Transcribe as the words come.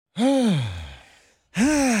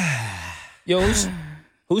Yo,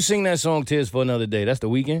 who sing that song Tears for Another Day? That's The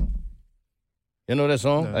Weeknd? You know that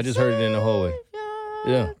song? No. I just heard it in the hallway.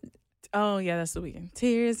 Yeah. Oh, yeah, that's The Weeknd.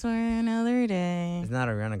 Tears for Another Day. Isn't that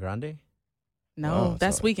Ariana Grande? No, Oh,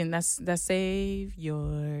 that's sorry. Weeknd. That's Save Your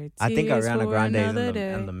Tears I think Ariana for Grande is Another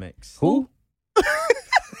Day. in the mix. Who?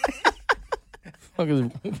 fuck is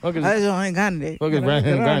Ariana Grande.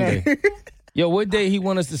 Grande? Yo, what day he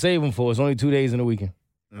want us to save him for? It's only 2 days in the weekend.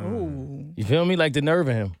 Oh. You feel me? Like the nerve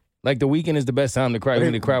of him. Like the weekend is the best time to cry. You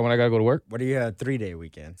want me to cry when I gotta go to work? What do you have? 3-day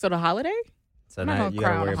weekend. So the holiday? So I'm not now gonna you cry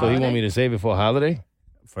gotta on worry a So he about want holiday? me to save it for a holiday?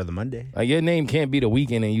 for the Monday. Like your name can't be The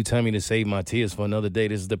Weeknd and you tell me to save my tears for another day.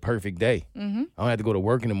 This is the perfect day. Mm-hmm. I don't have to go to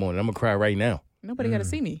work in the morning. I'm gonna cry right now. Nobody got to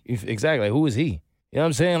see me. Exactly. Like, who is he? You know what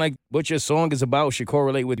I'm saying? Like what your song is about should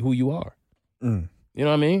correlate with who you are. Mm. You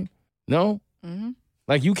know what I mean? No? Mm-hmm.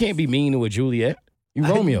 Like you can't be mean to a Juliet. You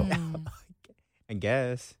Romeo. I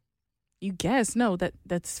guess. You guess. No,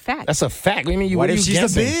 that's fact. That's a fact. What do you mean? What are if you she's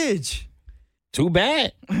guessing? a bitch? Too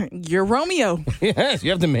bad. You're Romeo. Yes,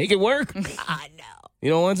 you have to make it work. I know. You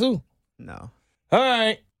don't want to? No. All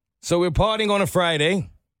right. So we're partying on a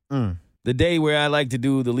Friday, Mm. the day where I like to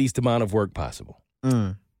do the least amount of work possible.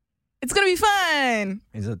 Mm. It's going to be fun.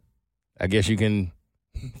 Is it? I guess you can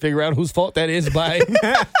figure out whose fault that is by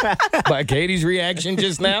by Katie's reaction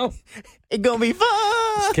just now. It gonna be fun.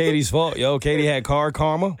 It's Katie's fault. Yo, Katie had car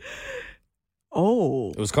karma. Oh.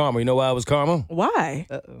 It was karma. You know why it was karma? Why?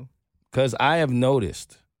 Uh-oh. Because I have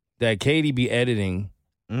noticed that Katie be editing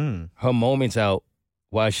Mm. her moments out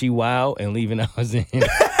while she wild and leaving ours in.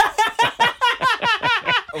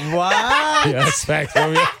 What? Yeah, that's facts,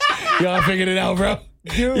 bro. Y'all figured it out, bro.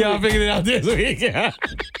 Dude, Y'all figured it out this week.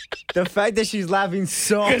 the fact that she's laughing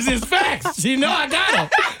so Because it's facts. She know I got her.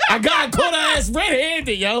 I got caught her ass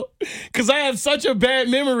red-handed, yo. Because I have such a bad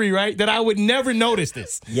memory, right, that I would never notice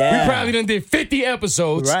this. Yeah. We probably done did 50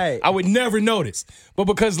 episodes. Right. I would never notice. But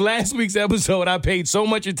because last week's episode, I paid so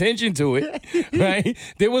much attention to it, right?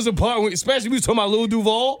 There was a part, where, especially we was talking about Lil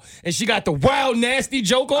Duval, and she got the wild, nasty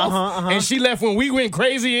joke off, and she left when we went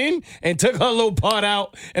crazy in and took her little part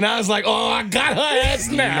out, and I was like, oh, I got her ass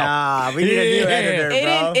now. Nah, we need a new editor,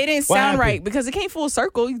 bro. It didn't What sound happened? right because it came full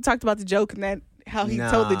circle. You talked about the joke and that how he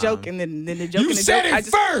told the Nah. joke and then the joke You and the said joke. it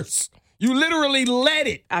first. You literally led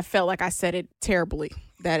it. I felt like I said it terribly.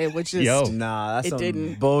 That it was just Yo. Nah, that's It some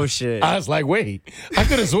didn't. bullshit. I was like, wait, I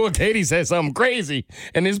could have sworn Katie said something crazy.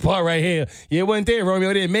 And this part right here, yeah, it wasn't there.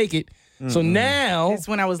 Romeo didn't make it. So now, It's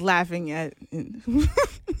when I was laughing at.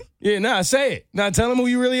 say it. Now tell him who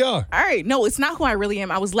you really are. All right, no, it's not who I really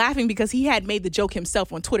am. I was laughing because he had made the joke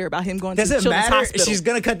himself on Twitter about him going to Does the it children's matter? hospital. She's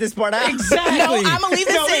gonna cut this part out. Exactly. No, I'ma leave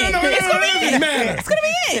this in. No, It's gonna be it in. matter. It's gonna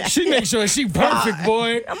be in. She makes sure she perfect,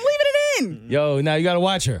 boy. I'm leaving it in. Yo, now you got to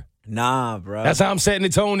watch her. Nah, bro. That's how I'm setting the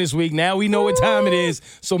tone this week. Now we know what time it is.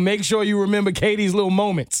 So make sure you remember Katie's little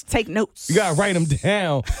moments. Take notes. You gotta write them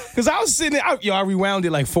down. Because I was sitting there, I rewound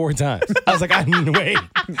it like 4 times. I was like, wait,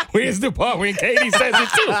 where's the part when Katie says it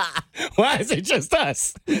too? Why is it just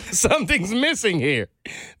us? Something's missing here.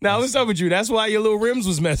 Now, what's up with you? That's why your little rims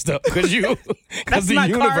was messed up. Because the my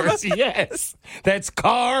universe. Yes. That's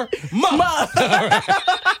karma.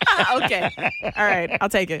 Okay. All right, I'll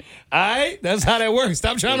take it. All right? That's how that works.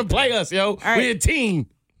 Stop trying to play us, yo. right. We're a team.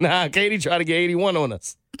 Nah, Katie tried to get 81 on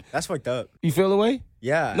us. That's fucked up. You feel the way?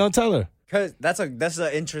 Yeah. No, tell her. Cause that's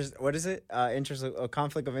a interest. What is it? A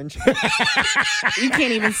conflict of interest. You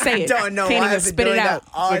can't even say it. Don't know Can't why even I've been spit it doing out.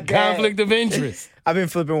 that all It's a day. conflict of interest. I've been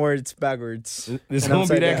flipping words backwards. It's And going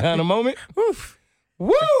to be upside that down. kind of moment.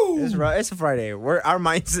 Woo! It's a Friday. Our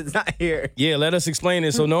minds is not here. Yeah, let us explain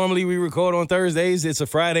it. So normally we record on Thursdays. It's a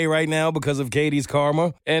Friday right now because of Katie's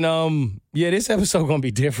karma. And this episode gonna be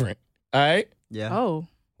different. All right? Yeah. Oh,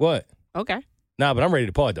 What? okay. Nah, but I'm ready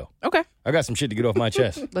to pod though. Okay, I got some shit to get off my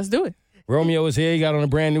chest. let's do it. Romeo is here. He got on a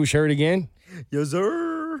brand new shirt again. Yes,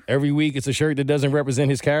 sir. Every week it's a shirt that doesn't represent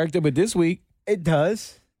his character, but this week, It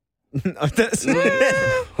does.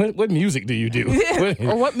 what music do you do? What-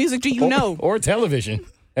 Or what music do you know? Or television,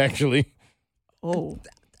 actually. Oh,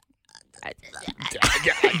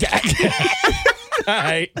 All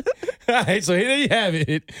right. So here you have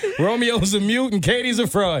it. Romeo's a mute and Katie's a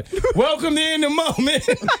fraud. Welcome to In the Moment.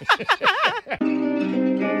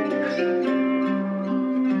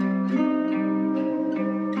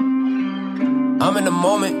 I'm in the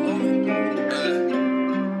moment.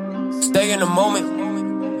 Stay in the moment.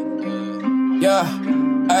 Yeah,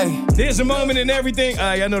 hey. There's a moment in everything. All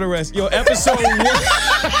right, I know the rest. Yo, episode 1.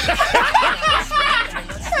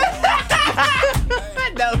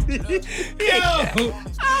 Yo.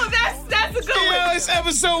 oh, that's a a good one. Yo, it's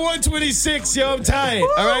episode 126. Yo, I'm tired.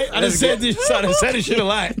 All right? I done said this shit a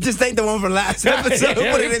lot. Just take the one from last episode.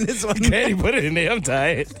 Put it in this one. Candy, put it in there. I'm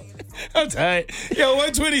tired. Yo,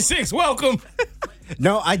 126. Welcome.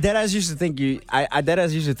 No, I deadass used to think you. I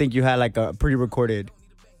deadass used to think you had like a pre-recorded.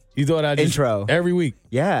 You thought I just Intro. every week?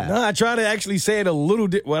 Yeah. No, I try to actually say it a little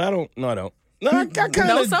bit. Well, I don't. No, I don't. No, I kind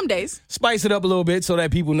No, of some days. spice it up a little bit so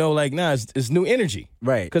that people know, like, nah, it's new energy.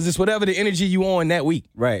 Right. Because it's whatever the energy you on that week.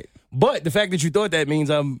 Right. But the fact that you thought that means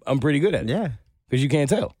I'm pretty good at it. Yeah. Because you can't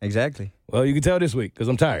tell. Exactly. Well, you can tell this week because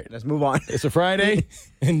I'm tired. Let's move on. It's a Friday,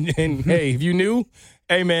 and hey, if you knew,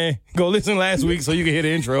 hey man, go listen last week so you can hear the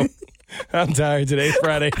intro. I'm tired today. It's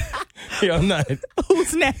Friday. Yo, I'm not.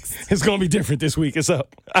 Who's next? It's gonna be different this week. It's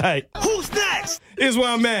up. All right. Who's next? Here's where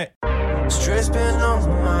I'm at. Stress been on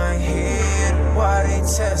my head. Why they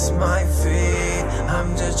test my feet?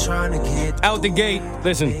 I'm just trying to get Out the gate.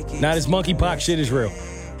 Listen, now this monkeypox shit is real.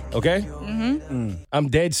 Okay? I'm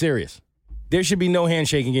dead serious. There should be no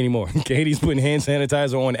handshaking anymore. Katie's putting hand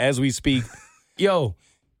sanitizer on as we speak. Yo,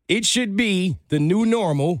 it should be the new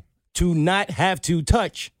normal to not have to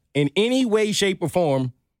touch in any way, shape, or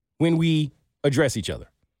form when we address each other.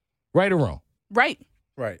 Right or wrong? Right.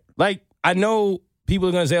 Right. Like, I know people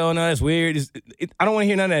are going to say, oh, no, that's weird. I don't want to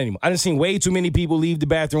hear none of that anymore. I done seen way too many people leave the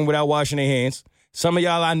bathroom without washing their hands. Some of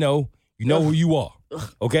y'all I know, you know who you are,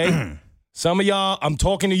 okay? Some of y'all, I'm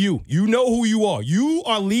talking to you. You know who you are. You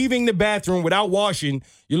are leaving the bathroom without washing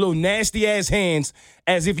your little nasty-ass hands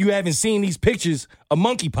as if you haven't seen these pictures of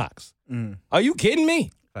monkeypox. Are you kidding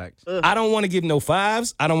me? Facts. I don't want to give no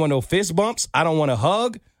fives. I don't want no fist bumps. I don't want a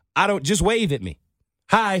hug. Just wave at me.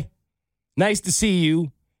 Hi. Nice to see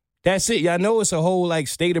you. That's it. Y'all know it's a whole like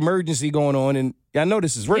state emergency going on, and y'all know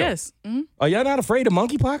this is real. Yes. Mhm. Are y'all not afraid of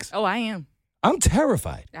monkeypox? Oh, I am. I'm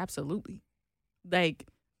terrified. Absolutely. Like,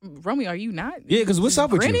 Romeo, are you not? Yeah, because what's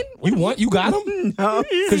up with Grinning? you? You got him? No.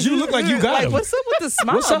 Because you look like you got Like, him. what's up with the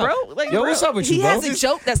smile, What's up? bro? Like, Yo, bro, what's up with you, he bro? has a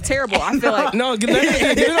joke that's terrible. I feel like No, get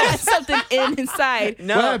it he has off. something inside.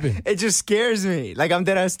 No, What happened? it just scares me. Like I'm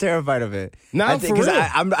deadass terrified of it. Nah, I think, for 'cause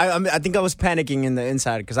real. I think I was panicking in the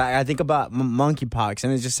inside because I think about monkeypox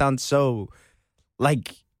and it just sounds so,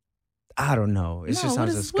 like, I don't know. It just sounds what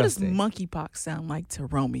does disgusting. monkeypox sound like to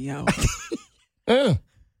Romeo?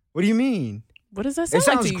 What do you mean? What does that sound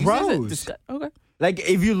sounds like to you? You said gross. Okay. Like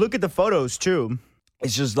if you look at the photos too,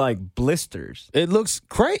 it's just like blisters. It looks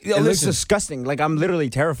crazy. Yo, It looks listen, disgusting. Like I'm literally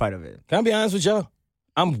terrified of it. can I be honest with y'all?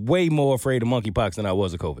 I'm way more afraid of monkeypox than I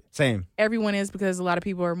was of COVID. Same. Everyone is because a lot of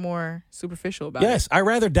people are more superficial about Yes, I'd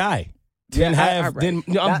rather die than have. all right. Than,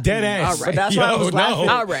 no, I'm That- dead ass. all right. But that's why I was laughing.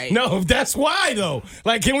 No, All right. No, that's why though.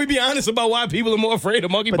 Like, can we be honest about why people are more afraid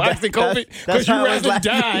of monkeypox than COVID? that's Because you why I was rather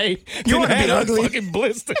laughing. die You than wanna be have ugly. fucking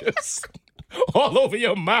blisters all over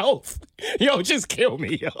your mouth. Yo, just kill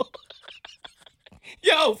me, yo.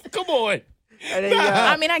 Yo, come on. And then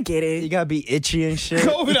I mean, I get you it. gotta be itchy and shit.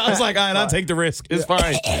 COVID, I was like, all right, I'll take the risk. It's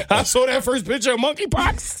fine. I saw that first picture of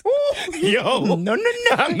monkeypox. Yo, No.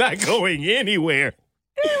 I'm not going anywhere.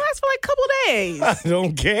 It lasts for like a couple days. I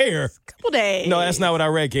don't care. Couple days. No, that's not what I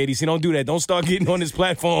read, Katie. See, don't do that. Don't start getting on this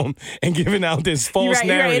platform and giving out this false You're right.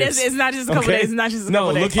 You're right. narrative. It's not just a couple days. It's not just a couple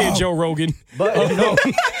No, days. look here, Joe Rogan. But no.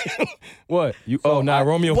 What? You? Oh, nah.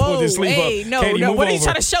 Romeo Whoa, pulled his sleeve hey, up. no, Katie, no. move What are you over.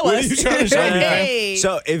 trying to show What us? are you trying to show me, fam? Hey.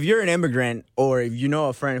 So if you're an immigrant or if you know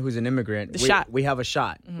a friend who's an immigrant, shot. we have a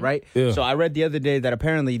shot, right? Yeah. So I read the other day that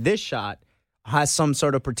apparently this shot has some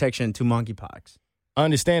sort of protection to monkeypox. I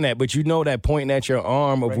understand that, but you know that pointing at your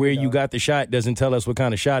arm of Right where it you down. got the shot doesn't tell us what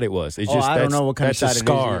kind of shot it was. It's just I don't that's, know what kind of that's shot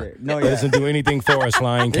a it is scar. either. No, It doesn't do anything for us,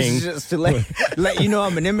 Lion This King. is just to let you know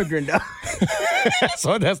I'm an immigrant. Though.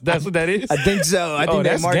 So that's what that is. I think so. I think Oh, they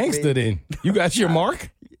that's marked me. gangster then. You got your mark?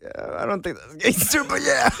 I don't think that's gangster, but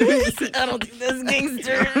yeah. I don't think that's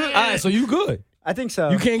gangster. All right, so you good. I think so.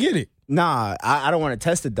 You can't get it. Nah, I don't want to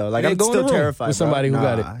test it though. Like Hey, I'm go in still the room terrified. with somebody bro. who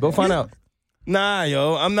got Nah. it. Go find out. Nah,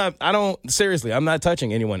 yo, seriously, I'm not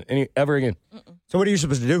touching anyone ever again. So what are you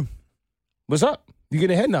supposed to do? What's up? You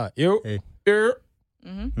get a head nod. Yo, Hey.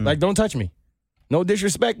 Like, don't touch me. No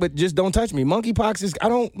disrespect, but just don't touch me. Monkeypox is, I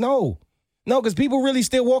don't know. No, because people really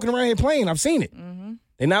still walking around here playing. I've seen it.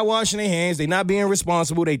 They're not washing their hands. They're not being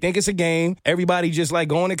responsible. They think it's a game. Everybody just like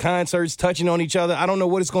going to concerts, touching on each other. I don't know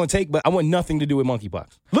what it's going to take, but I want nothing to do with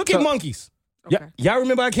monkeypox. Look at monkeys. Okay. Y'all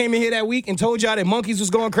remember I came in here that week and told y'all that monkeys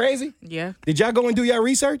was going crazy? Yeah. Did y'all go and do y'all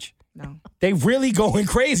research? No. They really going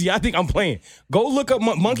crazy. I think I'm playing. Go look up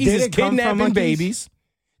monkeys Did is it come from kidnapping monkeys? babies.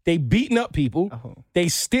 They beating up people. Oh. They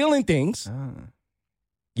stealing things.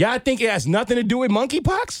 Y'all think it has nothing to do with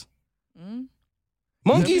monkeypox?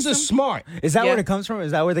 Monkeys are smart. Is that Yeah. where it comes from?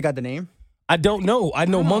 Is that where they got the name? I don't know. I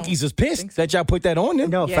know monkeys is pissed that y'all put that on them.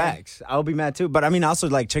 No, Yeah. facts. I'll be mad too. But I mean, also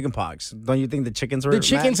like chicken pox. Don't you think the chickens were The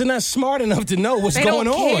chickens mad? are not smart enough to know what's They going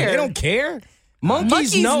don't on. care. They don't care.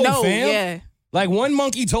 Monkeys know, fam. Yeah. Like one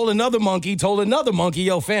monkey told another monkey,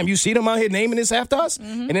 yo, fam, you see them out here naming this after us?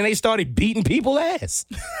 Mm-hmm. And then they started beating people ass.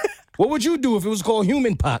 What would you do if it was called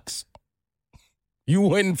human pox? You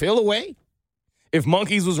wouldn't feel away? If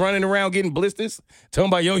monkeys was running around getting blisters, telling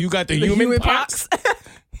about, yo, you got the human pox?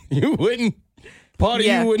 You wouldn't. Part of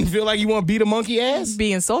Yeah. you wouldn't feel like you want to beat a monkey ass?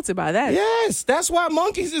 Be insulted by that. Yes, that's why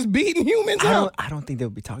monkeys is beating humans up. I don't think they'll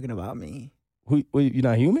be talking about me. You're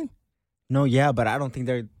not human? No, yeah, but I don't think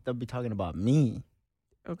they'll be talking about me.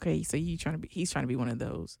 Okay, so he's trying to be one of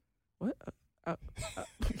those. What?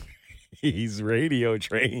 He's radio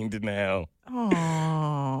trained now.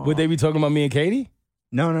 Oh. Would they be talking about me and Katie?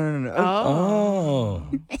 No. Oh.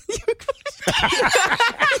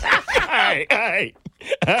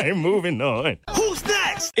 All right, moving on. Who's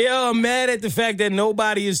next? Yeah, I'm mad at the fact that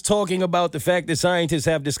nobody is talking about the fact that scientists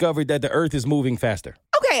have discovered that the Earth is moving faster.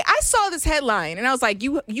 Okay, I saw this headline and I was like,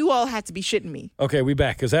 you all have to be shitting me. Okay, we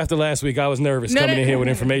back. Because after last week, I was nervous coming in here with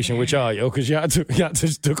information with y'all, yo. Because y'all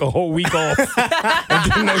just took a whole week off and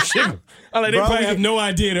didn't know shit. I'm like, they probably have no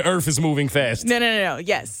idea the Earth is moving fast. No.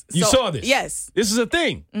 Yes. You saw this? Yes. This is a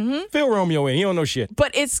thing. Phil Romeo in. He don't know shit.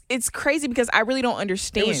 But it's crazy because I really don't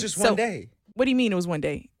understand. It was just one day. What do you mean it was one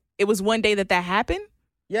day? It was one day that happened?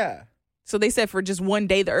 Yeah. So they said for just one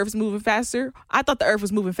day the Earth's moving faster? I thought the Earth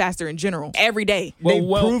was moving faster in general, every day. They've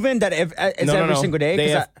proven that it's every single day?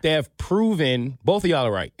 They have proven, both of y'all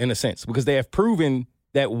are right, in a sense, because they have proven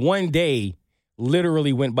that one day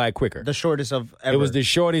literally went by quicker. The shortest of ever. It was the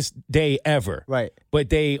shortest day ever. Right. But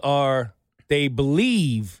they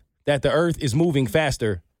believe that the Earth is moving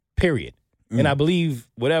faster, period. And I believe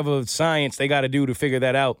whatever science they got to do to figure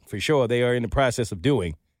that out, for sure, they are in the process of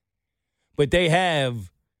doing. But they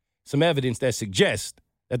have some evidence that suggests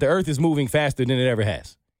that the Earth is moving faster than it ever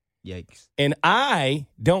has. Yikes. And I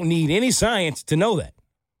don't need any science to know that.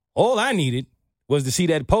 All I needed was to see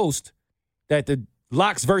that post that the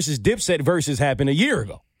Locks versus Dipset versus happened a year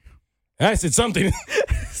ago. And I said something.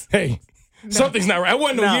 Something's not right. It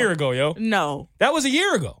wasn't a year ago, yo. No. That was a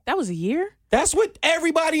year ago. That was a year? That's what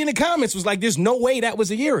everybody in the comments was like, there's no way that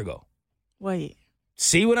was a year ago. Wait.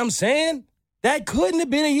 See what I'm saying? That couldn't have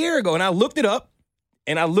been a year ago. And I looked it up,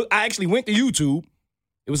 and I actually went to YouTube.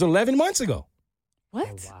 It was 11 months ago.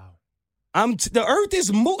 What? Oh, wow. The Earth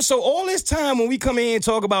is so all this time when we come in and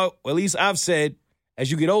talk about, well, at least I've said,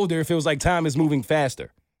 as you get older, it feels like time is moving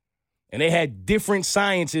faster. And they had different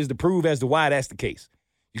sciences to prove as to why that's the case.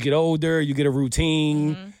 You get older, you get a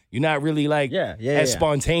routine. Mm-hmm. You're not really like as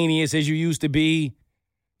spontaneous as you used to be.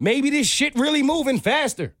 Maybe this shit really moving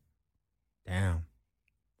faster. Damn.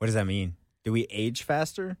 What does that mean? Do we age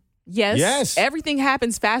faster? Yes. Everything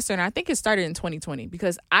happens faster. And I think it started in 2020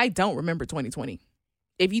 because I don't remember 2020.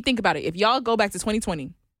 If you think about it, if y'all go back to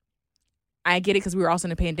 2020, I get it because we were also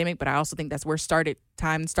in a pandemic, but I also think that's where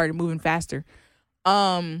time started moving faster.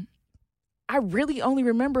 I really only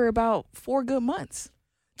remember about 4 good months.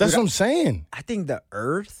 That's what I'm saying. I think the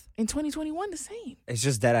Earth In 2021, the same. is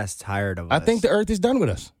just dead ass tired of us. I think the Earth is done with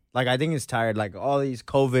us. Like, I think it's tired. Like, all these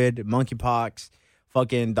COVID, monkeypox,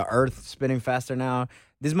 fucking the Earth spinning faster now.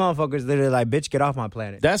 These motherfuckers literally like, bitch, get off my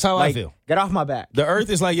planet. That's how I feel. Get off my back. The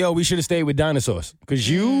Earth is like, yo, we should have stayed with dinosaurs. Because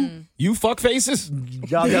you fuck faces.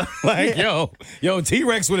 Like, yo,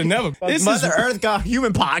 T-Rex would have never. Mother Earth got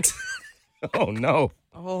human pox. Oh, no.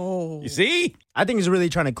 Oh. You see? I think it's really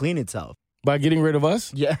trying to clean itself. By getting rid of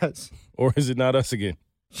us? Yes. Or is it not us again?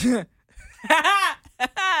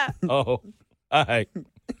 Oh, all right.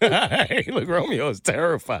 Look, Romeo is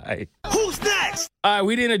terrified. Who's next? All right,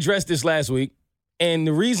 we didn't address this last week. And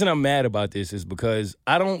the reason I'm mad about this is because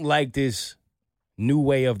I don't like this new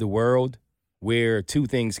way of the world where two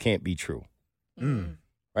things can't be true.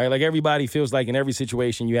 Right? Like everybody feels like in every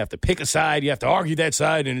situation you have to pick a side, you have to argue that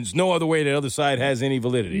side, and there's no other way the other side has any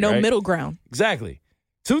validity. No right? middle ground. Exactly.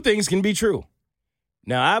 Two things can be true.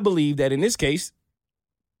 Now, I believe that in this case,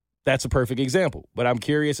 that's a perfect example. But I'm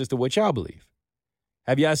curious as to what y'all believe.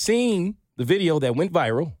 Have y'all seen the video that went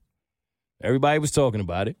viral? Everybody was talking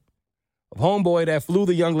about it. Of homeboy that flew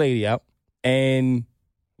the young lady out. And,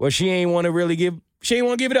 well, she ain't want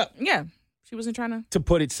to give it up. Yeah. She wasn't trying to. To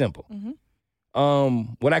put it simple.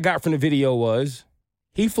 What I got from the video was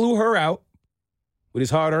he flew her out with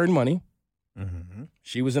his hard-earned money.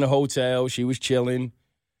 She was in a hotel. She was chilling.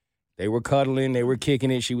 They were cuddling. They were kicking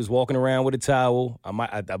it. She was walking around with a towel.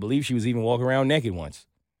 I believe she was even walking around naked once.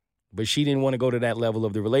 But she didn't want to go to that level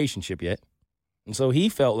of the relationship yet. And so he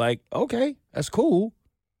felt like, okay, that's cool.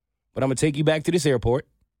 But I'm going to take you back to this airport.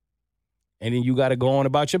 and then you got to go on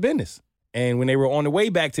about your business. And when they were on the way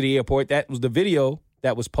back to the airport, that was the video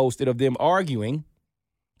that was posted of them arguing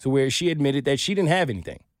to where she admitted that she didn't have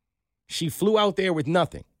anything. She flew out there with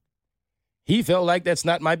nothing. He felt like that's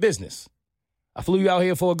not my business. I flew you out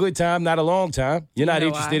here for a good time, not a long time. You're not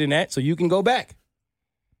interested in that, so you can go back.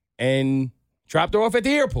 And dropped her off at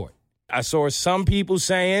the airport. I saw some people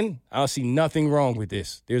saying, I see nothing wrong with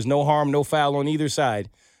this. There's no harm, no foul on either side.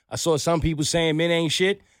 I saw some people saying men ain't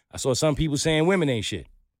shit. I saw some people saying women ain't shit.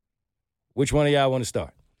 Which one of y'all want to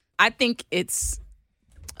start? I think it's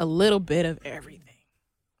a little bit of everything,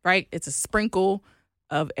 right? It's a sprinkle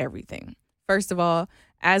of everything. First of all,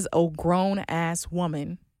 as a grown-ass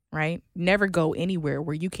woman, right, never go anywhere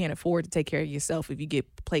where you can't afford to take care of yourself if you get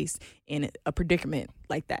placed in a predicament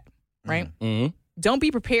like that, right? Mm-hmm. Don't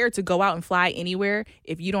be prepared to go out and fly anywhere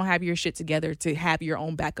if you don't have your shit together to have your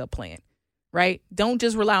own backup plan, right? Don't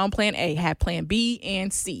just rely on plan A. Have plan B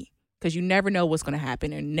and C, because you never know what's going to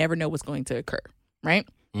happen and never know what's going to occur, right?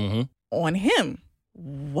 Mm-hmm. On him,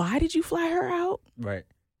 why did you fly her out? Right.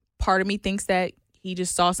 Part of me thinks that he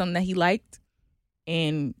just saw something that he liked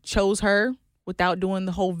and chose her without doing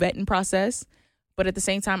the whole vetting process. But at the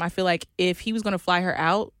same time, I feel like if he was going to fly her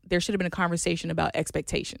out, there should have been a conversation about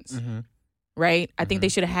expectations. Mm-hmm. Right? I think they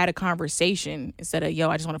should have had a conversation instead of, yo,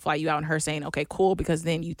 I just want to fly you out, and her saying, okay, cool, because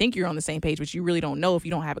then you think you're on the same page, but you really don't know if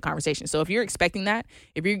you don't have a conversation. So if you're expecting that,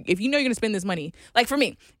 if you know you're going to spend this money, like for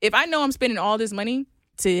me, if I know I'm spending all this money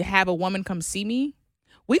to have a woman come see me,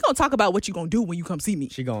 we going to talk about what you going to do when you come see me.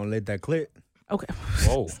 She gonna let that clip. Okay.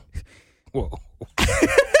 Whoa. Whoa.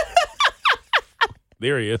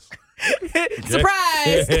 There he is.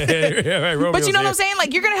 Surprise! Right, But you know what I'm saying?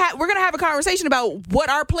 Like we're gonna have a conversation about what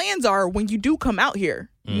our plans are when you do come out here.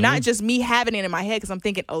 Mm-hmm. Not just me having it in my head because I'm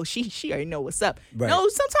thinking, oh, she already know what's up. Right. No,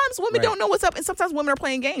 sometimes women don't know what's up, and sometimes women are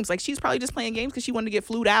playing games. Like she's probably just playing games because she wanted to get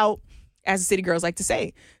flued out, as the city girls like to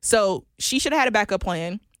say. So she should have had a backup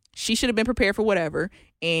plan. She should have been prepared for whatever,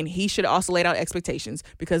 and he should have also laid out expectations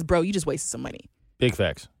because, bro, you just wasted some money. Big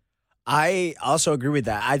facts. I also agree with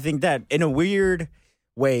that. I think that in a weird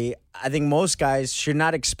way, I think most guys should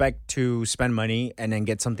not expect to spend money and then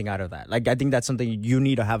get something out of that. Like, I think that's something you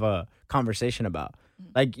need to have a conversation about.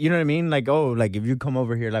 Like, you know what I mean? Like, oh, like if you come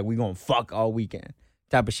over here, like we gonna fuck all weekend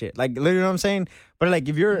type of shit. Like, you know what I'm saying? But like,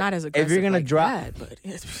 if you're Not as aggressive if you're gonna like drop, that,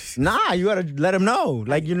 but nah, you gotta let him know.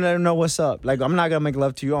 Like, you let him know what's up. Like, I'm not gonna make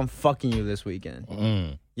love to you. I'm fucking you this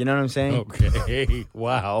weekend. You know what I'm saying? Okay.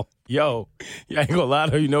 Wow. Yo, I ain't gonna lie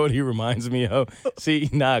to you. You know what he reminds me of? See,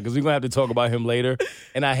 because we're gonna have to talk about him later.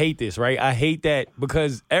 And I hate this, right? I hate that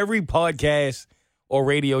because every podcast or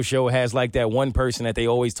radio show has like that one person that they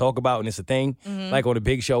always talk about, and it's a thing. Like on the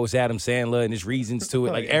Big Show, it's Adam Sandler, and there's reasons to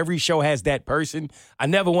it. Like every show has that person. I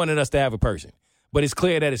never wanted us to have a person. But it's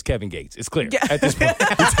clear that it's Kevin Gates. It's clear at this point.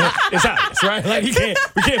 It's obvious, right? Like we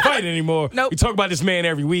can't fight it anymore. Nope. We talk about this man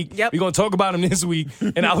every week. Yep. We're gonna talk about him this week.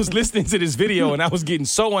 And I was listening to this video and I was getting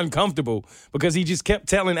so uncomfortable because he just kept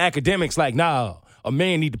telling academics like, nah, a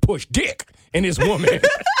man need to push dick in his woman.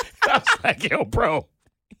 I was like, yo, bro,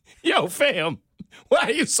 yo, fam, why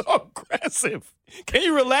are you so aggressive? Can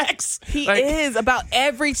you relax? he Like, is about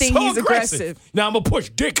everything. so He's aggressive. Now I'm gonna push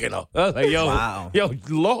dick in her. I was like, yo, Wow. yo,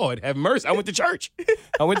 Lord, have mercy. I went to church.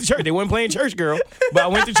 They weren't playing church, girl, but I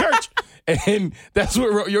went to church, and that's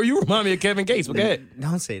what you remind me of Kevin Gates. But go ahead.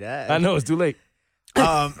 Don't say that. I know it's too late.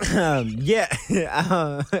 Yeah.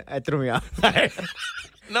 I threw me off.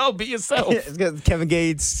 No, be yourself. It's 'cause Kevin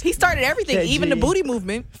Gates. He started everything, KG. even the booty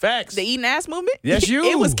movement. Facts. The eating ass movement? Yes, you.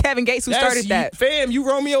 It was Kevin Gates who started that. Fam, you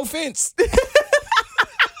Romeo Fence.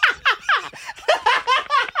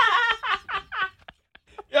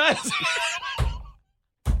 Yes.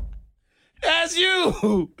 That's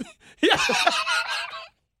you. Yeah. I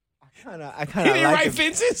He kind of didn't like write it.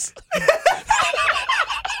 fences.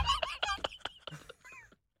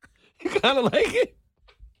 You kind of like it.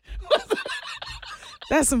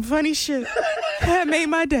 That's some funny shit. That made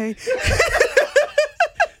my day.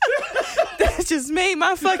 That just made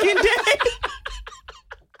my fucking day.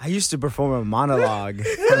 I used to perform a monologue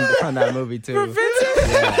from that movie too.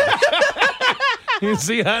 You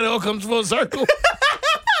see how it all comes full circle?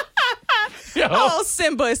 Yo, Oh,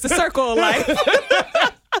 Simba, it's the circle of life.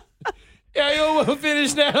 yeah, you want to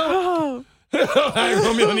finish now? Oh. All right,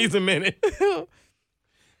 Romeo needs a minute.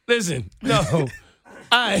 Listen, no.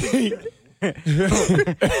 I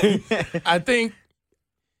think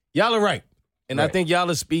y'all are right. And I think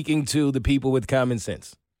y'all are speaking to the people with common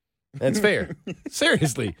sense. That's fair.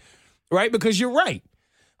 Seriously. Right? Because you're right.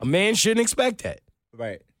 A man shouldn't expect that.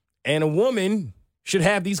 Right. And a woman should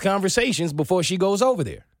have these conversations before she goes over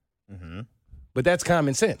there. But that's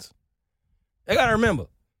common sense. I got to remember,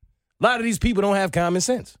 A lot of these people don't have common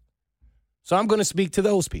sense. So I'm going to speak to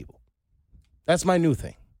those people. That's my new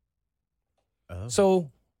thing. Oh.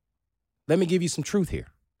 So let me give you some truth here.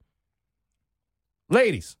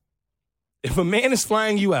 Ladies, if a man is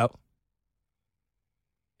flying you out,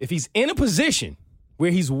 if he's in a position where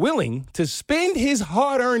he's willing to spend his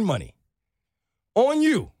hard-earned money on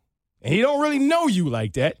you, and he don't really know you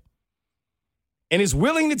like that, and is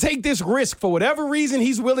willing to take this risk for whatever reason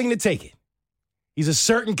he's willing to take it, he's a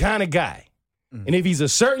certain kind of guy. And if he's a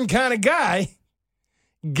certain kind of guy,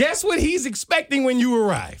 guess what he's expecting when you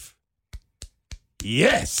arrive?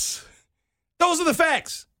 Yes. Those are the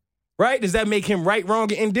facts, right? Does that make him right, wrong,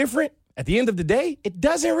 or indifferent? At the end of the day, it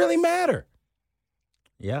doesn't really matter.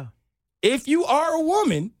 Yeah. If you are a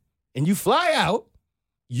woman and you fly out,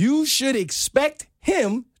 you should expect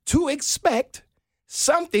him to expect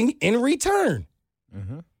something in return.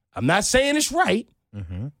 Mm-hmm. I'm not saying it's right.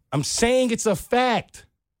 Mm-hmm. I'm saying it's a fact.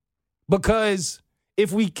 Because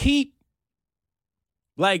if we keep,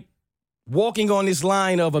 like, walking on this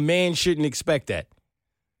line of a man shouldn't expect that,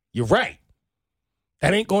 you're right.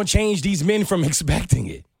 That ain't going to change these men from expecting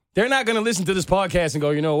it. They're not going to listen to this podcast and go,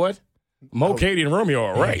 you know what? Mo, Katie, and Romeo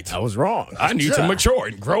are right. I was wrong. I need to mature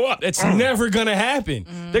and grow up. That's never going to happen.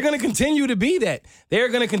 They're going to continue to be that. They're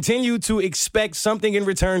going to continue to expect something in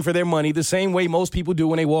return for their money the same way most people do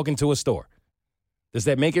when they walk into a store. Does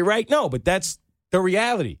that make it right? No, but that's the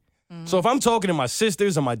reality. So if I'm talking to my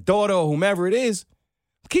sisters or my daughter or whomever it is,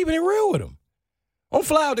 I'm keeping it real with them. Don't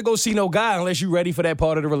fly out to go see no guy unless you're ready for that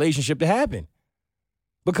part of the relationship to happen.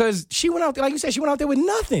 Because she went out there, like you said, she went out there with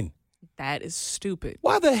nothing. That is stupid.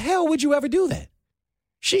 Why the hell would you ever do that?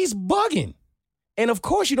 She's bugging. And of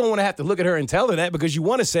course you don't want to have to look at her and tell her that because you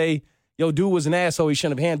want to say, yo, dude was an asshole. He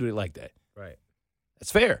shouldn't have handled it like that. Right. That's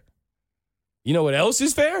fair. You know what else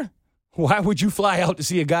is fair? Why would you fly out to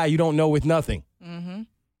see a guy you don't know with nothing? Mm-hmm.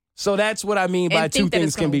 So that's what I mean by two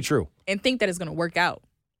things can be true. And think that it's going to work out.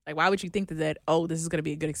 Like, why would you think that, oh, this is going to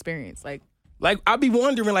be a good experience? Like, I'd be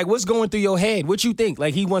wondering, like, what's going through your head? What you think?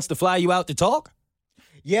 Like, he wants to fly you out to talk?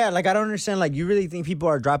 Yeah, like, I don't understand. Like, you really think people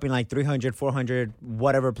are dropping, like, $300, $400,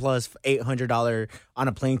 whatever, plus $800 on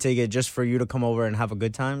a plane ticket just for you to come over and have a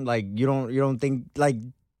good time? Like, you don't think, like,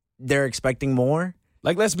 they're expecting more?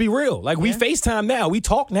 Like, let's be real. Like, we FaceTime now. We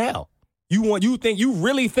talk now. You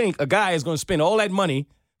really think a guy is going to spend all that money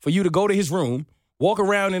for you to go to his room, walk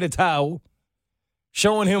around in a towel,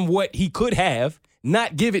 showing him what he could have,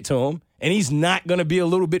 not give it to him, and he's not going to be a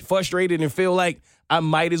little bit frustrated and feel like I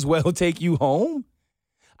might as well take you home?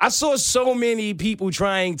 I saw so many people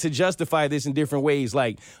trying to justify this in different ways,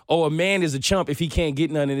 like, oh, a man is a chump if he can't get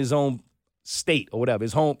none in his own state or whatever,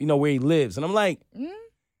 his home, where he lives. And I'm like,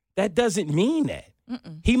 that doesn't mean that.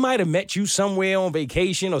 He might have met you somewhere on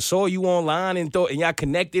vacation or saw you online and thought, and y'all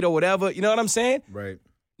connected or whatever. You know what I'm saying? Right.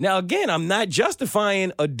 Now, again, I'm not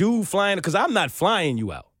justifying a dude flying because I'm not flying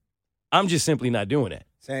you out. I'm just simply not doing that.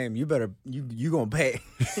 Same. You better, you gonna pay.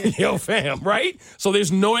 Yo, fam, right? So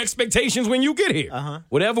there's no expectations when you get here. Uh-huh.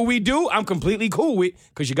 Whatever we do, I'm completely cool with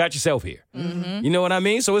because you got yourself here. Mm-hmm. You know what I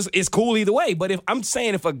mean? So it's cool either way. But if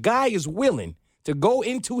a guy is willing to go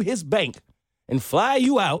into his bank and fly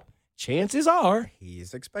you out, chances are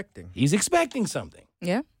He's expecting something.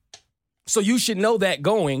 yeah. So you should know that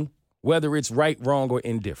going, whether it's right, wrong, or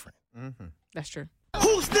indifferent. Mm-hmm. That's true.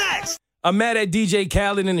 Who's next? I'm mad at DJ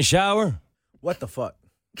Khaled in the shower. What the fuck?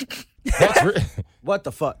 What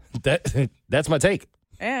the fuck? That's my take.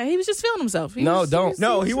 Yeah, he was just feeling himself. He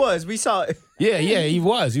was. We saw it. Yeah, he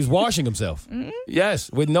was. He was washing himself. Mm-hmm. Yes,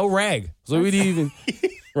 with no rag. So we didn't even.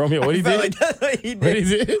 Romeo, what he did? Like that's what he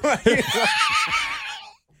did. What he did?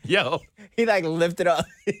 Yo. He like lifted up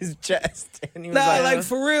his chest and he was like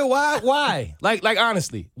for real, why? Like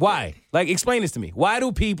honestly, why? Like explain this to me. Why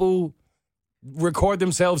do people record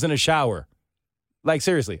themselves in a shower? Like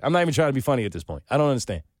seriously, I'm not even trying to be funny at this point. I don't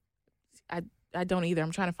understand. I don't either.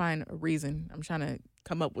 I'm trying to find a reason. I'm trying to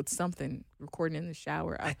come up with something. Recording in the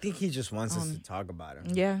shower. I think he just wants us to talk about him.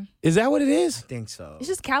 Yeah. Is that what it is? I think so. It's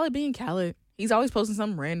just Khaled being Khaled. He's always posting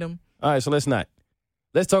something random. All right, so let's not.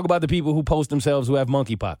 Let's talk about the people who post themselves who have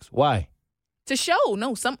monkeypox. Why? To show.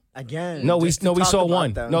 No, Again. No, we saw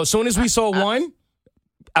one. Them. No, as soon as we saw one,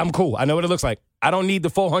 I'm cool. I know what it looks like. I don't need the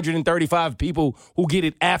 435 people who get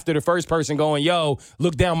it after the first person going, yo,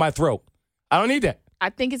 look down my throat. I don't need that.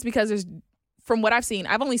 I think it's because there's, from what I've seen,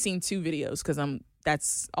 I've only seen 2 videos because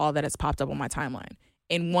that's all that has popped up on my timeline.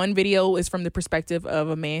 And one video is from the perspective of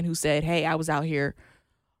a man who said, hey, I was out here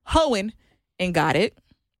hoeing and got it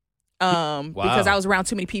because I was around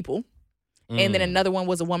too many people. And then another one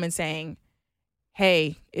was a woman saying,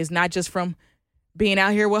 hey, it's not just from being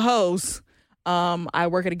out here with hoes. I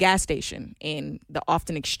work at a gas station, and the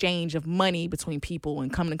often exchange of money between people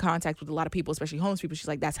and coming in contact with a lot of people, especially homeless people. She's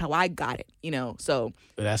like, that's how I got it, So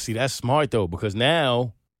But that's smart though, because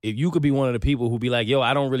now if you could be one of the people who be like, yo,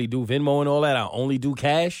 I don't really do Venmo and all that, I only do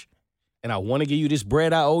cash, and I want to give you this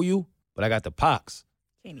bread I owe you, but I got the pox.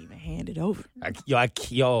 can't even hand it over.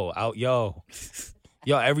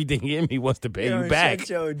 Yo, everything in me wants to pay you back. Shut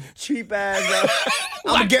your cheap ass up.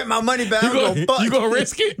 I'm gonna get my money back. You gonna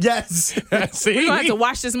risk it? Yes. See? We're going to have to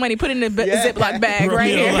wash this money, put it in a Ziploc bag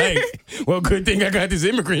right Romeo here. like, well, good thing I got this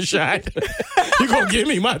immigrant shot. You gonna give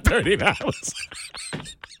me my $30.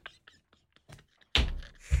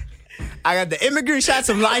 I got the immigrant shot,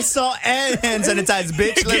 some Lysol, and hand sanitizer,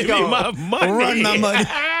 bitch. Let's Give go. me my money. Run my money.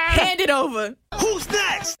 Hand it over. Who's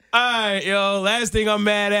next? All right, yo. Last thing I'm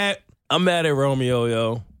mad at Romeo,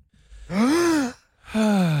 yo.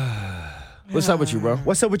 What's up with you, bro?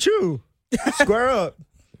 What's up with you? Square up.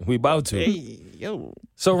 We about to. Yo.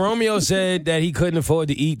 So Romeo said that he couldn't afford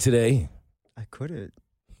to eat today I couldn't.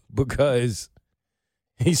 because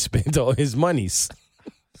he spent all his monies.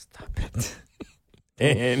 Stop it.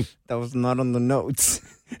 And That was not on the notes.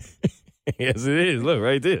 yes, it is. Look,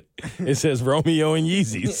 right there. It says Romeo and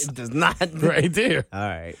Yeezys. It does not. Right there. All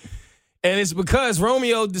right. And it's because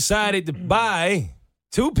Romeo decided to buy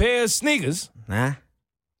 2 pairs of sneakers Nah.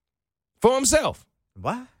 for himself.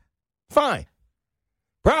 What? Fine.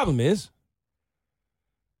 Problem is,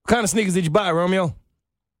 what kind of sneakers did you buy, Romeo?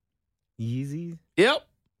 Easy. Yep.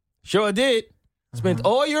 Sure did. Spent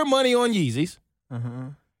all your money on Yeezys.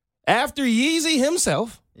 After Yeezy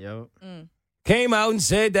himself Yo. came out and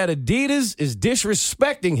said that Adidas is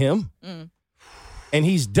disrespecting him and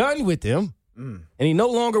he's done with them and he no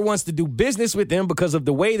longer wants to do business with them because of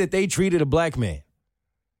the way that they treated a black man.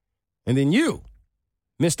 And then you,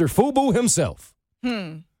 Mr. FUBU himself,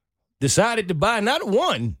 decided to buy not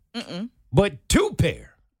 1, but 2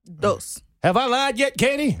 pair. Dos. Have I lied yet,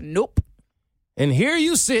 Katie? Nope. And here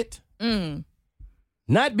you sit,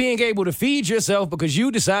 not being able to feed yourself because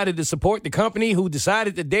you decided to support the company who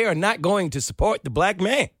decided that they are not going to support the black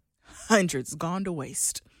man. Hundreds gone to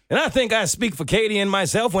waste. And I think I speak for Katie and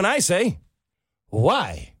myself when I say,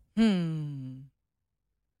 why?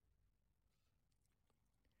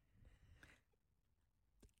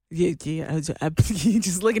 Yeah. He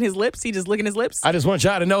just licking his lips. I just want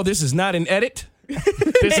y'all to know this is not an edit.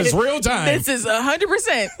 This is real time. This is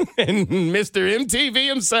 100%. And Mr. MTV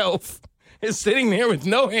himself is sitting there with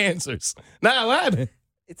no answers. Now, what happened?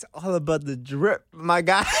 It's all about the drip, my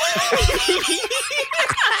guy.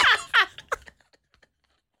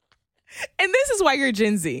 And this is why you're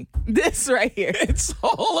Gen Z. This right here. It's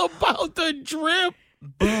all about the drip.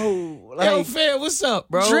 Bro. Yo, fam, what's up,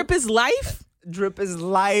 bro? Drip is life. Drip is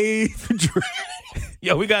life. Drip.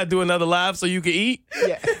 Yo, we got to do another live so you can eat?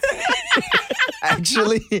 Yeah.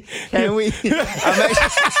 Actually, can we?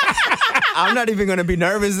 I'm not even going to be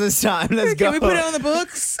nervous this time. Let's go. Can we put it on the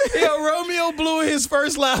books? Yo, Romeo blew his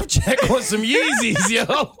first live check on some Yeezys,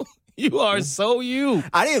 yo. You are so you.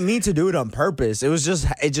 I didn't mean to do it on purpose. It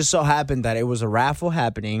just so happened that it was a raffle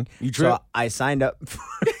happening. You tripped? So I signed up.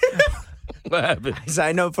 What happened? I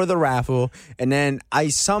signed up for the raffle, and then I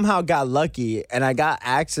somehow got lucky, and I got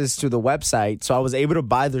access to the website, so I was able to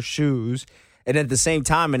buy the shoes. And at the same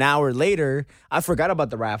time, an hour later, I forgot about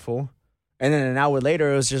the raffle. And then an hour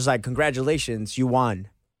later, it was just like, congratulations, you won.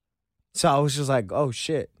 So I was just like, oh,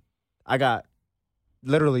 shit. I got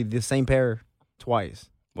literally the same pair twice.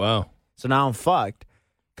 Wow. So now I'm fucked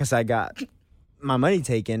because I got my money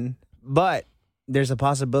taken. But there's a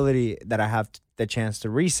possibility that I have the chance to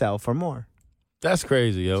resell for more. That's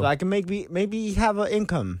crazy, yo. So I can maybe have an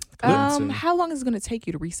income. How long is it going to take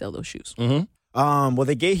you to resell those shoes? Well,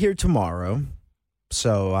 they get here tomorrow,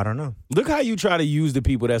 so I don't know. Look how you try to use the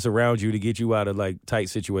people that's around you to get you out of like tight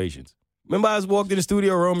situations. Remember I walked in the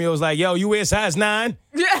studio, Romeo was like, yo, you wear size 9?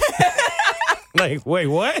 Like, wait,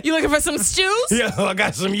 what? You looking for some shoes? Yo, I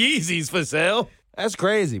got some Yeezys for sale. That's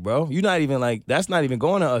crazy, bro. You're not even like, that's not even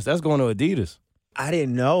going to us. That's going to Adidas. I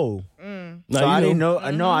didn't know. No, So you I didn't know.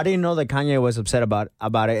 know. No, I didn't know that Kanye was upset about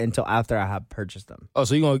it until after I had purchased them. Oh,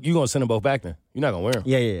 so you gonna send them both back then? You're not gonna wear them.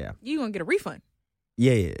 Yeah. You going to get a refund?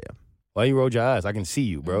 Yeah. Why you rolled your eyes? I can see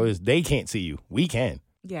you, bro. They can't see you. We can.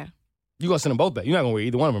 Yeah. You gonna send them both back? You're not gonna wear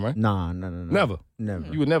either one of them, right? No. Never.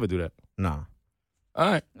 Never. You would never do that. No.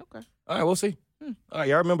 All right. Okay. All right, we'll see. All right,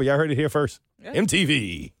 y'all remember, y'all heard it here first. Yeah.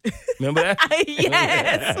 MTV. Remember that?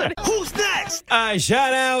 Yes. Who's next? All right,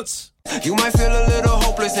 shout outs. You might feel a little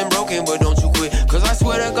hopeless and broken, but don't you quit. Cause I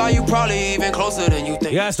swear to God, you probably even closer than you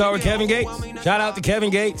think. You gotta start with Kevin Gates. Shout out to Kevin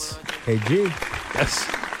Gates. KG.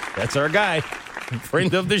 That's our guy.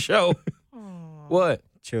 Friend of the show. What?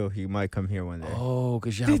 Chill. He might come here one day. Oh,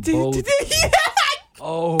 because y'all both.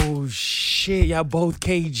 Oh, shit. Y'all both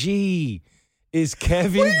KG. It's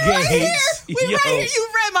Kevin Gates. We right here. You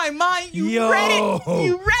read my mind. You read it.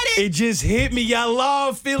 You read it. It just hit me. Y'all law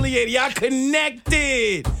affiliated. Y'all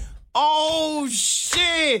connected. Oh,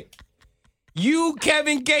 shit. You,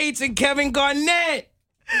 Kevin Gates, and Kevin Garnett.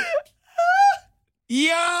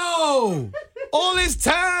 Yo. All this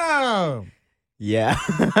time. Yeah.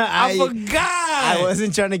 I forgot. I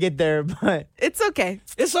wasn't trying to get there, but It's okay.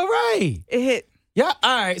 It's all right. It hit. Yeah,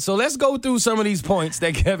 all right. So let's go through some of these points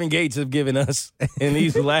that Kevin Gates have given us in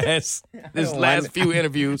these last few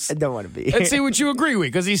interviews. I don't want to be. Let's see what you agree with,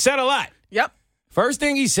 because he said a lot. Yep. First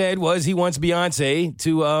thing he said was he wants Beyonce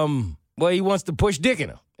to he wants to push dick in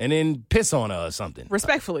her and then piss on her or something.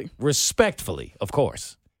 Respectfully. Respectfully, of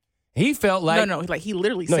course. He felt like No, like he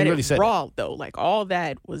literally No, said he really it said raw, though. Like all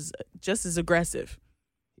that was just as aggressive.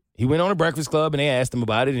 he went on a Breakfast Club and they asked him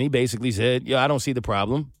about it, and he basically said, I don't see the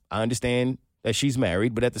problem. I understand that she's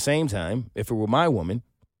married, but at the same time, if it were my woman,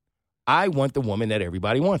 I want the woman that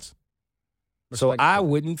everybody wants. So I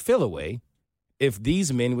wouldn't feel a way if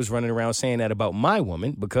these men was running around saying that about my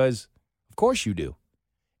woman, because of course you do.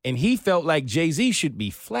 And he felt like Jay-Z should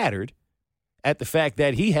be flattered at the fact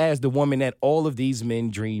that he has the woman that all of these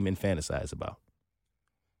men dream and fantasize about.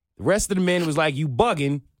 The rest of the men was like, you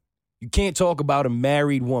bugging. You can't talk about a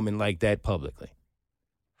married woman like that publicly.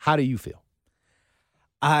 How do you feel?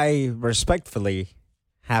 I respectfully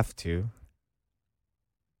have to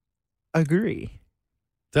agree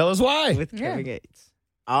Tell us why. with Kevin Gates.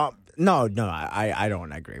 No, I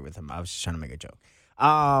don't agree with him. I was just trying to make a joke.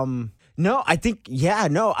 No, I think,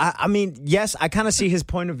 I mean, yes, I kind of see his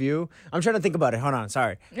point of view. I'm trying to think about it. Hold on,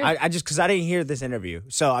 sorry. Yeah. I just, because I didn't hear this interview.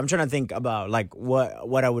 So I'm trying to think about, like,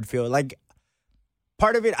 what I would feel. Like,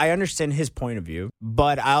 part of it, I understand his point of view,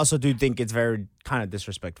 but I also do think it's very kind of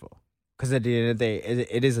disrespectful. Because at the end of the day,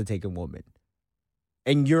 it is a taken woman.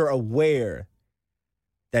 And you're aware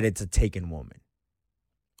that it's a taken woman.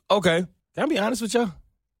 Okay. Can I be honest with y'all?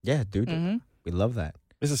 Yeah, dude. Mm-hmm. We love that.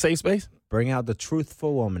 It's a safe space. Bring out the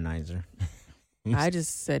truthful womanizer. I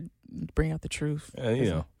just said bring out the truth.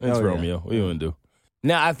 It's Oh, yeah. Romeo. What you want to do?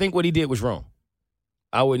 Now, I think what he did was wrong.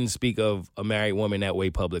 I wouldn't speak of a married woman that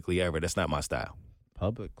way publicly ever. That's not my style.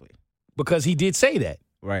 Publicly. Because he did say that.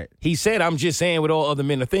 Right. He said, I'm just saying what all other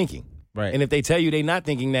men are thinking. Right. And if they tell you they're not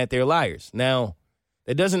thinking that, they're liars. Now,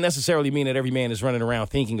 that doesn't necessarily mean that every man is running around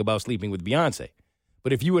thinking about sleeping with Beyonce.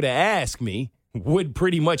 But if you were to ask me, would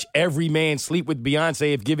pretty much every man sleep with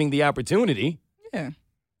Beyonce if given the opportunity? Yeah.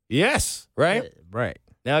 Yes, right? Right.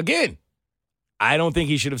 Now, again, I don't think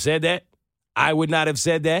he should have said that. I would not have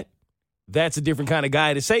said that. That's a different kind of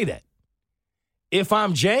guy to say that. If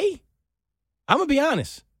I'm Jay, I'm going to be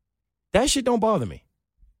honest. That shit don't bother me.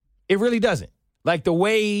 It really doesn't. Like the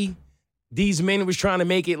way these men was trying to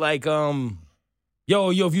make it like, yo,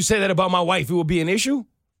 if you say that about my wife, it will be an issue.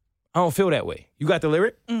 I don't feel that way. You got the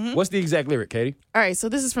lyric? Mm-hmm. What's the exact lyric, Katie? All right, so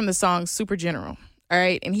this is from the song Super General. All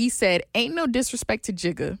right, and he said, ain't no disrespect to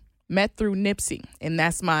Jigga, met through Nipsey, and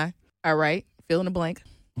that's my, all right, fill in the blank.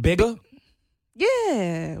 Bigger?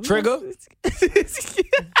 Yeah. Trigger? What,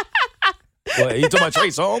 you talking about Trey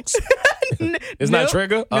Songz? It's not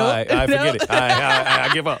Trigger? All right, I forget it.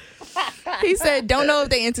 I give up. He said, don't know if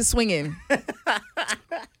they into swinging.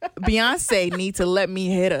 Beyonce need to let me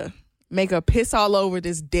hit her. Make her piss all over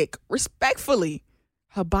this dick. Respectfully.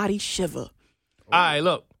 Her body shiver. All right,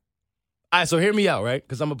 look. All right, so hear me out, right?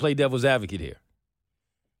 Because I'm going to play devil's advocate here.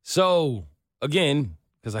 So, again,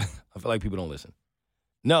 because I feel like people don't listen.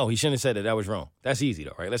 No, he shouldn't have said that. That was wrong. That's easy,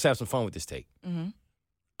 though, right? Let's have some fun with this take.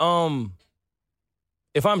 Mm-hmm.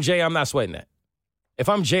 If I'm Jay, I'm not sweating that. If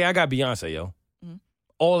I'm Jay, I got Beyonce, yo. Mhm.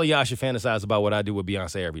 All of y'all should fantasize about what I do with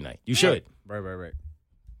Beyonce every night. You should. Right.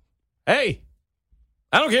 Hey,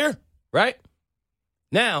 I don't care, right?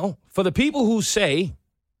 Now, for the people who say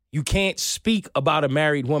you can't speak about a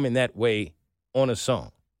married woman that way on a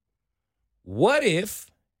song, what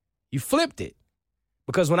if you flipped it?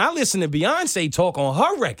 Because when I listen to Beyonce talk on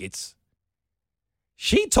her records,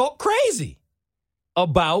 she talk crazy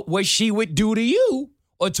about what she would do to you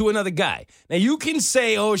or to another guy. Now, you can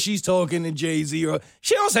say, oh, she's talking to Jay-Z, or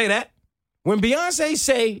she don't say that. When Beyonce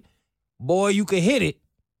say, boy, you can hit it,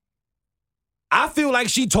 I feel like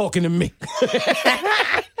she talking to me.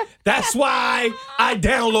 That's why I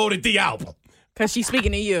downloaded the album. Because she's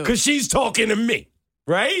speaking to you. Because she's talking to me,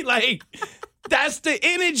 right? Like, that's the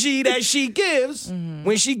energy that she gives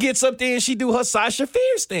when she gets up there and she do her Sasha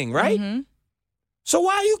Fierce thing, right? Mm-hmm. So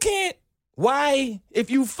why you can't,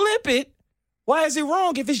 if you flip it, why is it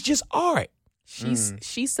wrong if it's just art? She's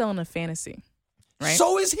selling a fantasy, right?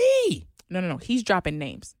 So is he. No. He's dropping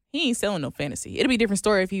names. He ain't selling no fantasy. It'd be a different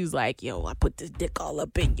story if he was like, yo, I put this dick all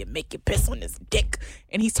up in you, make you piss on this dick.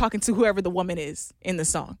 And he's talking to whoever the woman is in the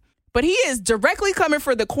song. But he is directly coming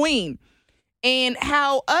for the queen. And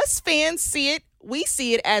how us fans see it, we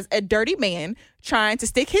see it as a dirty man trying to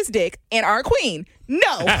stick his dick in our queen.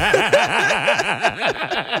 No.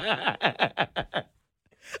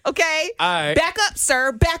 Okay? All right. Back up,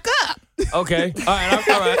 sir. Back up. Okay. All right.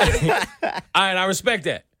 All right. I respect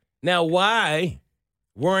that. Now, why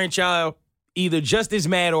weren't y'all either just as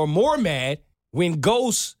mad or more mad when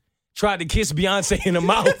Ghost tried to kiss Beyonce in the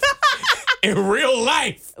mouth in real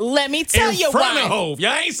life? Let me tell you in front why. of Hov.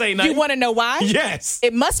 Y'all ain't say nothing. You want to know why? Yes.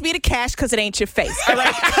 It must be the cash because it ain't your face. All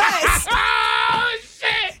right? 'Cause Oh,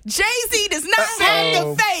 shit. Jay-Z does not have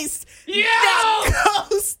the face that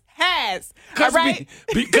Ghost has. All right?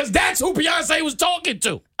 Because that's who Beyonce was talking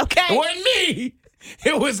to. Okay. It wasn't me.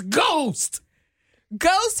 It was Ghost.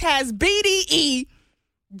 Ghost has BDE.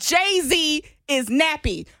 Jay-Z is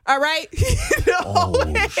nappy. All right?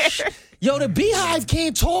 Yo, the Beehive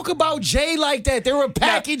can't talk about Jay like that. They're a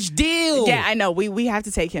package deal. Yeah, I know. We have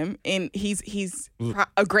to take him, and he's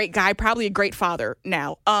a great guy, probably a great father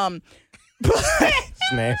now.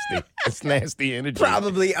 It's nasty. It's nasty energy.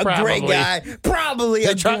 Probably a great guy. Probably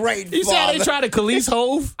a great You see how they father. try to Khalees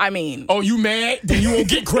Hov? I mean, Oh, you mad? Then you won't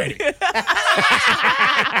get credit.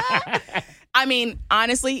 I mean,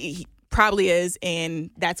 honestly, he probably is, and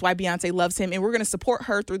that's why Beyonce loves him, and we're going to support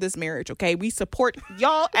her through this marriage, okay? We support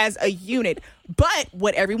y'all as a unit, but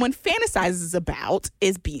what everyone fantasizes about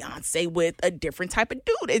is Beyonce with a different type of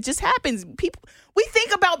dude. It just happens. We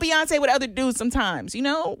think about Beyonce with other dudes sometimes, you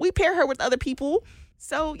know? We pair her with other people,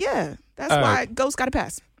 so yeah, that's All why right. Ghost got to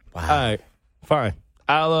pass. All right, fine.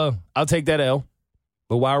 I'll take that L.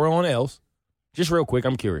 But while we're on L's, just real quick,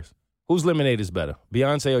 I'm curious. Whose lemonade is better,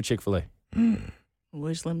 Beyonce or Chick-fil-A?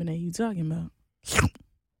 Which lemonade you talking about?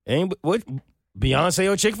 What?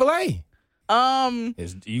 Beyonce or Chick-fil-A? You gonna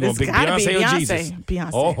It's pick gotta be Beyonce or Beyonce. Jesus?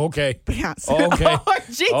 Beyonce. Oh, okay. Beyonce. Okay. Oh,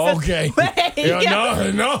 Jesus. Okay. Wait,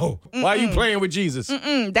 Yeah, no. Why are you playing with Jesus?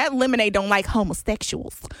 that lemonade don't like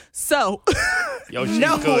homosexuals. So, Yo, she's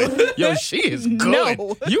No. good. Yo, she is good.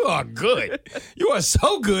 No. You are good. You are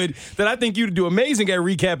so good that I think you'd do amazing at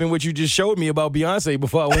recapping what you just showed me about Beyonce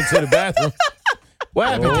before I went to the bathroom. What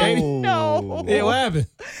happened, Katie? no. Yeah, what happened?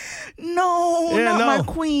 No, Yeah, not no. my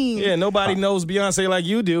queen. Yeah, nobody knows Beyonce like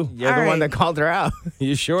you do. You're All the one right. that called her out.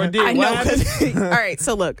 You sure did. I What know. happened? 'Cause- all right,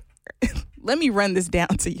 so look, let me run this down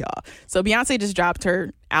to y'all. So Beyonce just dropped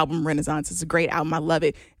her album Renaissance. It's a great album. I love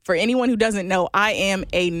it. For anyone who doesn't know, I am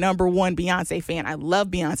a #1 Beyonce fan. I love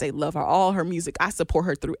Beyonce, love her, all her music. I support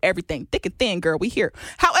her through everything. Thick and thin, girl, we here.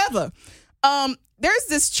 However, there's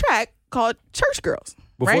this track called Church Girls.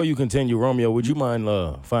 Before right? you continue, Romeo, would you mind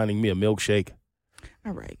finding me a milkshake?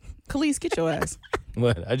 All right. Khalees, get your ass.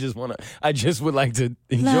 What? I just would like to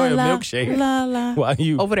enjoy a milkshake La, la. while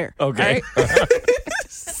you Over there. Okay. All right?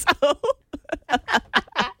 So,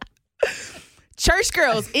 Church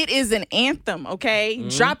Girls, it is an anthem, okay?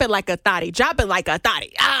 Drop it like a thotty. Drop it like a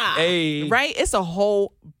thotty. Ah! Hey. Right? It's a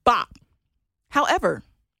whole bop. However,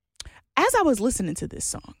 as I was listening to this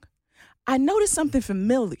song, I noticed something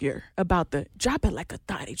familiar about the drop it like a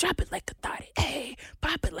thotty, drop it like a thotty, hey,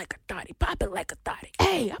 pop it like a thotty, pop it like a thotty,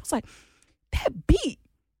 hey. I was like, that beat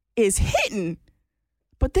is hitting.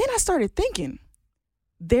 But then I started thinking,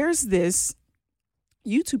 there's this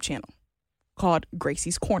YouTube channel called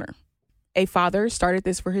Gracie's Corner. A father started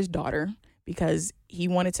this for his daughter because he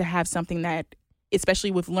wanted to have something that, especially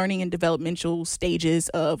with learning and developmental stages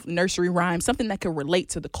of nursery rhymes, something that could relate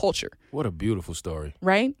to the culture, What a beautiful story.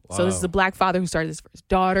 right? So this is a black father who started this for his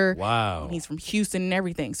daughter. Wow. And he's from Houston and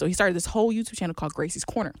everything. So he started this whole YouTube channel called Gracie's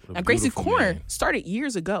Corner. What a Now, Gracie's beautiful Corner man. started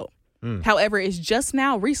years ago. However, it's just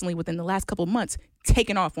now recently, within the last couple of months,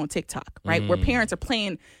 taken off on TikTok, right? Where parents are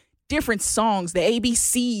playing different songs, the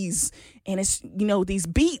ABCs, and it's, these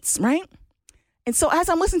beats, right? And so as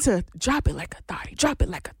I'm listening to Drop It Like a Thotty, Drop It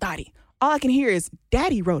Like a Thotty, all I can hear is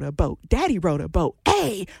Daddy rode a boat, Daddy rode a boat,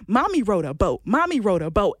 hey, Mommy rode a boat, Mommy rode a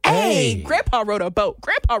boat, hey, Hey. Grandpa rode a boat,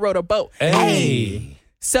 Grandpa rode a boat, Hey.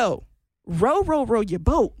 So, Row, Row, Row Your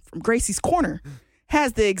Boat from Gracie's Corner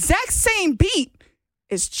has the exact same beat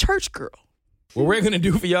as Church Girl. What we're going to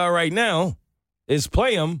do for y'all right now is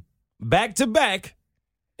play them back to back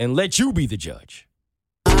and let you be the judge.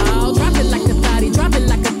 Oh, drop it like a thotty, drop it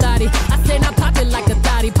like a thotty. I say now pop it like a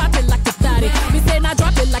thotty, pop it like a thotty. Me say now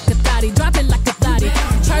drop it like a thotty, drop it like a thotty.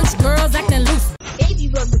 Church girls acting loose.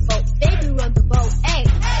 Baby row the boat, baby row the boat,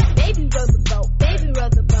 ayy. Baby row the boat, baby row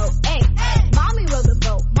the boat, ayy. Mommy row the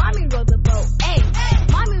boat, mommy row the boat,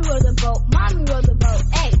 ayy. Mommy row the boat, mommy row the boat,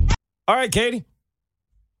 ayy. All right, Katie.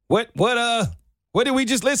 What did we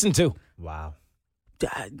just listen to? Wow.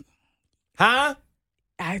 Huh?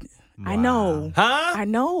 I know. Huh? I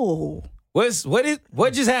know. What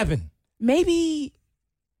just happened? Maybe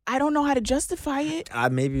I don't know how to justify it.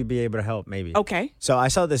 I'd maybe be able to help, maybe. Okay. So I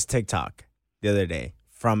saw this TikTok the other day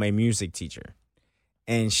from a music teacher.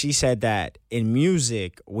 And she said that in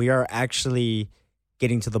music, we are actually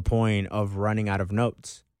getting to the point of running out of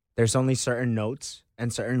notes. There's only certain notes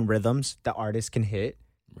and certain rhythms that artists can hit.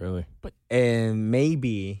 Really? And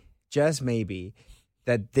maybe, just maybe,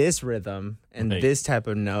 that this rhythm and this type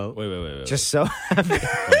of note Wait. just so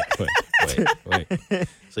Wait.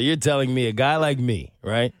 So you're telling me a guy like me,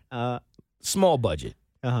 right? Small budget,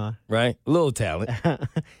 right? Little talent.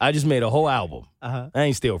 I just made a whole album. I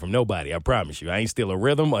ain't steal from nobody, I promise you. I ain't steal a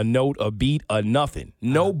rhythm, a note, a beat, or nothing.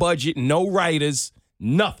 No budget, no writers,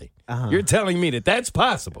 nothing. You're telling me that that's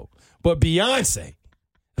possible. But Beyonce,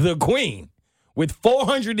 the queen, with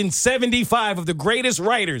 475 of the greatest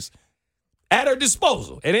writers at her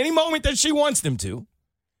disposal at any moment that she wants them to,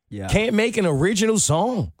 can't make an original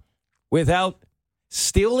song without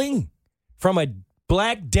stealing from a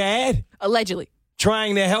black dad Allegedly.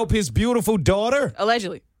 trying to help his beautiful daughter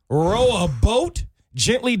Allegedly. row a boat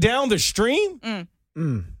gently down the stream?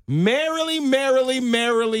 Merrily,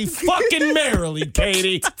 fucking merrily,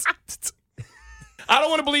 Katie. I don't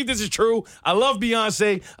want to believe this is true. I love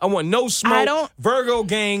Beyonce. I want no smoke. I don't- Virgo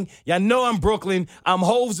gang. Y'all know I'm Brooklyn. I'm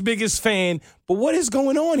Hove's biggest fan. But what is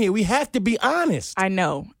going on here? We have to be honest. I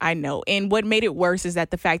know. And what made it worse is that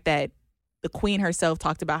the fact that the queen herself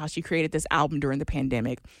talked about how she created this album during the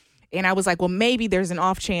pandemic. And I was like, well, maybe there's an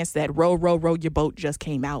off chance that Row, Row, Row Your Boat just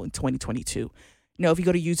came out in 2022. No, if you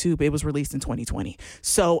go to YouTube, it was released in 2020.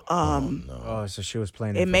 So, Oh, so she was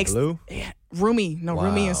playing it for makes Blue? Rumi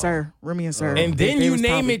and Sir. And then you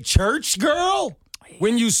name it Church Girl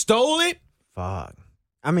when you stole it? Fuck.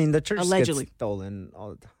 I mean, the church Allegedly. gets stolen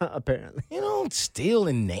all the time, apparently. You don't steal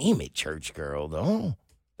and name it Church Girl, though.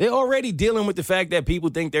 They're already dealing with the fact that people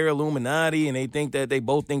think they're Illuminati and they think that they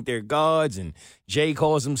both think they're gods, and Jay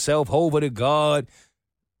calls himself Hova the God.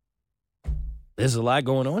 There's a lot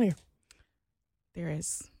going on here. There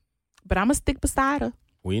is. But I'm going to stick beside her.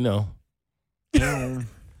 We know.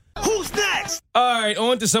 Who's next? All right,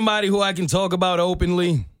 on to somebody who I can talk about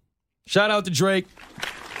openly. Shout out to Drake.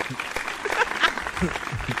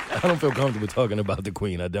 I don't feel comfortable talking about the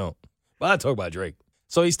queen. I don't. But I talk about Drake.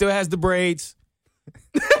 So he still has the braids.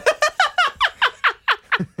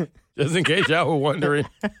 Just in case y'all were wondering.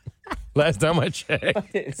 Last time I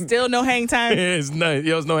checked. Still no hang time. There's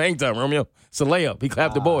no hang time, Romeo. It's a layup. He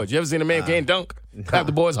clapped the boards. You ever seen a man can't dunk? Clap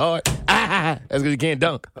the boards hard. That's because he can't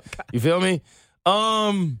dunk. You feel me?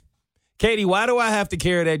 Katie, why do I have to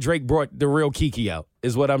care that Drake brought the real Kiki out?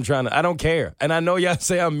 Is what I'm trying to. I don't care. And I know y'all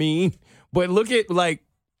say I'm mean, but look at like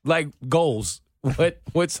goals.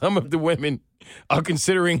 What some of the women are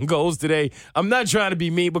considering goals today. I'm not trying to be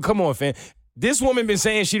mean, but come on, fam. This woman been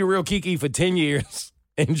saying she the real Kiki for 10 years,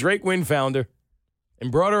 and Drake went and found her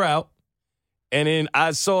and brought her out. And then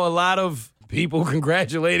I saw a lot of people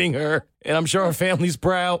congratulating her, and I'm sure her family's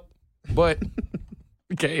proud. But,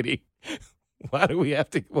 Katie, why do we have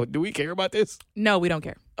to? Well, do we care about this? No, we don't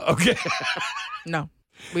care. Okay. No,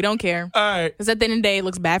 we don't care. All right. Because at the end of the day, it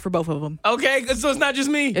looks bad for both of them. Okay, so it's not just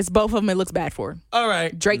me. It's both of them. It looks bad for. All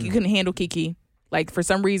right. Drake, you couldn't handle Kiki. Like, for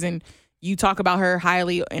some reason, you talk about her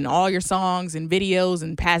highly in all your songs and videos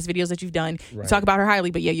and past videos that you've done. Right. You talk about her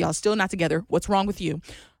highly, but yeah, y'all still not together. What's wrong with you?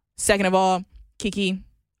 Second of all, Kiki,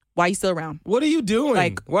 why are you still around? What are you doing?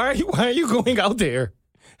 Like, why are you going out there?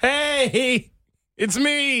 Hey, it's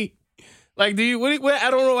me. Like, I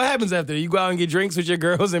don't know what happens after that. You go out and get drinks with your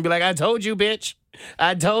girls and be like, I told you, bitch.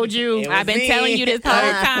 I told you. I've been telling you this whole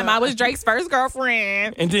time. I was Drake's first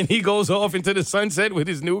girlfriend. And then he goes off into the sunset with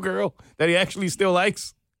his new girl that he actually still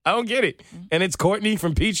likes. I don't get it. And it's Courtney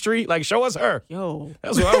from Peachtree. Like, show us her. Yo.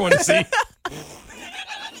 That's what I want to see.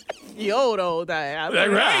 Yo, though.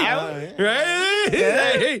 Right.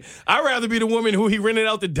 Hey, I'd rather be the woman who he rented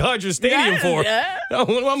out the Dodger Stadium for. Yeah. I'm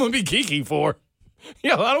going to be Kiki for.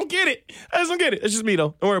 Yo, I don't get it. I just don't get it. It's just me,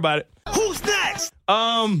 though. Don't worry about it. Who's next?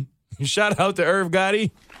 Shout out to Irv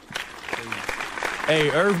Gotti. Hey,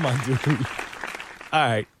 Irv, my dude. All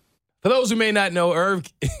right. For those who may not know, Irv,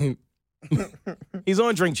 he's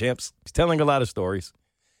on Drink Champs. He's telling a lot of stories.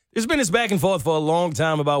 There's been this back and forth for a long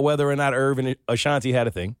time about whether or not Irv and Ashanti had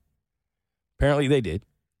a thing. Apparently they did,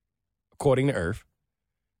 according to Irv.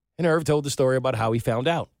 And Irv told the story about how he found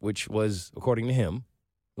out, which was, according to him,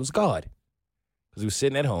 was God. Because he was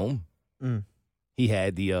sitting at home. He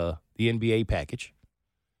had the NBA package.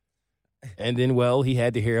 And then, well, he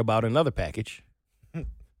had to hear about another package,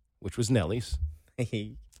 which was Nelly's.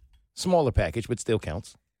 Smaller package, but still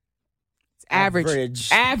counts. It's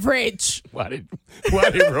average. Why did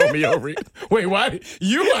Romeo wait, why did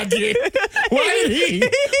you I did? Why did he?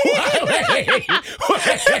 Wait.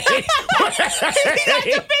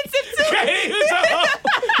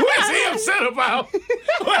 What's he upset about?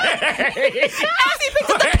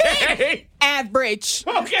 Wait. Average.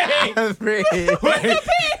 Okay.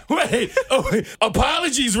 Wait. Oh, wait.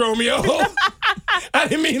 Apologies, Romeo. I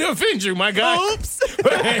didn't mean to offend you, my guy. Oops.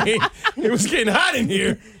 Wait. It was getting hot in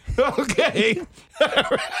here. Okay.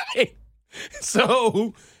 All right.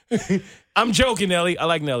 So, I'm joking, Nelly. I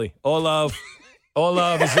like Nelly. All love.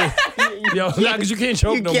 Is it? Yo, nah, because you can't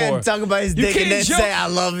joke no more. You can't talk about his dick and then say, I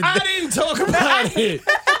love it. I didn't talk about it.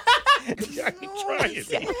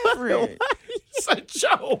 Trying. It's a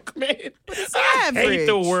joke, man. I hate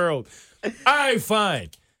the world. All right, fine.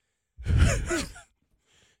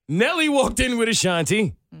 Nelly walked in with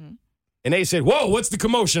Ashanti, and they said, whoa, what's the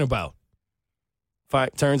commotion about?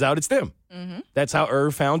 Turns out it's them. Mm-hmm. That's how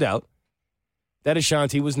Irv found out that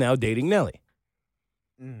Ashanti was now dating Nelly.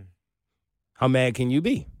 How mad can you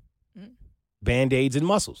be? Band-Aids and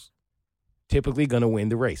muscles. Typically going to win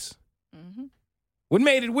the race. Mm-hmm. What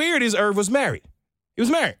made it weird is Irv was married. He was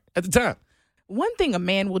married at the time. One thing a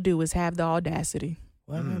man will do is have the audacity.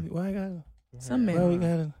 Why I gotta? Some men. Why we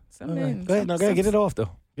gotta? Some men. Go ahead. No, go ahead. Get it off,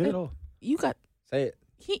 though. Get it off. You got Say it.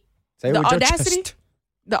 the it with your audacity. chest.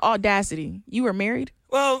 The audacity. You were married?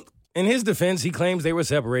 Well, in his defense, he claims they were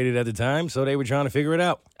separated at the time, so they were trying to figure it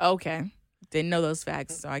out. Okay. Didn't know those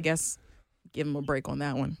facts, so I guess give him a break on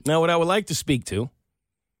that one. Now, what I would like to speak to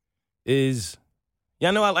is,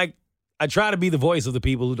 y'all know I try to be the voice of the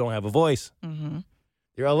people who don't have a voice. Mm-hmm.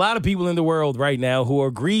 There are a lot of people in the world right now who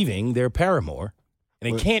are grieving their paramour,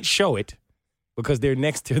 and they can't show it because they're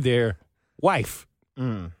next to their wife.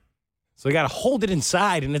 So they got to hold it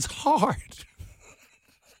inside, and it's hard.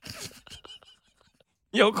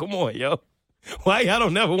 Yo, come on, yo. Why y'all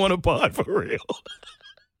don't never want to pod for real?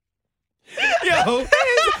 Yo,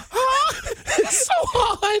 it's so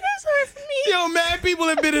hard. It's hard for me. Yo, mad people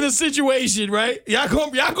have been in a situation, right? Y'all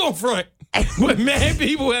go front. But mad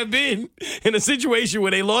people have been in a situation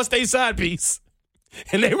where they lost their side piece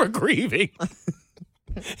and they were grieving.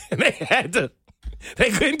 And they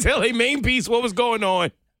couldn't tell their main piece what was going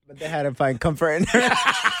on. But they had to find comfort in her.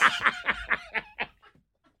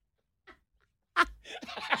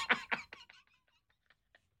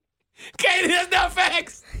 Katie, that's not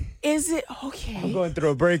facts. Is it okay? I'm going through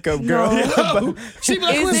a breakup, girl. No. She be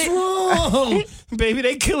like, what's wrong? Baby,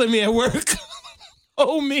 they killing me at work.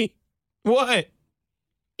 Oh, me. What?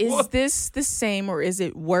 Is this the same or is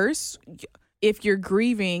it worse if you're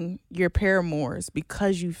grieving your paramours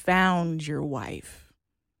because you found your wife?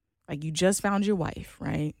 Like you just found your wife,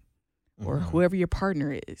 right? Or whoever your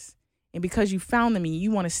partner is. And because you found them and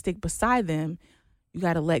you want to stick beside them, you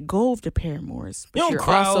got to let go of the paramours. But You don't you're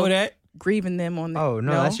cry also over that. grieving them on the Oh,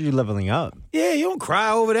 no, that's you leveling up. Yeah, you don't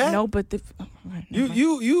cry over that. No, but the You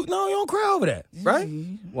don't cry over that, right?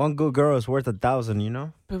 One good girl is worth 1,000, you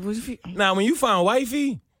know? But what if you, Now, when you find wifey,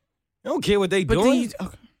 you don't care what they but doing. then you,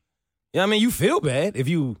 okay. Yeah, I mean, you feel bad if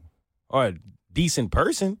you are a decent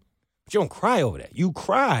person, but you don't cry over that. You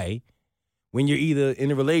cry when you're either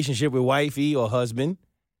in a relationship with wifey or husband,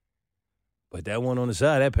 but that one on the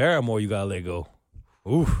side, that paramour, you gotta let go.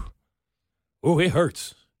 Ooh, it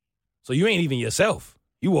hurts. So you ain't even yourself.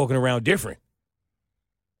 You walking around different.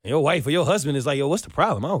 And your wife or your husband is like, yo, what's the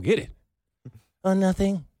problem? I don't get it. Oh,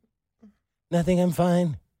 nothing. Nothing, I'm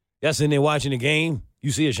fine. Y'all sitting there watching the game.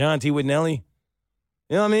 You see Ashanti with Nelly.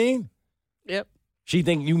 You know what I mean? Yep. She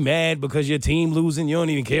think you mad because your team losing. You don't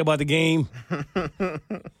even care about the game.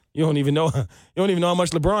 You don't even know how much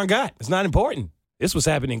LeBron got. It's not important. This was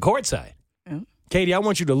happening courtside. Yeah. Katie, I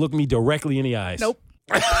want you to look me directly in the eyes. Nope.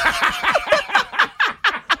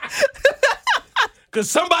 Because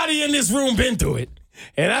somebody in this room been through it.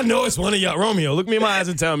 And I know it's one of y'all. Romeo, look me in my eyes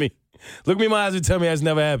and tell me. Look me in my eyes and tell me that's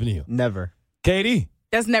never happened to you. Never. Katie?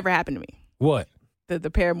 That's never happened to me. What? The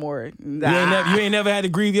paramour. You ain't never had to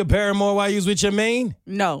grieve your paramour while you was with your main?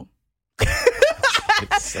 No.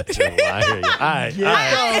 Such a liar. All right,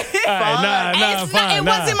 fine. It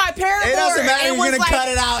wasn't my paramour. It doesn't matter. You're going to like, cut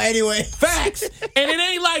it out anyway. Facts. And it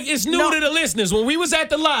ain't like it's new to the listeners. When we was at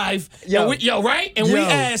the live, right? And we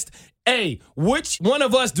asked, hey, which one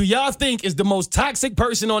of us do y'all think is the most toxic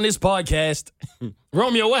person on this podcast?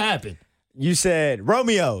 Romeo, what happened? You said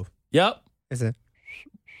Romeo. Yep. I said,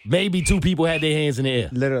 maybe 2 people had their hands in the air.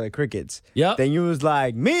 literally crickets. Yep. Then you was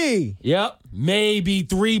like, me. Yep. Maybe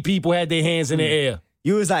 3 people had their hands in the air.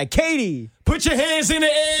 You was like, Katie. Put your hands in the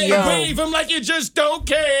air and wave them like you just don't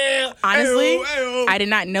care. Honestly, Ayo. I did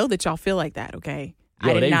not know that y'all feel like that, okay?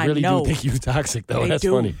 I did they not really know. do think you toxic, though. They That's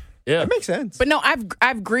do. funny. Yeah. That makes sense. But no,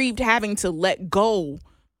 I've grieved having to let go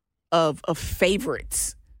of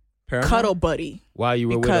favorites. Paramount? Cuddle buddy. While you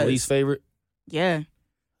were with Because- a least favorite? Yeah.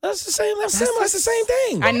 That's the same. That's the same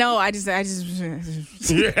thing. I know. I just.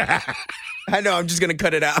 Yeah. I know. I'm just gonna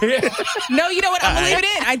cut it out. No, you know what? I'm gonna leave it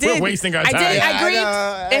in. I did. We're wasting our I time. did. Yeah, I I grieved.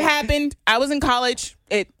 know. It happened. I was in college.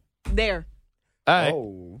 There. All right.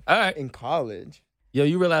 Oh, All right. in college. Yo,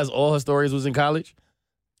 you realize all her stories was in college?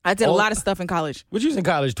 I did a Oh. lot of stuff in college. What you was in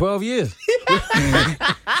college? 12 years.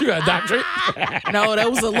 You got a doctorate? No, that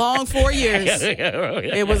was a long 4 years.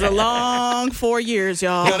 It was a long 4 years,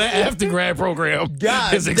 y'all. Yo, that after grad program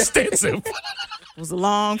God is extensive. It was a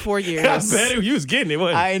long 4 I years. bet you was getting it.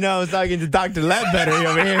 Wasn't you? I know. I was talking to Dr. Ledbetter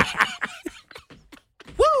over here.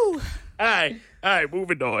 Woo! All right,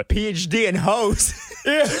 moving on. PhD and host.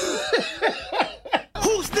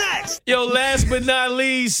 Who's next? Yo, last but not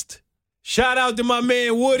least, shout out to my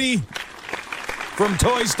man Woody from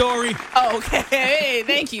Toy Story. Oh, okay. Hey,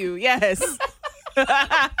 thank you. Yes.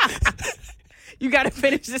 You got to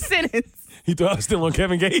finish the sentence. He thought I was still on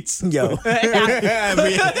Kevin Gates. Yo.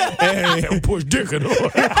 Hey, push dick in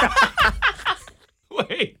her.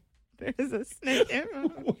 Wait. There's a snake in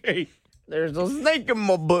Wait. There's a snake in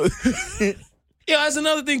my book. Yeah, that's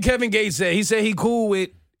another thing Kevin Gates said. He said he cool with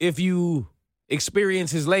if you experience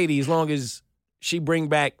his lady as long as she bring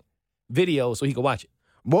back video so he can watch it.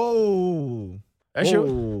 Whoa. That's your.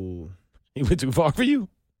 Whoa. He went too far for you.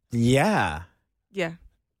 Yeah. Yeah.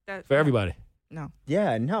 That, For everybody. No.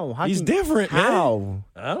 Yeah, no. How He's can- different, man. How?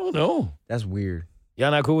 I don't know. That's weird.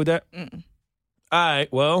 Y'all not cool with that? Mm-mm. All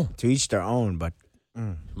right, well, To each their own, but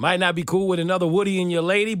might not be cool with another Woody and your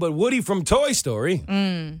lady, but Woody from Toy Story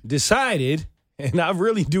decided, and I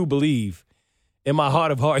really do believe in my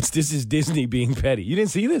heart of hearts, this is Disney being petty. You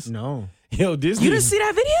didn't see this? no. Yo, Disney. You didn't see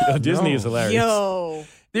that video? Yo, Disney No. is hilarious. Yo.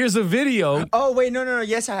 There's a video Oh, wait, no.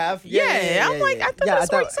 Yes, I have. Yeah, I'm like, I thought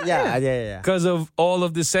that's what he said. Yeah. because of all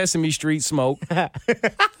of the Sesame Street smoke.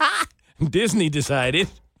 Disney decided,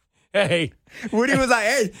 hey, Woody was like,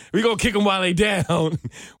 hey. we gonna kick them while they down.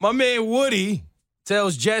 My man Woody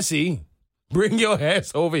tells Jesse, bring your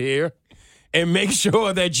ass over here and make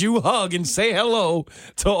sure that you hug and say hello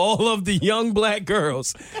to all of the young black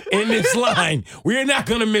girls in this line. We're not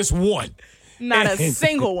gonna miss one. Not a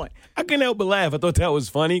single one. I couldn't help but laugh. I thought that was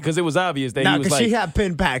funny because it was obvious that No, he was because like, she had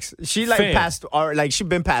pin packs. She like Fam. passed, or like she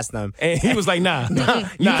been past them. and he was like, nah,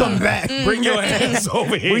 You come back. Bring your ass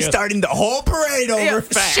over here. We starting the whole parade over Yeah,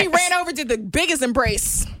 fast. she ran over to the biggest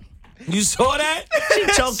embrace. You saw that? She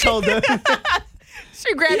chokehold her.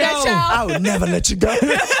 She grabbed that Yo. child. I would never let you go.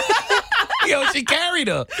 Yo, she carried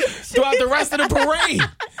her throughout the rest of the parade.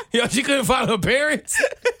 Yo, she couldn't find her parents.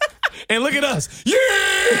 And look at us.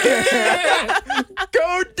 Yeah!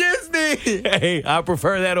 Go Disney. Hey, I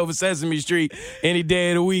prefer that over Sesame Street any day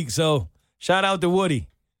of the week. So shout out to Woody.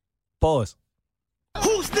 Pause.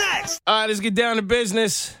 Who's next? All right, let's get down to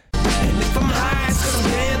business. If I'm high, it's 'cause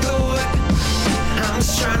I'm getting through it. I'm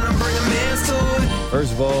just trying to bring a man to it.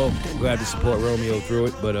 First of all, glad to support Romeo through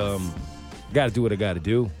it, but got to do what I got to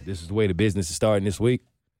do. This is the way the business is starting this week.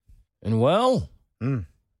 And well,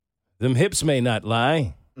 them hips may not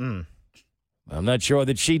lie. I'm not sure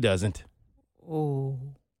that she doesn't. Oh.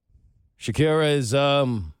 Shakira is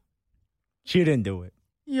She didn't do it.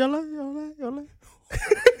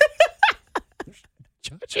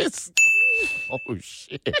 judges. Oh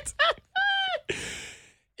shit.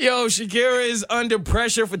 Yo, Shakira is under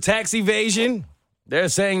pressure for tax evasion. They're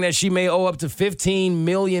saying that she may owe up to $15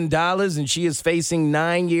 million and she is facing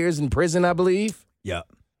 9 years in prison, I believe. Yep.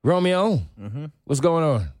 Romeo, what's going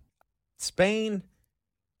on? Spain,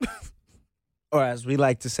 or as we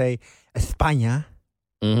like to say, España,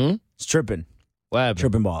 Mm-hmm. is tripping. What happened?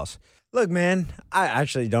 Tripping balls. Look, man, I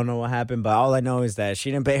actually don't know what happened, but all I know is that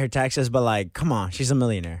she didn't pay her taxes, but like, come on, she's a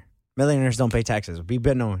millionaire. Millionaires don't pay taxes. We've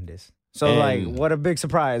been knowing this. So, And- like, what a big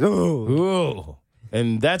surprise. Ooh. Ooh.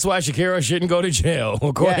 And that's why Shakira shouldn't go to jail,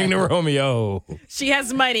 according Yeah. to Romeo. She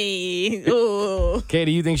has money. Ooh.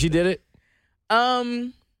 Katie, you think she did it?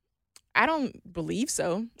 I don't believe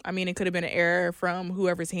so. I mean, it could have been an error from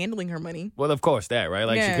whoever's handling her money. Well, of course that, right?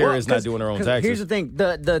 Like Yeah. Shakira is not doing her own 'Cause taxes. Here's the thing: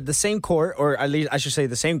 the same court, or at least I should say,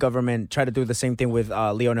 the same government, tried to do the same thing with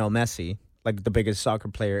Lionel Messi, like the biggest soccer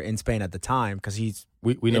player in Spain at the time, because he's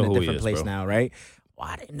we in know a who he different is, place bro. now, right? Well,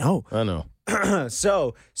 I didn't know. I know. But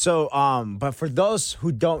for those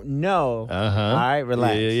who don't know, Uh-huh. all right,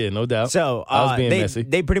 relax. Yeah, no doubt. So I was being they, messy.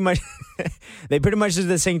 They pretty much, did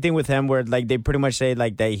the same thing with him, where like they pretty much say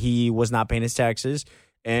like that he was not paying his taxes,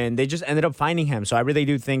 and they just ended up finding him. So I really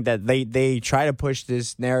do think that they try to push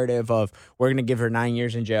this narrative of we're gonna give her 9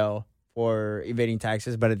 years in jail for evading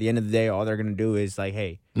taxes, but at the end of the day, all they're gonna do is like,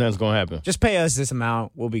 hey, Nothing's gonna happen. just pay us this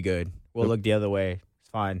amount. We'll be good. We'll look the other way. It's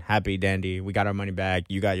fine. Happy, dandy. We got our money back.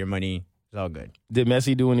 You got your money. It's all good. Did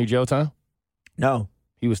Messi do any jail time? No.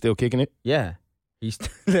 He was still kicking it. Yeah. He's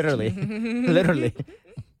literally.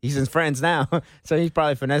 He's in France now. So he's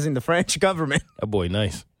probably finessing the French government. That boy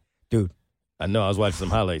nice, Dude. I know. I was watching some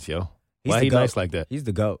highlights, yo. He's Why the he GOAT. nice like that? He's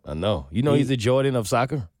the GOAT. I know. You know he's the Jordan of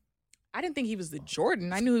soccer. I didn't think he was the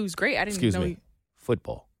Jordan. I knew he was great. I didn't Excuse know me.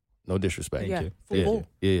 Football. No disrespect. Yeah, you. football.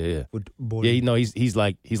 Yeah. Yeah, you know he's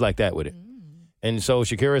like that with it. And so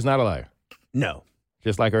Shakira is not a liar, No.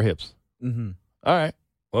 just like her hips. Mm-hmm. All right.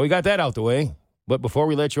 Well, we got that out the way. But before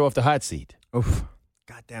we let you off the hot seat, Oof.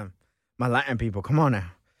 Goddamn. My Latin people, come on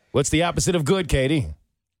now. what's the opposite of good, Katie?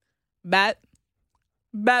 Bad.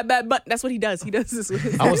 But that's what he does. He does this with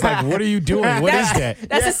his I was like, what are you doing? What is that?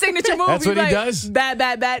 That's his signature move. That's He's what he like, does?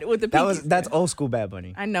 Bad with the pinky. That's old school Bad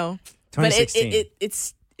Bunny. I know. But 2016.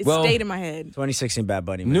 it's Well, stayed in my head. 2016 Bad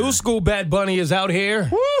Bunny. Man. New school Bad Bunny is out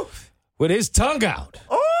here with his tongue out.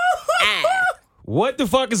 What the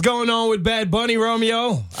fuck is going on with Bad Bunny,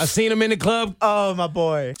 Romeo? I seen him in the club Oh, my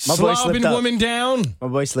boy. My boy slipped slobbing up. women down, My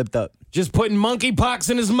boy slipped up. just putting monkeypox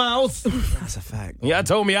in his mouth. That's a fact. Y'all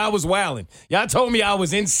told me I was wilding. Y'all told me I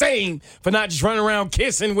was insane for not just running around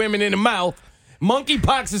kissing women in the mouth.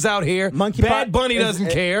 Monkeypox is out here. Bad Bunny doesn't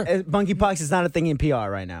care. Monkeypox is not a thing in PR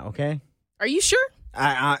right now, okay? Are you sure?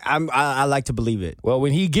 I like to believe it. Well,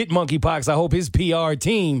 when he get monkeypox, I hope his PR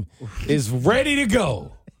team is ready to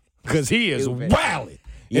go because he is wilding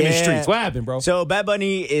in the streets. What happened, bro? So Bad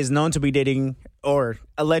Bunny is known to be dating or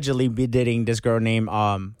allegedly be dating this girl named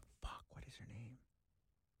what is her name?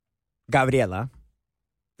 Gabriela.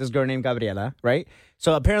 This girl named Gabriela, right?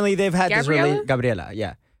 So apparently they've had Gabriela?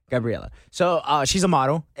 Gabriela. So she's a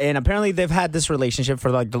model, and apparently they've had this relationship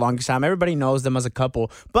for like the longest time. Everybody knows them as a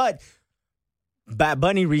couple, but Bad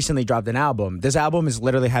Bunny recently dropped an album. This album has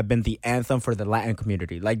literally have been the anthem for the Latin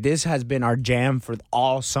community. Like, this has been our jam for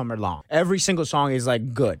all summer long. Every single song is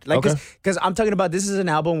like good. Like, Okay. because I'm talking about, this is an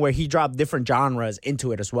album where he dropped different genres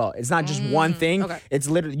into it as well. It's not just one thing. okay. It's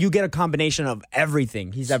literally, you get a combination of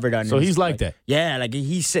everything he's ever done. So in his- he's like that. Yeah, like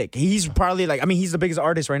he's sick. He's probably like, I mean, he's the biggest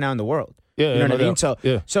artist right now in the world. Yeah, you yeah, know no what I mean? doubt. So,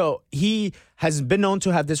 Yeah. so he has been known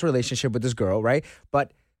to have this relationship with this girl, right?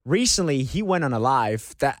 But recently he went on a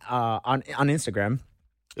live that on Instagram.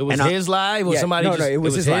 It was And his live or somebody no, just... it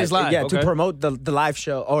was his live. Yeah, okay. to promote the live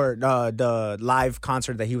show or the live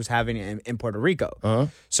concert that he was having in Puerto Rico. Uh-huh.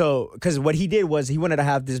 So, because what he did was he wanted to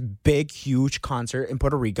have this big, huge concert in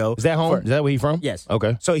Puerto Rico. Is that home? Is that where he from? Yes.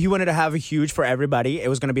 Okay. So he wanted to have a huge for everybody. It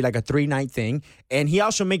was going to be like a 3-night thing. And he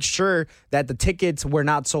also makes sure that the tickets were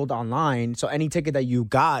not sold online. So any ticket that you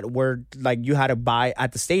got were like you had to buy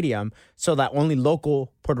at the stadium so that only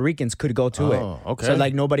local Puerto Ricans could go to it. Okay. So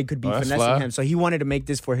like nobody could be Oh, that's finessing fly. him. So he wanted to make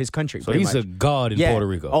this for his country. So pretty he's much. a god in Yeah. Puerto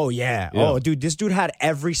Rico. Oh, yeah. Yeah. Oh, dude, this dude had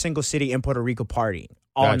every single city in Puerto Rico partying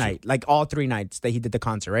all Gotcha. night, like all 3 nights that he did the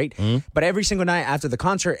concert, right? But every single night after the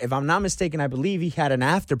concert, if I'm not mistaken, I believe he had an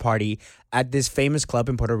after party at this famous club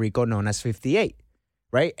in Puerto Rico known as 58.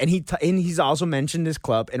 Right, and he's also mentioned this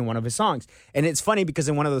club in one of his songs, and it's funny because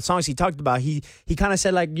in one of the songs he talked about, he kind of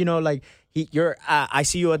said like, you know, like I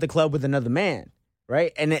see you at the club with another man,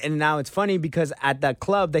 right? And now it's funny because at that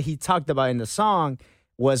club that he talked about in the song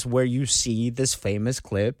was where you see this famous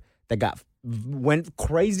clip that went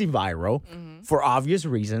crazy viral for obvious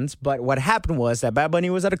reasons. But what happened was that Bad Bunny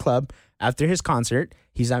was at a club after his concert.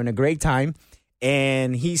 He's having a great time,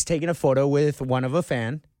 and he's taking a photo with one of a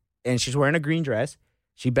fan, and she's wearing a green dress.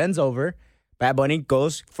 She bends over. Bad Bunny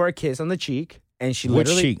goes for a kiss on the cheek, and she Which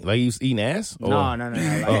literally... cheek? Like he's eating ass? No, Or-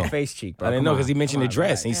 like Oh. a face cheek, bro. I didn't Come know on. because he mentioned Come the on, dress.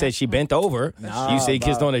 relax. And he said she bent over. you say he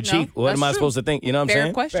kissed on the cheek. What that's am I true. supposed to think? You know what I'm Fair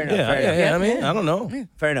saying? question. Fair enough, Yeah, fair enough. I mean, I don't know.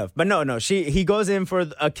 Fair enough. But no, he goes in for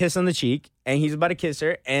a kiss on the cheek, and he's about to kiss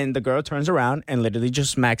her, and the girl turns around and literally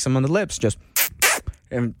just smacks him on the lips, just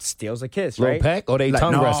and steals a kiss, Little right? peck or they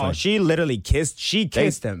tongue no, wrestling? she literally kissed. She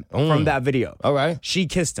kissed him from that video. All right. She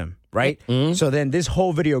kissed him, right? So then this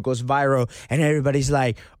whole video goes viral, and everybody's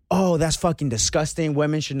like, "Oh, that's fucking disgusting.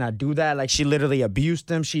 Women should not do that." Like, she literally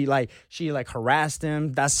abused him. She harassed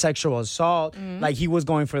him. That's sexual assault. Like, he was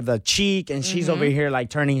going for the cheek, and she's over here like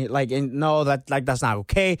turning like, and no, that's not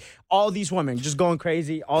okay. All these women just going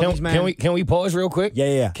crazy. All these men. Can we pause real quick?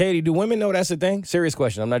 Yeah. Katie, do women know that's a thing? Serious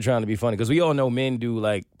question. I'm not trying to be funny because we all know men do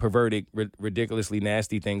like perverted, ridiculously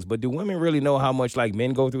nasty things. But do women really know how much like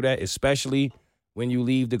men go through that, especially when you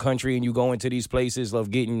leave the country and you go into these places of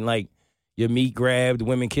getting like your meat grabbed,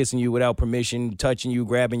 women kissing you without permission, touching you,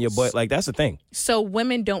 grabbing your butt? Like, that's a thing. So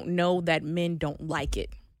women don't know that men don't like it.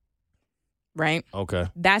 Right? Okay.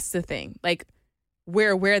 That's the thing. Like,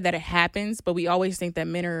 we're aware that it happens, but we always think that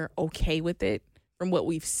men are okay with it from what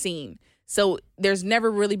we've seen. So there's never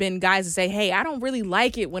really been guys that say, hey, I don't really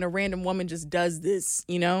like it when a random woman just does this,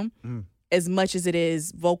 as much as it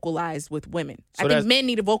is vocalized with women. So I think men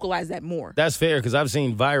need to vocalize that more. That's fair, because I've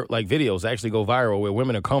seen videos actually go viral where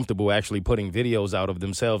women are comfortable actually putting videos out of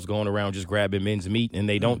themselves going around just grabbing men's meat, and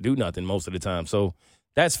they don't do nothing most of the time. So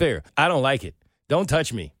that's fair. I don't like it. Don't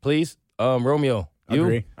touch me, please. Romeo, you?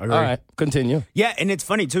 Agree. All right, continue. Yeah, and it's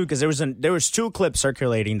funny too because there was 2 clips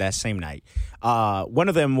circulating that same night. One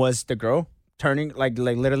of them was the girl turning like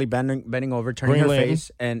literally bending over, turning Green her Lantern.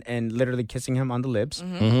 face and literally kissing him on the lips.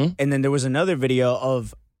 Mm-hmm. And then there was another video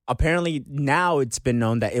of apparently now it's been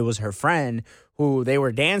known that it was her friend who they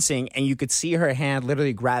were dancing and you could see her hand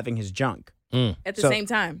literally grabbing his junk At the So- same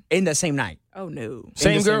time. in the same night. Oh, no.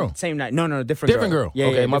 Same In the girl. Same night. No, different girl. Yeah,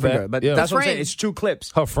 Okay, yeah, my different bad. girl. But Yeah. that's what I'm saying. Friend. It's 2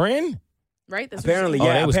 clips. Her friend? Right? That's Apparently, what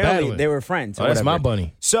Oh, yeah. they was Apparently, battling. they were friends. Oh, that's my whatever.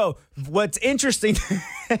 bunny. So what's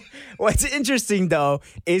interesting, though,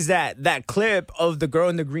 is that clip of the girl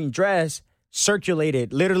in the green dress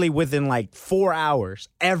circulated literally within like 4 hours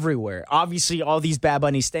everywhere. Obviously, all these Bad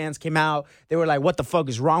Bunny stans came out. They were like, "What the fuck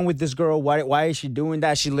is wrong with this girl? Why is she doing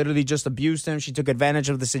that? She literally just abused him. She took advantage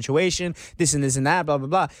of the situation. This and that. Blah blah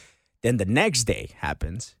blah." Then the next day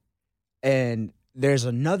happens, and there's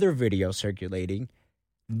another video circulating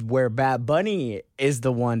where Bad Bunny is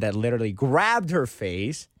the one that literally grabbed her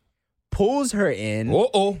face, pulls her in,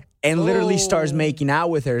 Uh-oh. and literally Oh. starts making out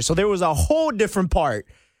with her. So there was a whole different part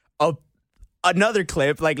of another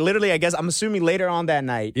clip, like literally, I guess, I'm assuming later on that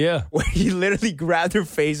night, Yeah. where he literally grabbed her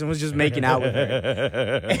face and was just making out with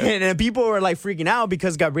her. And then people were like freaking out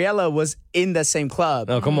because Gabriella was in the same club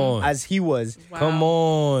No, come on. as he was. Wow. Come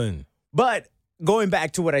on. But going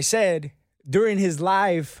back to what I said, during his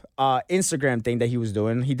live Instagram thing that he was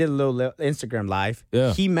doing, he did a little Instagram live.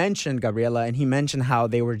 Yeah. He mentioned Gabriella and he mentioned how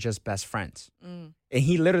they were just best friends. And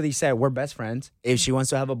he literally said, we're best friends. If she wants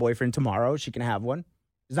to have a boyfriend tomorrow, she can have one.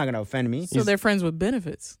 It's not going to offend me. So they're friends with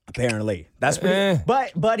benefits. Apparently. That's pretty. Eh.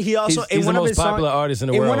 But he also, He's in one the of most his songs, popular artist in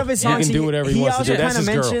the in world. one of his He songs, can do whatever he wants to also do. That's kind of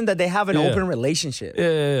his girl. mentioned that they have an Yeah. open relationship.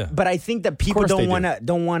 Yeah. But I think that people course they don't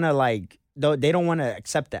do. want to like, they don't want to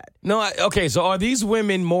accept that. No, okay, so are these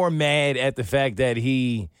women more mad at the fact that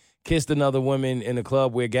he kissed another woman in the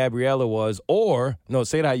club where Gabriella was, or, no,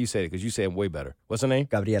 say it how you said it, because you said it way better. What's her name?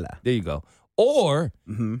 Gabriella. There you go. Or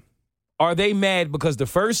Mm-hmm. are they mad because the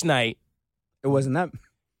first night, It wasn't that.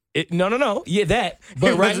 no, yeah, that, but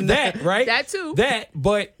It right, wasn't that, right? That too. That,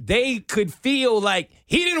 but they could feel like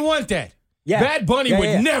he didn't want that. Yeah. Bad Bunny Yeah, would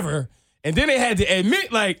yeah. never, and then they had to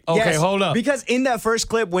admit, like, okay, Yes, hold up. Because in that first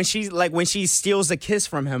clip, when she steals a kiss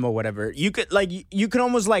from him or whatever, you could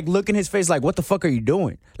almost like look in his face like, what the fuck are you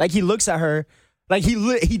doing? Like he looks at her, like he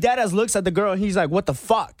deadass looks at the girl and he's like, what the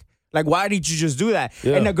fuck? Like, why did you just do that?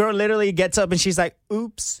 Yeah. And the girl literally gets up and she's like,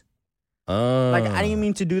 oops. Like, I Ah. didn't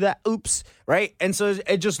mean to do that. Oops. Right? And so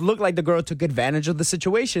it just looked like the girl took advantage of the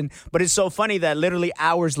situation. But it's so funny that literally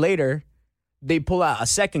hours later, they pull out a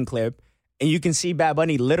second clip and you can see Bad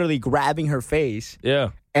Bunny literally grabbing her face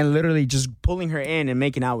Yeah. and literally just pulling her in and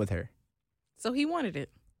making out with her. So he wanted it.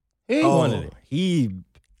 He wanted it.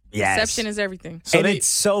 Yes. Perception is everything. So and they- it's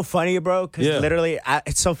so funny, bro, because Yeah. literally,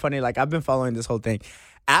 it's so funny. Like, I've been following this whole thing.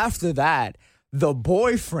 After that, the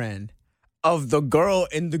boyfriend of the girl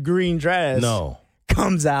in the green dress No.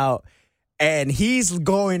 comes out and he's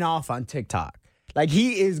going off on TikTok. Like,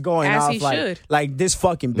 he is going As off he like, should. like this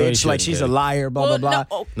fucking No, he bitch, like shouldn't, she's a Katie. liar, blah, Well, blah, blah. no,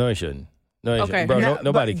 oh, No, he shouldn't. No, he Okay. shouldn't. Bro, No,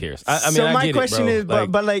 nobody but- cares. I mean, so I my get question it, bro. is,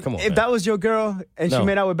 but like, come on, if man. that was your girl and she No.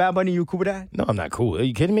 made out with Bad Bunny, you cool with that? No, I'm not cool. Are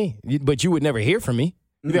you kidding me? But you would never hear from me.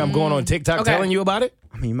 You think I'm going on TikTok Okay. telling you about it?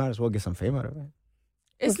 I mean, you might as well get some fame out of it.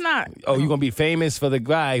 it's not. Oh, you're going to be famous for the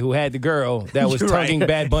guy who had the girl that was You're right. tugging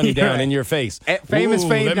Bad Bunny You're down right. in your face. Famous Ooh,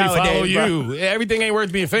 fame let me follow nowadays, bro. you. Everything ain't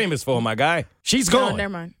worth being famous for, my guy. She's No, gone.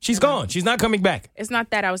 never mind. She's Never gone. She's not coming back. It's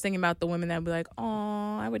not that. I was thinking about the women that would be like,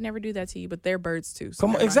 oh, I would never do that to you, but they're birds too. So Come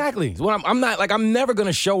on, never mind. exactly. Well, I'm not like I'm never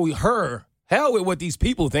gonna show her hell with what these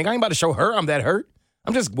people think. I ain't about to show her I'm that hurt.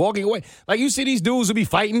 I'm just walking away. Like you see these dudes who be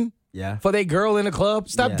fighting Yeah. for their girl in the club.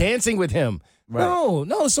 Stop Yeah. dancing with him. Right. No.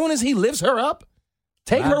 As soon as he lifts her up,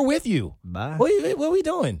 take Bye. her with you. Bye. What are we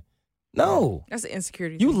doing? No, That's an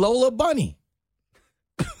insecurity. you thing. Lola Bunny.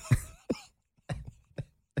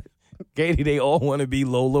 Katie, they all want to be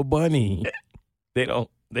Lola Bunny. They don't.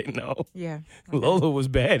 They know. Yeah. Lola was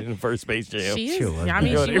bad in the first Space Jam. She is. She was I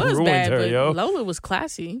mean, bad. she Yo, they was ruined bad, her, but yo. Lola was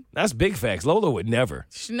classy. That's big facts. Lola would never.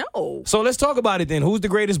 No. So let's talk about it then. Who's the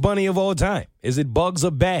greatest bunny of all time? Is it Bugs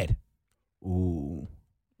or Bad? Ooh.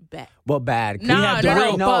 bad. Well, bad. Nah, have the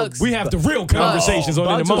real- Bugs. We have the real conversations on in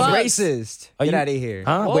Bugs the was moment. racist. Are Get you- out of here.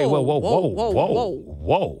 Huh? Whoa, Wait, whoa, whoa, whoa, whoa, whoa, whoa,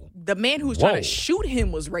 whoa. whoa. The man who was trying Whoa. to shoot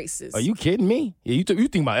him was racist. Are you kidding me? Yeah, you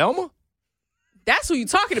think about Elmer? That's who you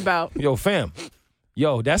talking about. Yo, fam.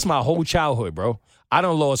 Yo, that's my whole childhood, bro. I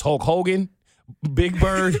done lost Hulk Hogan, Big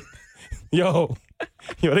Bird. Yo,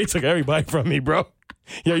 they took everybody from me, bro.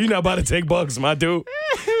 Yo, you not about to take Bugs, my dude.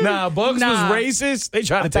 Nah, Bugs Nah. was racist. They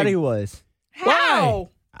tried I to thought take he was. How?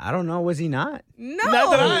 I don't know. Was he not? No.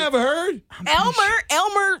 Not that I ever heard.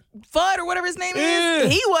 Elmer Fudd or whatever his name Yeah.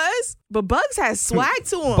 is. He was. But Bugs has swag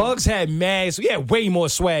to him. Bugs had mad, so he had way more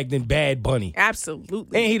swag than Bad Bunny.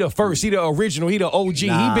 Absolutely. And he the first, he the original, he the OG.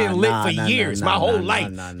 Nah, he been lit nah, for nah, years, nah, my nah, whole nah,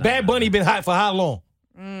 life. nah, nah, Bad nah, Bunny been hot for how long?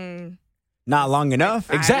 Not long enough.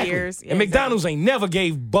 5 years. Yeah, and McDonald's ain't never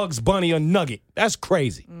gave Bugs Bunny a nugget. That's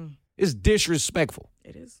crazy. It's disrespectful.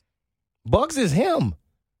 It is. Bugs is him.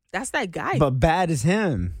 That's that guy. But bad is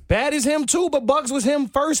him. Bad is him too, but Bugs was him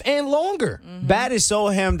first and longer. Bad is so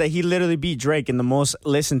him that he literally beat Drake in the most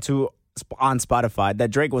listened to on Spotify.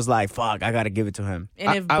 That Drake was like, "Fuck, I gotta give it to him."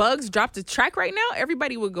 and if Bugs dropped a track right now,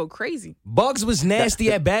 everybody would go crazy. Bugs was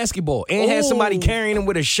nasty at basketball and had somebody Ooh. carrying him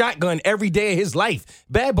with a shotgun every day of his life.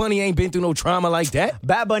 Bad Bunny ain't been through no trauma like that.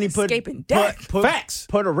 Bad Bunny Escaping death. put Facts.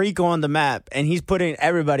 Puerto Rico on the map, and he's putting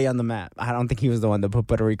everybody on the map. I don't think he was the one that put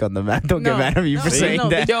Puerto Rico on the map. Don't No, get mad at me no, for saying no,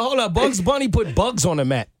 that. Yo, hold up. Bugs Bunny put bugs on the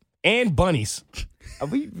map and bunnies. Are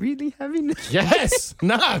we really having this? Yes.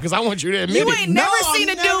 Nah, because I want you to admit You it. ain't never seen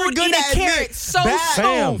a dude eat a carrot so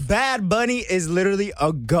Fam. soon. Bad Bunny is literally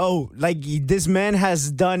a goat. Like this man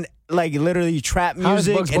has done like literally trap How is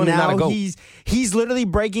music, Bugs and Bunny not a now goat? he's literally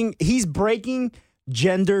breaking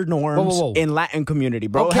gender norms whoa. in Latin community,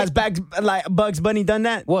 bro. Okay. Has Bugs Bunny done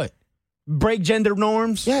that? What? Break gender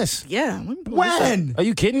norms? Yes. Yeah. let me pull this up. When? Are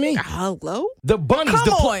you kidding me? Hello? The bunnies. Come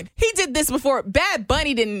the on. He did this before. Bad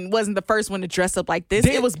Bunny wasn't the first one to dress up like this.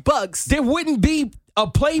 There- It was Bugs. There wouldn't be a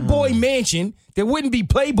Playboy mansion. There wouldn't be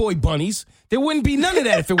Playboy bunnies. There wouldn't be none of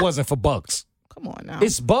that if it wasn't for Bugs. Come on now.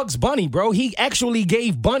 It's Bugs Bunny, bro. He actually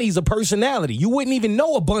gave bunnies a personality. You wouldn't even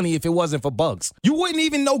know a bunny if it wasn't for Bugs. You wouldn't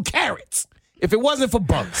even know carrots if it wasn't for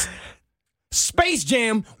Bugs. Space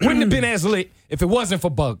Jam wouldn't have been as lit if it wasn't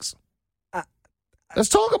for Bugs. Let's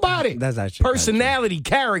talk about it. That's actually personality,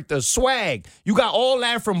 character, swag. You got all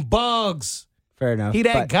that from Bugs. fair enough. He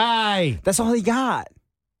that but guy. That's all he got.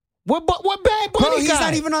 What Bad Bunny Bro, he's got?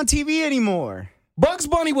 not even on TV anymore. Bugs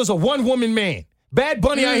Bunny was a one-woman man. Bad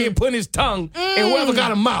Bunny out here putting his tongue in whoever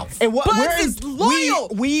got a mouth. And what? Bugs we're in- is loyal.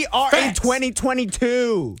 We are Facts. in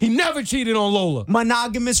 2022. He never cheated on Lola.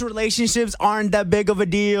 Monogamous relationships aren't that big of a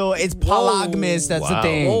deal. It's polygamous. That's the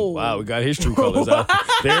thing. Wow, we got his true colors out.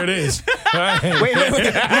 There it is. All right. Wait. I'm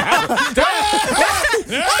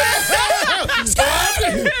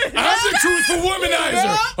the truthful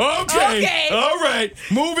womanizer. Okay. All right.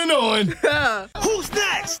 Moving on. Who's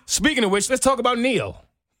next? Speaking of which, let's talk about Neo.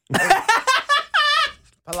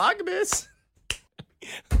 Polygamous.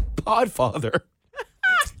 Podfather.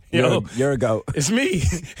 Yo, You're a goat. it's me.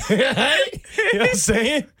 Hey? You know what I'm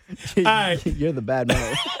saying? All right. You're the bad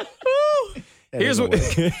man. Here's what.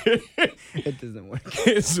 It doesn't work.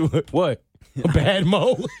 Here's what? A bad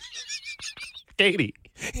Mo? Katie.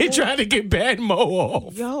 He tried to get Bad Mo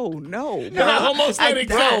off. Yo, no. I almost let it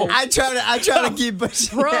go. I try to keep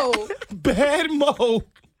pushing. Bro. Bad Mo. All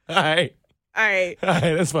right. All right. All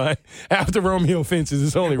right, that's fine. After Romeo fences,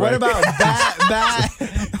 it's only right. What about bad?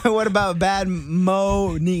 What about bad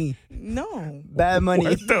money? No. Bad money.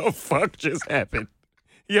 What the fuck just happened?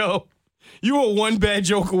 Yo, you were one bad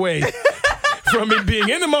joke away from it being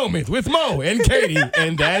in the moment with Mo and Katie,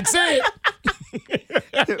 and that's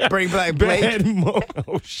it. Bring back Blake. Bad Mo.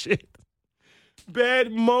 Oh, shit.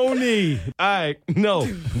 Bad Moni. All right, no,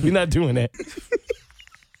 we're not doing that.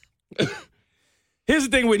 Here's the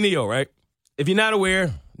thing with Neo, right? If you're not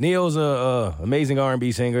aware, Neo's a amazing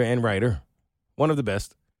R&B singer and writer, one of the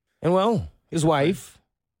best. And well, his wife,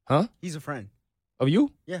 He's a friend. of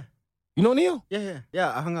you, Yeah. you know Neo? Yeah.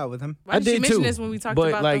 I hung out with him. Why did you mention this when we talked but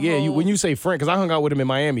about like, the yeah, whole... when you say friend, because I hung out with him in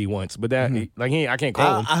Miami once, but that I can't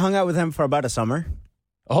call him I hung out with him for about a summer.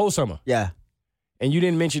 a whole summer, Yeah. and you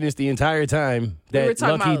didn't mention this the entire time. we That were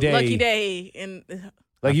talking lucky about day, Lucky Day. And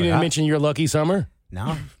like you didn't forgot. mention your lucky summer.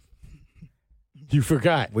 No. You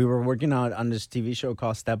forgot. We were working on this TV show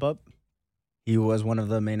called Step Up. He was one of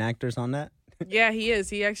the main actors on that. yeah, he is.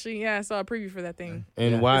 He actually, I saw a preview for that thing.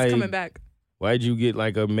 And Yeah. why? It's coming back. Why'd you get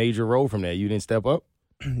like a major role from that? You didn't step up.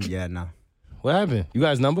 Yeah, no. What happened? You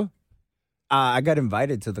guys number? I got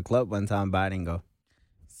invited to the club one time, but I didn't go.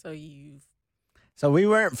 So you... So we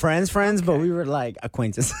weren't friends, but we were like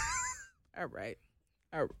acquaintances. All right.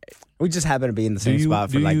 All right. We just happen to be in the same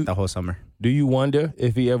spot for like the whole summer. Do you wonder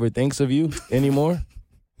if he ever thinks of you anymore?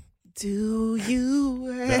 Do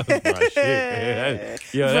you? That was my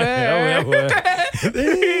shit. Yo, that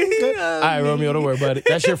All right, Romeo, don't worry about it.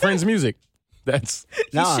 That's your friend's music. That's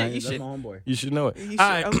No, you that's should. my homeboy. you should know it. You should, All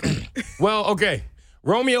right. okay. Well, okay.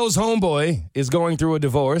 Romeo's homeboy is going through a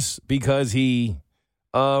divorce because he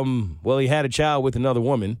had a child with another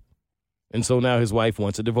woman, and so now his wife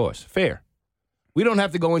wants a divorce. Fair. We don't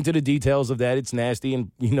have to go into the details of that. It's nasty,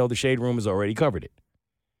 and the Shade Room has already covered it.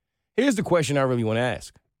 Here's the question I really want to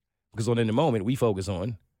ask, because in the moment we focus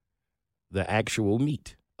on the actual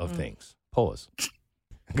meat of things. Pause.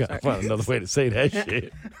 Gotta find another way to say that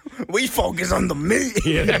shit. We focus on the meat.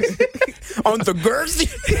 Yeah. On the girth.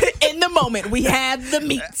 In the moment, we have the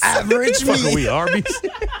meats. Average Fuck are meat. we, Arby's?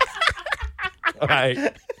 All right.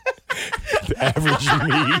 The average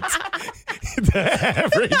meat. The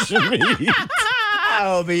average meat.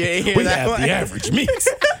 I'll be here. We have the average meat.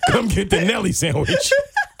 Come get the Nelly sandwich.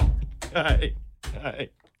 All right.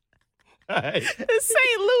 The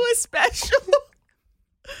St. Louis special.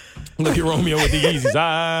 Look at Romeo with the Yeezys.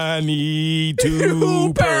 I need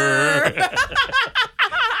to purr.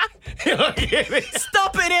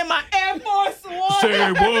 Stop it in my Air Force One.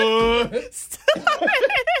 Say what?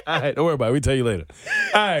 All right, don't worry about it. We'll tell you later.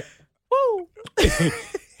 All right. Woo.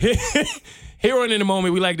 Here on In the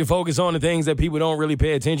Moment, we like to focus on the things that people don't really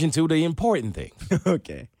pay attention to, the important things.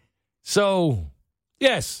 Okay. So,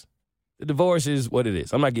 yes, the divorce is what it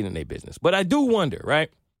is. I'm not getting in their business. But I do wonder, right?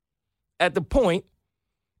 At the point,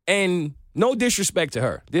 and no disrespect to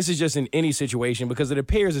her, this is just in any situation because it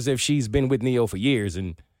appears as if she's been with Neo for years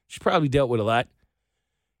and she probably dealt with a lot.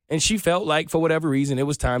 And she felt like, for whatever reason, it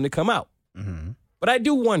was time to come out. Mm-hmm. But I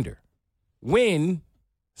do wonder, when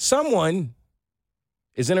someone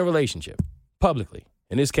is in a relationship publicly,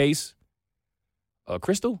 in this case,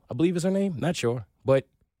 Crystal, I believe is her name, not sure, but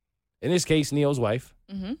in this case, Neo's wife,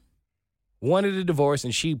 wanted a divorce,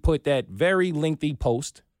 and she put that very lengthy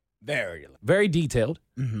post, very detailed.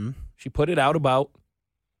 Mm-hmm. She put it out about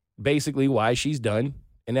basically why she's done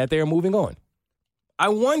and that they're moving on. I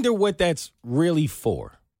wonder what that's really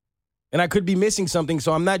for. And I could be missing something,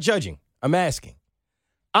 so I'm not judging. I'm asking.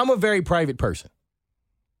 I'm a very private person.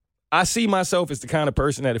 I see myself as the kind of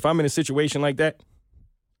person that if I'm in a situation like that,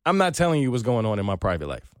 I'm not telling you what's going on in my private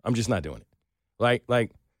life. I'm just not doing it.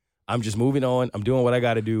 Like I'm just moving on. I'm doing what I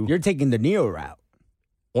got to do. You're taking the Neo route.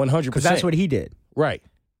 100%. Because that's what he did. Right.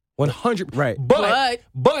 100. Right.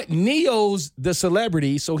 But Neo's the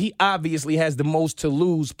celebrity, so he obviously has the most to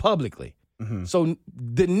lose publicly. Mm-hmm. So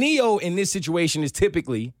the Neo in this situation is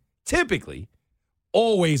typically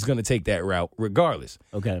always going to take that route regardless.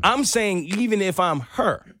 Okay. I'm saying even if I'm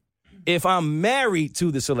her, if I'm married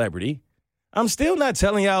to the celebrity, I'm still not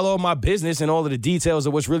telling y'all all my business and all of the details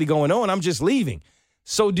of what's really going on. I'm just leaving.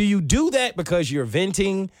 So do you do that because you're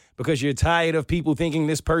venting, because you're tired of people thinking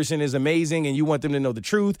this person is amazing and you want them to know the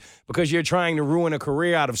truth, because you're trying to ruin a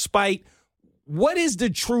career out of spite? What is the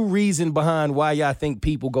true reason behind why y'all think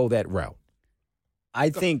people go that route? I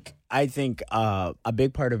think a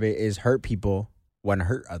big part of it is hurt people want to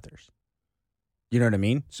hurt others. You know what I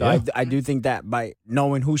mean? So Yeah. I do think that by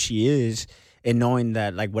knowing who she is and knowing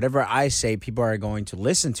that like whatever I say, people are going to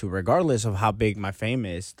listen to, regardless of how big my fame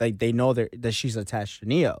is. Like they know that she's attached to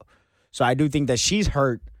Neo. So I do think that she's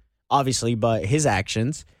hurt, obviously, by his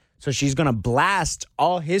actions. So she's gonna blast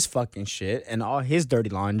all his fucking shit and all his dirty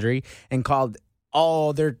laundry and call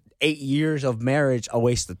all their 8 years of marriage a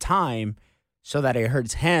waste of time, so that it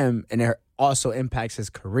hurts him and it also impacts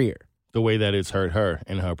his career. The way that it's hurt her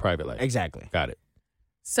in her private life. Exactly. Got it.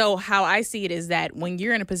 So how I see it is that when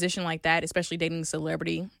you're in a position like that, especially dating a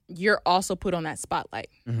celebrity, you're also put on that spotlight,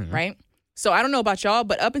 right? So I don't know about y'all,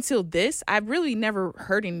 but up until this, I've really never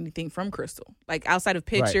heard anything from Crystal, like outside of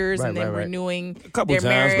pictures right, and then right. renewing A couple their times,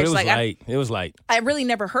 marriage. but it was like light. It was light. I really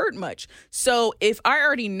never heard much. So if I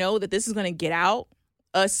already know that this is going to get out,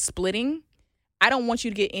 us splitting, I don't want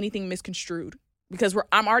you to get anything misconstrued because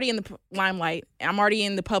I'm already in the limelight. I'm already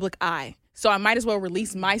in the public eye. So I might as well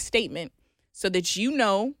release my statement so that you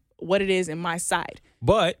know what it is in my side.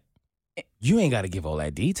 But you ain't got to give all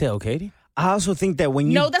that detail, Katie. I also think that when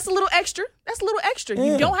you No, that's a little extra. That's a little extra.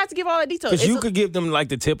 Yeah. You don't have to give all that detail. Because It's you a- could give them like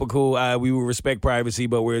the typical, we will respect privacy,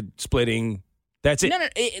 but we're splitting. That's it.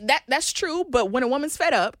 No, that's true. But when a woman's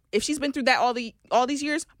fed up, if she's been through that all these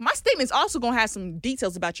years, my statement's also gonna have some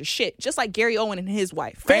details about your shit, just like Gary Owen and his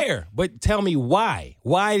wife. right? Fair, but tell me why.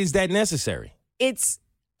 Why is that necessary?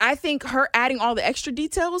 I think her adding all the extra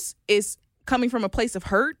details is coming from a place of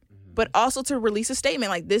hurt, but also to release a statement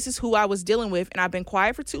like, this is who I was dealing with, and I've been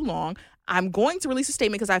quiet for too long. I'm going to release a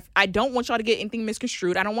statement because I don't want y'all to get anything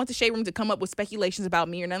misconstrued. I don't want the Shade Room to come up with speculations about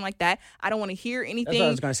me or nothing like that. I don't want to hear anything. That's what I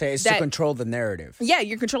was going to say. It's to control the narrative. Yeah,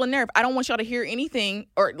 you're controlling the narrative. I don't want y'all to hear anything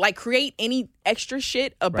or like create any extra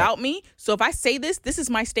shit about me. So if I say this is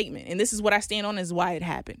my statement. And this is what I stand on, is why it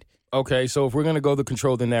happened. Okay, so if we're going to go the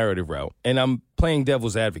control the narrative route, and I'm playing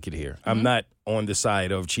devil's advocate here. I'm not on the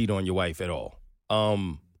side of cheat on your wife at all.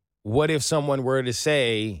 What if someone were to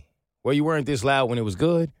say, well, you weren't this loud when it was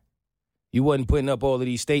good? You wasn't putting up all of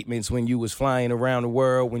these statements when you was flying around the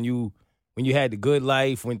world, when you had the good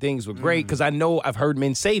life, when things were great. Because I know I've heard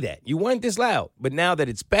men say that. You weren't this loud. But now that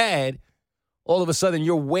it's bad, all of a sudden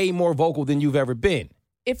you're way more vocal than you've ever been.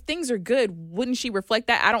 If things are good, wouldn't she reflect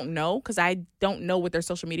that? I don't know, because I don't know what their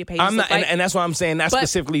social media pages I'm not, look like. and that's why I'm saying not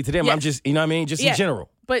specifically to them. Yeah. I'm just, you know what I mean? Just in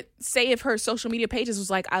general. But say if her social media pages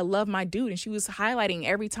was like, I love my dude, and she was highlighting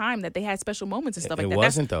every time that they had special moments and stuff like that. It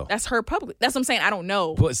wasn't, though. That's her public. That's what I'm saying. I don't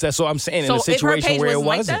know. But that's what I'm saying. So in a situation if her page where it wasn't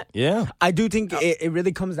like wasn't. that? Yeah. I do think it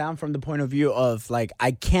really comes down from the point of view of like,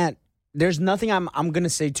 I can't, there's nothing I'm going to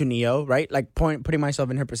say to Neo, right? Like putting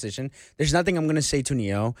myself in her position. There's nothing I'm going to say to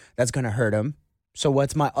Neo that's going to hurt him. So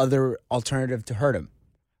what's my other alternative to hurt him?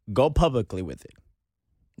 Go publicly with it.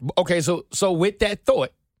 Okay, so with that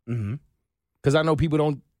thought, because I know people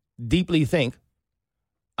don't deeply think,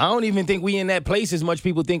 I don't even think we in that place as much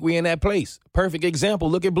people think we in that place. Perfect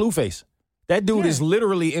example, look at Blueface. That dude is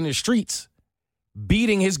literally in the streets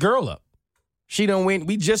beating his girl up. She done went,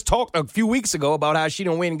 we just talked a few weeks ago about how she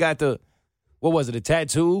done went and got the, what was it, a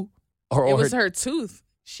tattoo? It was her tooth.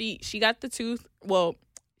 She got the tooth. Well,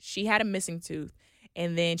 she had a missing tooth.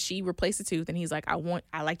 And then she replaced the tooth, and he's like, I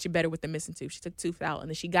liked you better with the missing tooth. She took the tooth out, and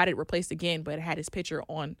then she got it replaced again, but it had his picture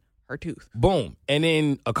on her tooth. Boom. And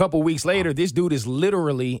then a couple weeks later, this dude is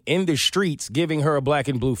literally in the streets giving her a black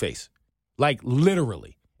and blue face. Like,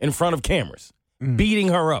 literally, in front of cameras, beating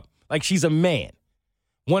her up like she's a man.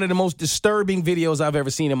 One of the most disturbing videos I've ever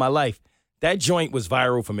seen in my life. That joint was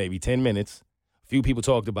viral for maybe 10 minutes. A few people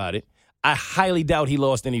talked about it. I highly doubt he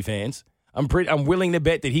lost any fans. I'm willing to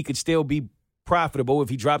bet that he could still be profitable if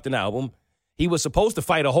he dropped an album. He was supposed to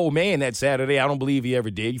fight a whole man that Saturday. I don't believe he ever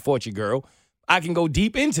did. He fought your girl. I can go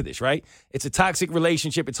deep into this, right? It's a toxic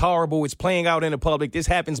relationship. It's horrible. It's playing out in the public. This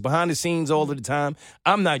happens behind the scenes all of the time.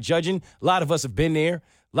 I'm not judging. A lot of us have been there.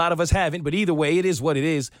 A lot of us haven't. But either way, it is what it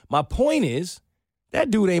is. My point is,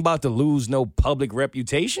 that dude ain't about to lose no public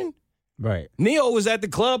reputation. Right. Neo was at the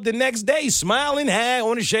club the next day, smiling, had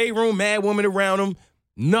on the Shade Room, mad woman around him.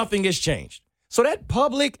 Nothing has changed. So that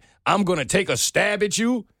public, I'm going to take a stab at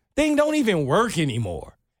you, thing don't even work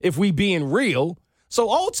anymore, if we being real. So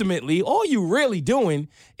ultimately, all you really doing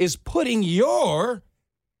is putting your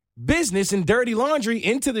business and dirty laundry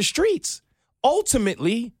into the streets.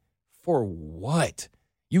 Ultimately, for what?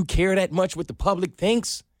 You care that much what the public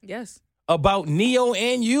thinks? Yes. About Neo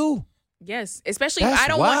and you? Yes. Especially That's if I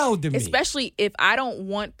don't wild to me. Especially if I don't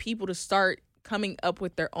want people to start coming up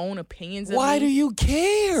with their own opinions of Why me. do you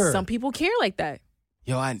care? Some people care like that.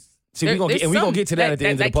 Yo, we're going to get to that at the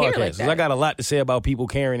end of the care podcast. like 'Cause that. I got a lot to say about people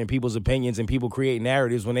caring and people's opinions and people creating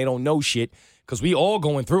narratives when they don't know shit. Because we all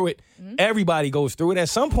going through it. Everybody goes through it. At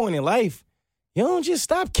some point in life, you don't just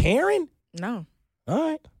stop caring. No. All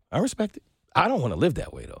right. I respect it. I don't want to live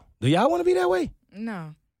that way, though. Do y'all want to be that way?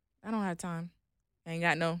 No. I don't have time. I ain't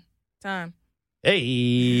got no time. Hey.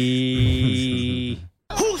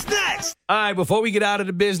 Who's next? All right, before we get out of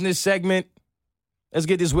the business segment, let's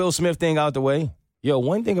get this Will Smith thing out the way. Yo,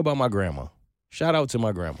 one thing about my grandma. Shout out to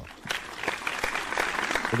my grandma.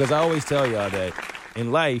 Because I always tell y'all that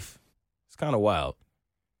in life, it's kind of wild.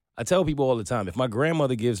 I tell people all the time, if my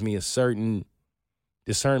grandmother gives me a certain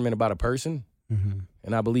discernment about a person,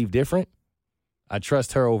 and I believe different, I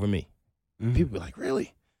trust her over me. People be like,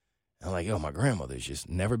 really? I'm like, yo, my grandmother's just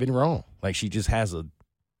never been wrong. Like, she just has a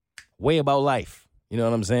way about life. You know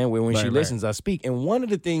what I'm saying? Where when she listens, I speak. And one of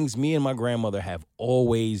the things me and my grandmother have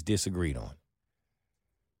always disagreed on,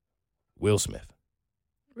 Will Smith.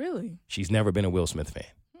 Really? She's never been a Will Smith fan.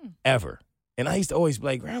 Ever. And I used to always be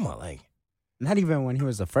like, Grandma, like. Not even when he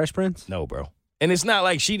was the Fresh Prince? No, bro. And it's not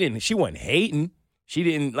like she wasn't hating. She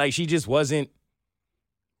didn't, like, she just wasn't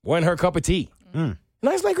her cup of tea. And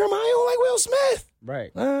I was like, Grandma, I don't like Will Smith.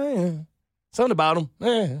 Right. Yeah. Something about him.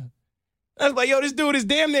 I was like, yo, this dude is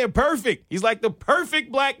damn near perfect. He's like the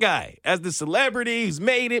perfect black guy. As the celebrity, he's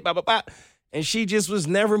made it, blah, blah, blah. And she just was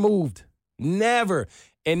never moved. Never.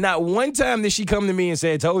 And not one time did she come to me and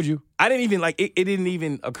say, I told you. I didn't even, like, it didn't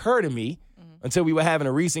even occur to me until we were having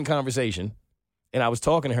a recent conversation. And I was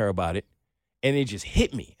talking to her about it. And it just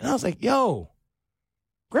hit me. And I was like, yo,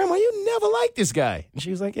 Grandma, you never liked this guy. And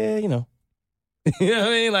she was like, yeah, you know. You know what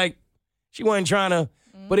I mean? Like, she wasn't trying to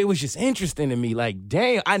But it was just interesting to me. Like,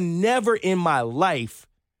 damn, I never in my life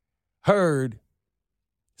heard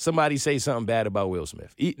somebody say something bad about Will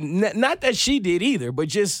Smith. Not that she did either, but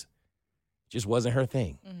just wasn't her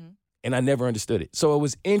thing. And I never understood it. So it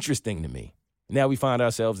was interesting to me. Now we find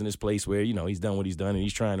ourselves in this place where, he's done what he's done and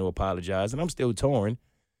he's trying to apologize. And I'm still torn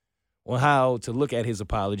on how to look at his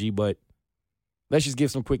apology, but let's just give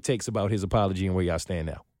some quick takes about his apology and where y'all stand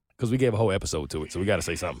now. Because we gave a whole episode to it, so we got to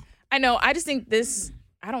say something. I know. I just think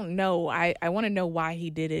I don't know. I want to know why he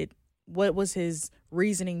did it. What was his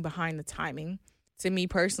reasoning behind the timing? To me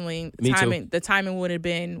personally, the timing would have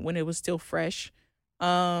been when it was still fresh.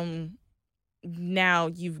 Now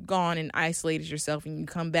you've gone and isolated yourself and you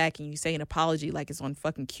come back and you say an apology like it's on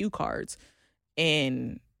fucking cue cards.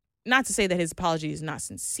 And not to say that his apology is not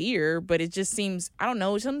sincere, but it just seems, I don't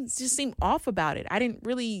know, something just seemed off about it. I didn't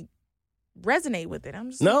really resonate with it.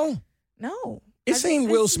 I'm just No. It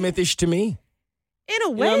seemed Will Smithish to me. In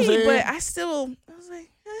a way, but I was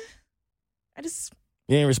like, I just.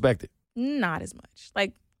 You didn't respect it? Not as much.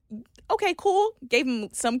 Like, okay, cool. Gave him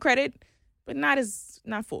some credit, but not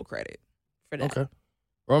full credit for that. Okay.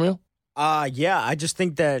 Romeo? Yeah, I just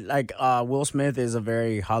think that Will Smith is a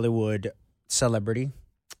very Hollywood celebrity,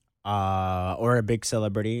 or a big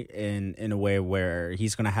celebrity in a way where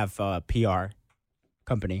he's gonna have a PR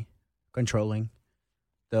company controlling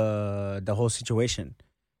the whole situation.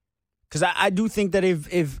 Because I do think that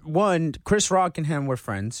if one, Chris Rock and him were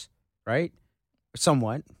friends, right?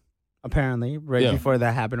 Somewhat, apparently, before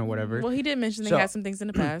that happened or whatever. Well, he did mention they had some things in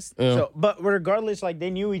the past. Yeah. So, but regardless, they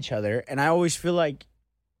knew each other, and I always feel like,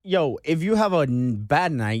 yo, if you have a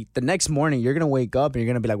bad night, the next morning you're gonna wake up and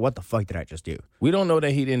you're gonna be like, "What the fuck did I just do?" We don't know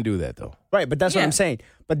that he didn't do that though. Right, but that's what I'm saying.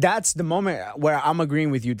 But that's the moment where I'm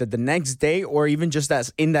agreeing with you that the next day, or even just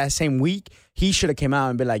in that same week, he should have came out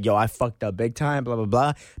and been like, "Yo, I fucked up big time," blah blah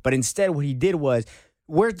blah. But instead, what he did was,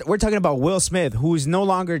 we're talking about Will Smith, who is no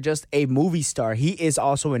longer just a movie star. He is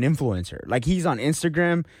also an influencer. Like, he's on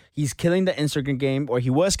Instagram. He's killing the Instagram game, or he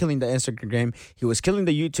was killing the Instagram game. He was killing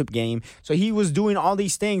the YouTube game. So he was doing all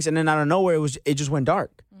these things, and then out of nowhere, it just went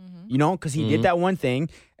dark. Because he did that one thing,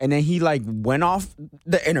 and then he went off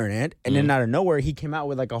the internet, and then out of nowhere, he came out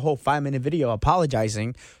with a whole 5-minute video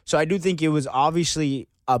apologizing. So I do think it was obviously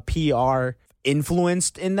a PR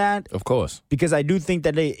influenced in that. Of course. Because I do think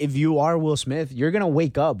that if you are Will Smith, you're going to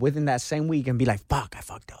wake up within that same week and be like, fuck, I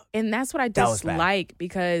fucked up. And that's what I dislike,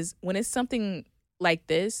 because when it's something like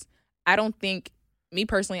this, I don't think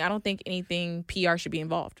anything PR should be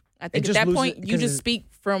involved. I think at that point, you just speak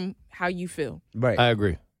from how you feel. Right. I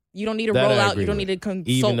agree. You don't need to roll out. You don't need to consult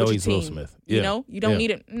even though with your he's team. Will Smith. You know? You don't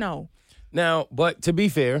need it. No. Now, but to be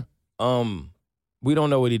fair, we don't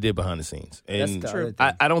know what he did behind the scenes. And that's true.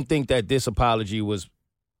 I don't think that this apology was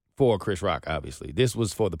for Chris Rock, obviously. This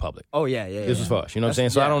was for the public. Oh, yeah. This was for us. You know what I'm saying?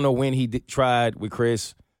 So I don't know when he tried with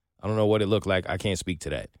Chris. I don't know what it looked like. I can't speak to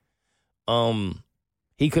that.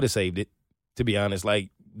 He could have saved it, to be honest.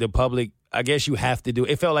 The public, I guess you have to do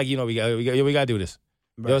it. It felt like, we got to do this.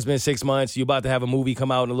 Right. It's been 6 months. You're about to have a movie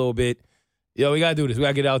come out in a little bit. We got to do this. We got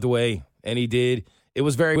to get it out the way. And he did. It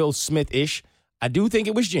was very Will Smith-ish. I do think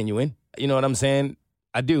it was genuine. You know what I'm saying?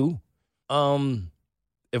 I do.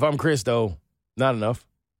 If I'm Chris, though, not enough.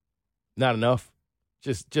 Not enough.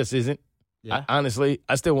 Just isn't. Yeah. Honestly,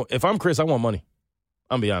 if I'm Chris, I want money.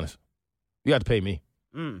 I'm going to be honest. You got to pay me.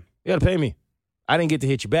 You got to pay me. I didn't get to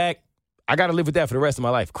hit you back. I got to live with that for the rest of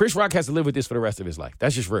my life. Chris Rock has to live with this for the rest of his life.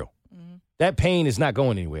 That's just real. That pain is not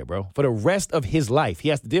going anywhere, bro. For the rest of his life, he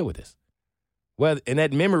has to deal with this. Well, and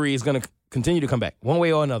that memory is going to continue to come back one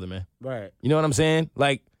way or another, man. Right. You know what I'm saying?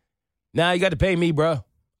 Now you got to pay me, bro.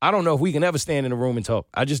 I don't know if we can ever stand in a room and talk.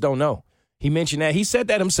 I just don't know. He mentioned that. He said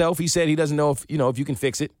that himself. He said he doesn't know if you can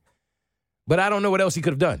fix it. But I don't know what else he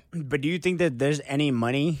could have done. But do you think that there's any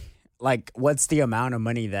money? What's the amount of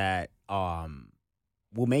money that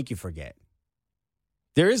will make you forget?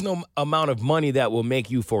 There is no amount of money that will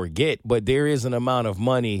make you forget, but there is an amount of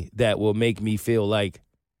money that will make me feel like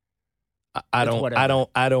I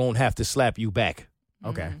don't have to slap you back.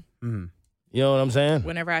 Okay. Mm-hmm. You know what I'm saying?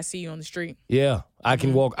 Whenever I see you on the street. Yeah, I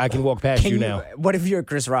can walk past you now. What if you're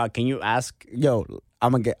Chris Rock? Can you ask, yo,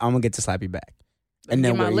 I'm gonna get to slap you back, and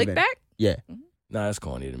then get my lick back? Yeah. Nah, that's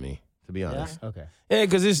corny to me, to be honest. Yeah? Okay. Yeah,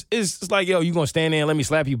 because it's like, yo, you gonna stand there and let me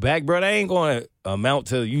slap you back, bro? That ain't gonna amount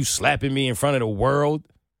to you slapping me in front of the world.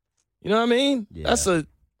 You know what I mean? Yeah. That's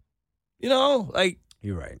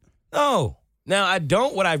You're right. No. Now,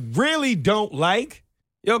 what I really don't like,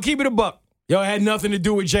 yo, keep it a buck. Yo, it had nothing to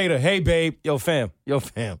do with Jada. Hey, babe. Yo, fam. All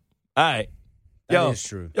right. That is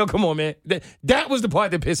true. Yo, come on, man. That was the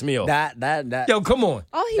part that pissed me off. That. Yo, come on.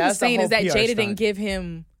 All he was saying is that Jada didn't give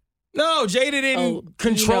him No, Jada didn't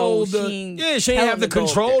control she the. ain't Yeah, she tell didn't him have the to go up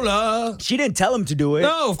there. controller. She didn't tell him to do it.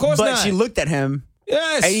 No, of course but not. she looked at him.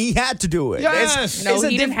 Yes. And he had to do it. Yes. No, it's a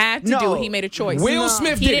he didn't diff- have to do No. it. He made a choice. Will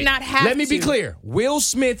Smith He did did it. not have Let me be to. clear. Will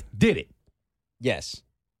Smith did it, Yes.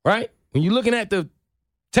 right? When you're looking at the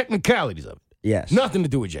technicalities of it, Yes. nothing to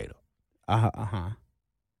do with Jada. Uh-huh.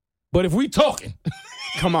 But if we talking,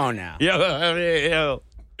 Come on now. yo,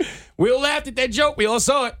 Will laughed at that joke. We all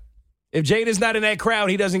saw it. If Jada's not in that crowd,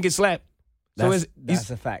 he doesn't get slapped. That's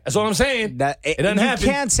a fact. That's all I'm saying. It doesn't you happen.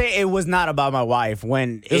 You can't say it was not about my wife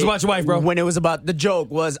when It was about your wife, bro. When it was about the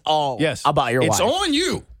joke was all Yes. about your It's wife. on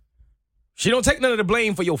you. She don't take none of the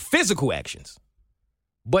blame for your physical actions.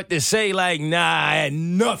 But to say, like, nah, I had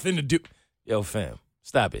nothing to do. Yo, fam,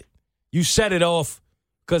 stop it. You set it off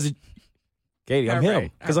because Katie, I'm All him.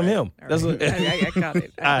 right, Because all I'm right, him. all That's right. what I got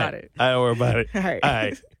it. I got it. I don't worry about it. All right. All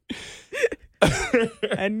right.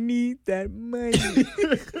 I need that money.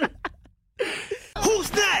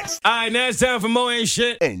 Who's next? All right, now it's time for Mo Ain't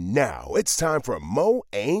Shit. And now it's time for Mo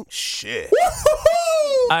Ain't Shit.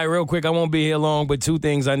 All right, real quick. I won't be here long, but two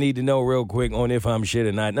things I need to know real quick on if I'm shit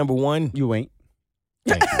or not. Number one, You ain't.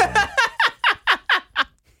 thank you. man.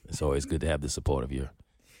 It's always good to have the support of your.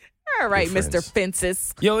 All right, Good Mr. friends.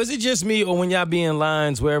 Fences. Yo, is it just me or when y'all be in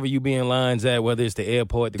lines, wherever you be in lines at, whether it's the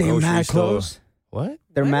airport, the They're grocery mad store? close. What?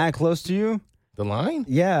 They're mad close to you? The line?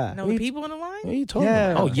 Yeah. No, the people in the line? What are you talking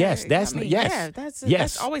Yeah. about? Oh, yes. That's I mean, yes. Yeah, that's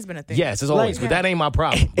yes. always been a thing. Yes, it's always, Like- but that ain't my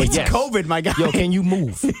problem. But It's yes. COVID, my guy. Yo, can you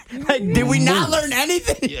move? Like, did we not Move. learn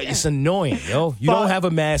anything? Yeah, it's annoying, yo. You don't have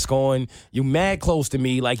a mask on. You mad close to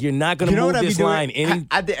me. Like you're not gonna You know move what I be this doing line any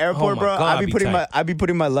at the airport, Oh, my bro? God, I be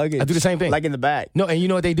putting my luggage. I do the same thing. like in the back. No, and you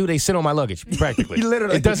know what they do? They sit on my luggage practically.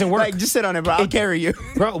 Literally, it doesn't work. Like, just sit on it, bro. I'll carry you,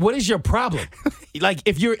 Bro, what is your problem? Like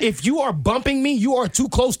if you are bumping me, you are too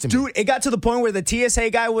close to me. dude. It got to the point where the TSA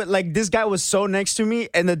guy would like this guy was so next to me,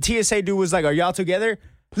 and the TSA dude was like, "Are y'all together?"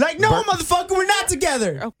 Like, no, motherfucker, we're not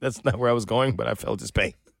together. That's not where I was going, but I felt his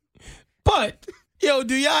pain. But yo,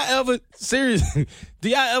 do y'all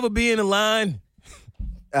ever be in a line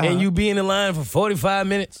and you be in the line for 45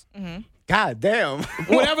 minutes? God damn.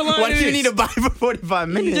 Whatever line Why it do you is. need to buy for 45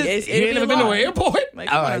 minutes? You ain't never been to an airport?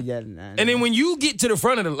 Like, All right, yeah, nah, And then when you get to the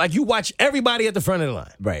front of the, like you watch everybody at the front of the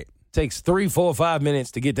line. right. Takes 3, 4, 5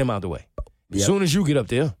 minutes to get them out the way. As Yep. soon as you get up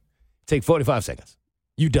there, take 45 seconds.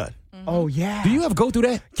 You done. Oh yeah. Do you ever go through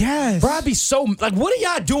that? Yes. Bro, I be so, like, what are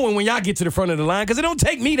y'all doing when y'all get to the front of the line? Because it don't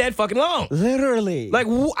take me that fucking long. Literally. Like,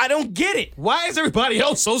 I don't get it. Why is everybody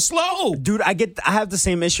else so slow? dude, I have the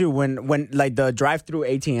same issue when like the drive-through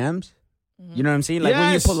ATMs. You know what I'm saying? Like when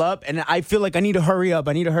you Yes. pull up and I feel like I need to hurry up.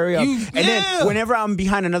 And Yeah. then whenever I'm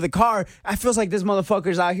behind another car, I feels like this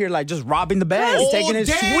motherfucker's out here like just robbing the bank, All taking his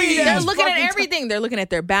day. sweet. They're They're ass looking at fucking everything. They're looking at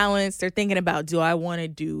their balance. They're thinking about, do I want to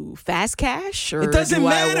do fast cash or It doesn't do I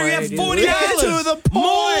matter. You wanna have do- $40. Get to the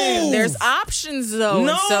point. Move. There's options though.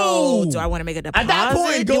 No. And so do I want to make a deposit? At that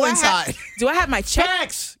point, Do go I inside. do I have my check?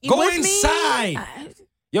 Facts. with Go me? inside.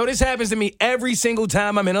 Yo, this happens to me every single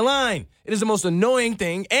time I'm in a line. It is the most annoying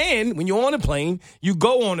thing. And when you're on a plane, you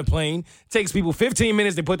go on the plane. It takes people 15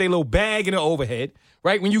 minutes to put their little bag in the overhead,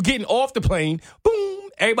 right? When you're getting off the plane, boom,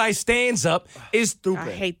 everybody stands up. It's stupid.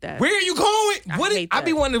 I hate that. Where are you going? hate I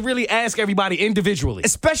be that. wanting to really ask everybody individually.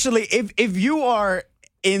 Especially if you are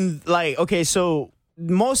in like, okay, so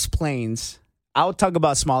most planes, I'll talk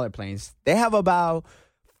about smaller planes. They have about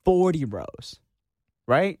 40 rows,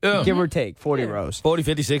 right? Yeah. Give or take 40 rows. 40,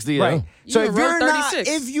 50, 60, yeah. Right. So You if in row you're not 36.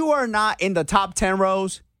 if you are not in the top 10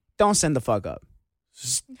 rows, don't send the fuck up.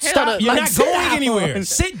 Shut up. You're Like, not sit going down. anywhere.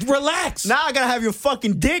 Sit, relax. Now I gotta have your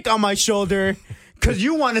fucking dick on my shoulder because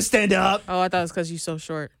you want to stand up. Oh, I thought it was because you're so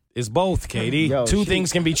short. It's both, Katie. Yo, Two she-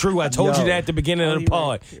 things can be true. I told you Yo. that at the beginning of the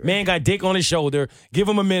pod. Man got dick on his shoulder. Give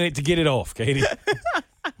him a minute to get it off, Katie.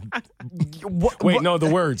 Wait, no, the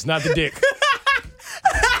words, not the dick.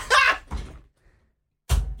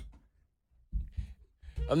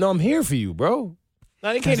 No, I'm here for you, bro.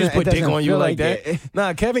 Nah, they can't just put It dick doesn't on you feel like like that. it.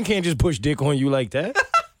 Nah, Kevin can't just push dick on you like that.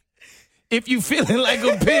 If you feeling like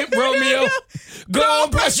a pimp, Romeo, go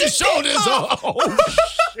on, press your shoulders off. Oh,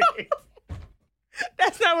 shit.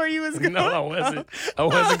 That's not where you was going. No, I wasn't. I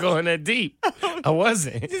wasn't going that deep. I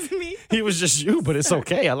wasn't. me. He was just you, but it's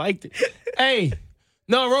okay. I liked it. Hey,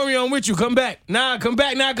 no, Romeo, I'm with you. Come back. Nah, come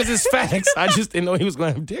back now because it's facts. I just didn't know he was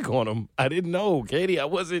going to have dick on him. I didn't know, Katie. I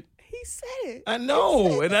wasn't. He said it. I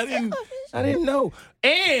know, and I didn't know.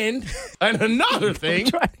 And another thing.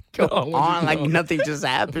 Go Oh, what'd on you like know? nothing just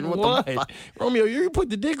happened. What the fuck? Romeo, you put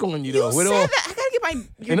the dick on you, though. You with said all, that. I gotta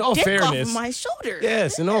get in your all dick fairness. off my shoulder.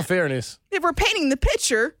 Yes, in all fairness. If we're painting the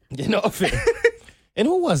picture, In all fairness. And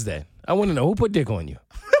who was that? I want to know who put dick on you.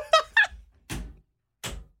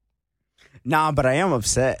 Nah, but I am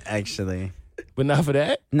upset actually. But not for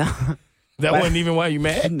that? Nah, That wasn't even why you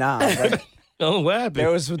mad? nah. But Oh, what happened?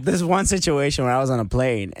 there was this one situation where I was on a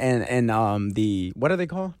plane and the what are they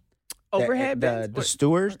called? Overhead the bins?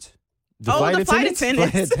 stewards. The Oh, the flight Flight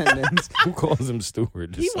attendants. attendants. Who calls him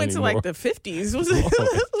steward? He went to like the 50s. Was it?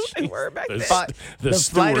 What they were back then? The flight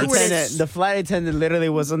stewards. attendant, the flight attendant literally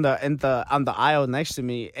was on the aisle next to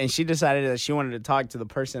me, and she decided that she wanted to talk to the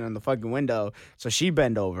person on the fucking window, so she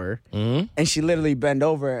bent over, and she literally bent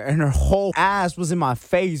over, and her whole ass was in my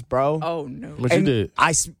face, bro. Oh no! What you And did?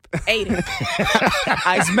 I Ate it.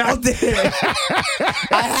 I smelled it.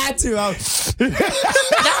 I had to.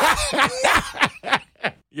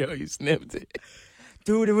 Yo, you sniffed it.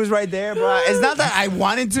 Dude, it was right there, bro. It's not that I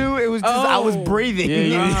wanted to. It was just I was breathing. Yeah,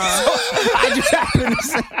 you- So I just happened to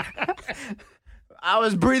say, I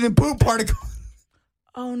was breathing poop particles.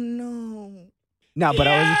 Oh no! No, but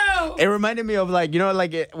it reminded me of like, you know,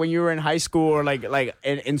 like when you were in high school or like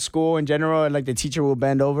in school in general, like the teacher will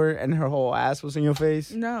bend over and her whole ass was in your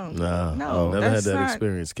face. No. Nah, No, never had that's that not-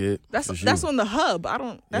 experience, kid. That's Just that's you. on the hub. I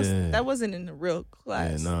don't. Yeah. That wasn't in the real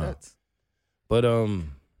class. Yeah, no. That's, But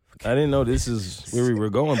I didn't know this is where we were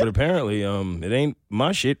going. But apparently, it ain't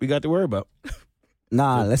my shit. We got to worry about.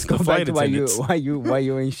 Nah, let's go the back flight to attendants. why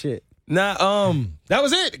you ain't shit. Nah, that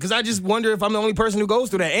was it. Because I just wonder if I'm the only person who goes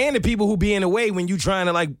through that, and the people who be in the way when you trying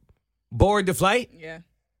to like board the flight. yeah.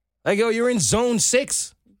 Like, yo, you're in zone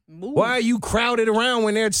 6. Move. Why are you crowded around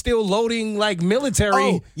when they're still loading like military?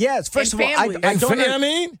 Oh, yes. First And of all, families. I and don't you know what I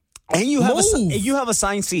mean? and you have Move. you have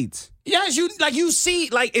assigned seats. Yes, you see,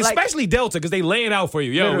 like, especially Delta, because they lay it out for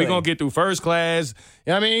you. Yo, Literally. we're going to get through first class.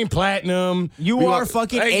 You know what I mean? Platinum. You We are gonna-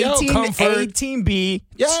 fucking Hey, yo, 18, comfort. 18B.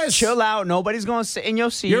 Yes. Chill out. Nobody's going to sit in your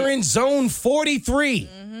seat. You're in zone 43.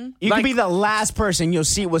 You like- could be the last person. Your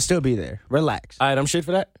seat will still be there. Relax. All right, I'm shit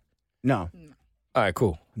for that? No. All right,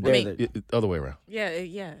 cool. They're mean- the- Other way around. Yeah.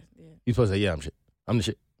 Yeah. You supposed to say, yeah, I'm shit. I'm the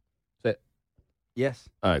shit. Say it. yes.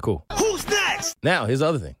 All right, cool. Who's next? Now, here's the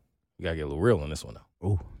other thing. You got to get a little real on this one, though.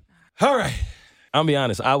 Ooh. All right. I'll be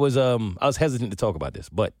honest. I was hesitant to talk about this,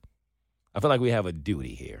 but I feel like we have a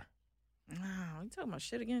duty here. Wow, you talking about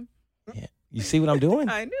shit again? Yeah. You see what I'm doing?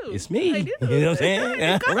 I knew. It's me. I do. You know what I'm saying?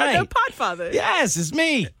 Yeah, God, right. the Podfather. Yes, it's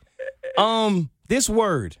me. This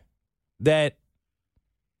word that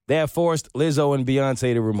they have forced Lizzo and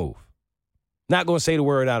Beyonce to remove. Not going to say the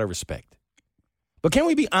word out of respect. But can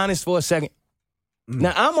we be honest for a second?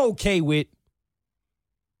 Now, I'm okay with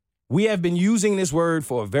we have been using this word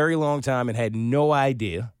for a very long time and had no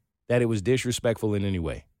idea that it was disrespectful in any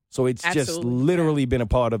way. So it's just Absolutely, literally been a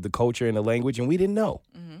part of the culture and the language, and we didn't know.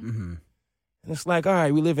 Mm-hmm. And it's like, all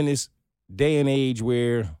right, we live in this day and age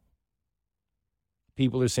where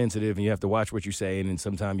people are sensitive and you have to watch what you say, and then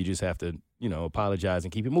sometimes you just have to, apologize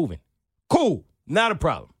and keep it moving. Cool. Not a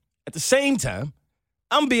problem. At the same time,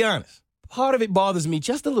 I'm going to be honest. Part of it bothers me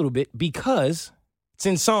just a little bit because it's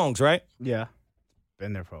in songs, right? Yeah.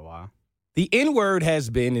 Been there for a while. The N-word has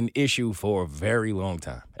been an issue for a very long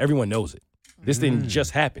time. Everyone knows it. This didn't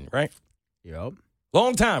just happen, right? Yep.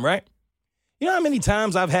 Long time, right? You know how many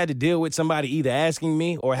times I've had to deal with somebody either asking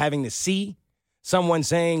me or having to see someone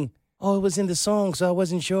saying, oh, it was in the song, so I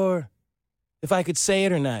wasn't sure if I could say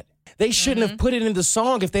it or not. They shouldn't have put it in the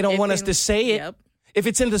song if they don't want us to say it. Yep. If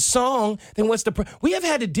it's in the song, then what's the we have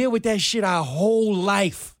had to deal with that shit our whole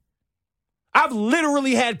life. I've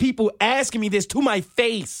literally had people asking me this to my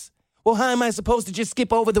face. Well, how am I supposed to just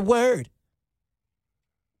skip over the word?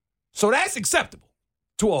 So that's acceptable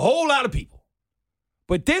to a whole lot of people.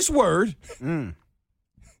 But this word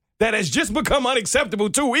that has just become unacceptable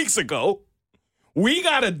 2 weeks ago, we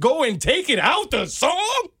got to go and take it out the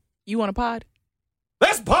song? You want a pod?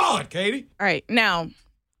 Let's pod, Katie. All right. Now,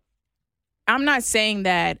 I'm not saying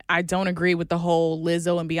that I don't agree with the whole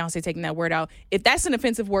Lizzo and Beyonce taking that word out. If that's an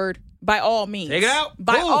offensive word, by all means. Take it out.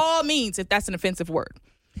 By Boom. all means, if that's an offensive word.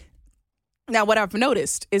 Now, what I've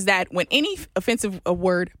noticed is that when any offensive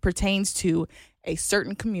word pertains to a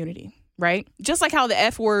certain community, right? Just like how the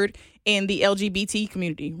F word in the LGBT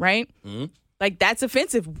community, right? Mm-hmm. Like, that's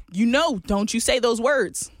offensive. Don't you say those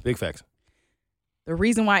words. Big facts. The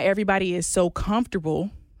reason why everybody is so comfortable,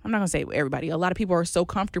 I'm not going to say everybody, a lot of people are so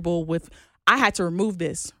comfortable with, I had to remove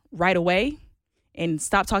this right away and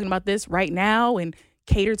stop talking about this right now and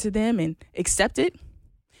cater to them and accept it,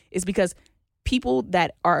 is because people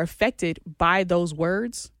that are affected by those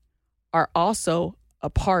words are also a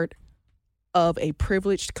part of a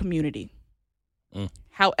privileged community.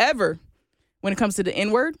 However, when it comes to the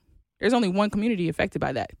N-word, there's only one community affected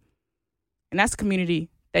by that. And that's a community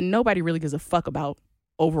that nobody really gives a fuck about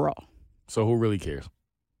overall. So who really cares?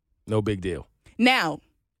 No big deal. Now,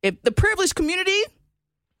 if the privileged community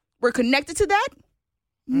were connected to that,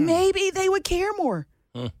 maybe they would care more.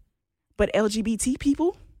 But LGBT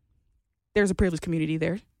people, there's a privileged community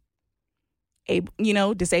there.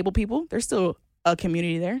 Disabled people, there's still a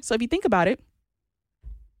community there. So if you think about it,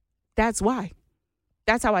 that's why.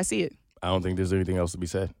 That's how I see it. I don't think there's anything else to be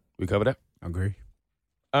said. We covered that? Agree.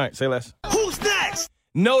 All right, say less. Who's next?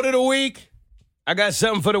 Note of the week. I got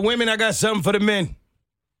something for the women. I got something for the men.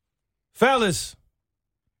 Fellas,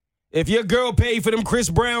 if your girl paid for them Chris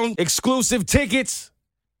Brown exclusive tickets,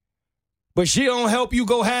 but she don't help you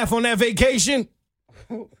go half on that vacation,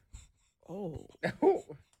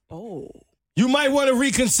 you might want to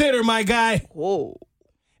reconsider, my guy.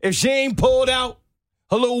 If she ain't pulled out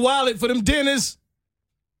her little wallet for them dinners,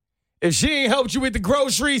 if she ain't helped you with the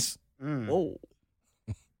groceries,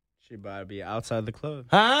 She about to be outside the club.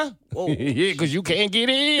 huh? Yeah, because you can't get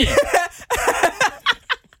in.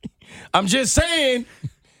 I'm just saying,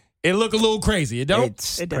 it look a little crazy. It don't?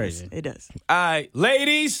 It's It crazy. does. It does. All right,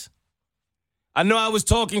 ladies, I know I was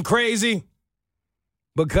talking crazy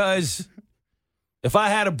because if I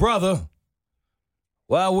had a brother,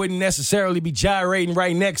 well, I wouldn't necessarily be gyrating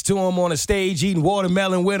right next to him on a stage eating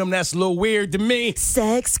watermelon with him. That's a little weird to me.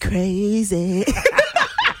 Sex crazy.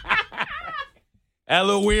 That's a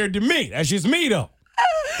little weird to me. That's just me, though.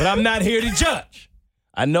 But I'm not here to judge.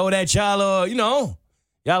 I know that y'all, y'all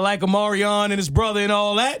like Omarion and his brother and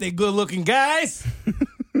all that. They good-looking guys.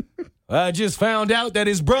 I just found out that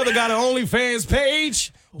his brother got an OnlyFans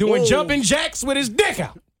page doing jumping jacks with his dick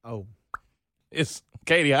out. Oh. It's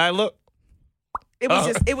Katie, how I look? It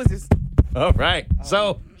was just. All right.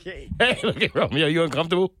 So, hey, look at Romeo. You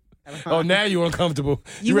uncomfortable? Oh, now you uncomfortable.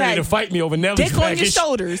 You ready had to fight me over Nelly's dick on your package?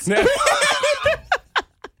 shoulders. Now-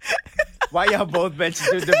 Why y'all both mentioned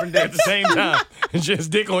two different at days? the same time.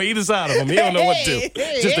 Just dick on either side of him. He don't know what to do.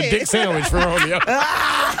 Just a dick sandwich for Romeo. All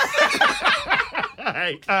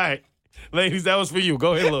right. Ladies, that was for you.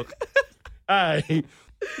 Go ahead and look. All right.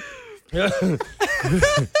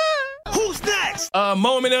 Who's next?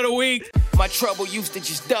 Moment of the week. My trouble used to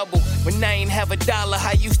just double. When I ain't have a dollar,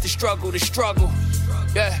 I used to struggle.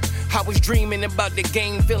 Yeah, I was dreaming about the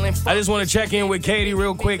game, feeling I just want to check in with Katie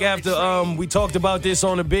real quick after we talked about this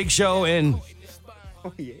on the big show, and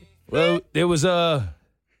well, there was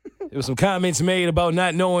some comments made about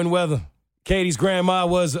not knowing whether Katie's grandma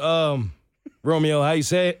was Romeo, how you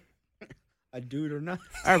say it? A dude or not?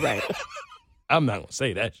 All right. I'm not gonna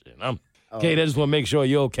say that shit. Katie, I just want to make sure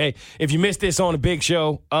you're okay. If you missed this on the big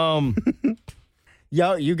show,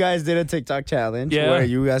 Yo, you guys did a TikTok challenge where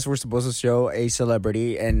you guys were supposed to show a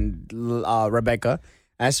celebrity, and Rebecca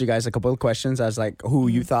asked you guys a couple of questions as like who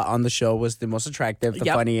you thought on the show was the most attractive, the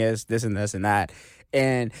funniest, this and this and that.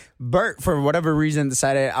 And Bert, for whatever reason,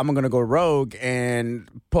 decided I'm going to go rogue and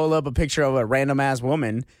pull up a picture of a random ass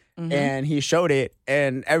woman. And he showed it,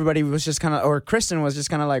 and everybody was just kind of, or Kristen was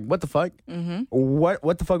just kind of like, what the fuck?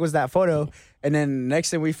 What the fuck was that photo? And then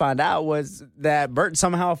next thing we found out was that Bert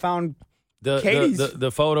somehow found Katie's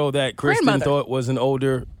the photo that Kristen grandmother. thought was an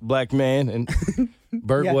older black man, and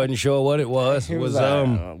Bert wasn't sure what it was. He It was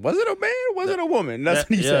was it a man? Was it a woman? That's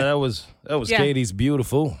what he said. that was Yeah. Katie's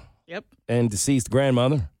beautiful Yep. and deceased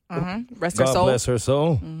grandmother. Rest her God soul. bless her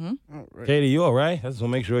soul. Katie, you all right? I just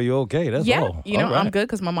want to make sure you're okay. That's Yeah, all. you know, All right. I'm good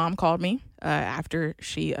because my mom called me after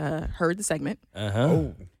she heard the segment.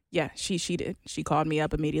 Yeah, she did. She called me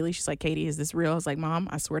up immediately. She's like, Katie, is this real? I was like, Mom,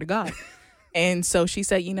 I swear to God. And so she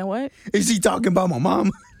said, you know what? Is he talking about my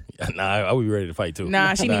mom? Nah, I would be ready to fight too.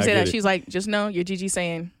 Nah, she didn't I say get that. it. She's like, just know your Gigi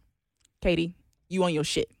saying, Katie, you on your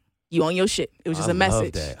shit. You on your shit. It was just I a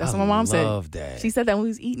message. love that. That's I what my mom said. love that. She said that when we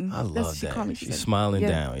was eating. I That's love what she that. called me. She She's said, smiling yeah.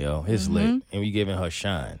 down, yo. It's lit, and we giving her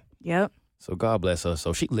shine. Yep. So God bless her.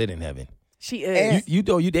 So she lit in heaven. She is.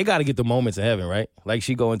 They got to get the moments in heaven, right? Like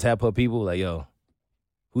she go and tap her people, like, yo,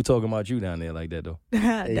 who talking about you down there like that though?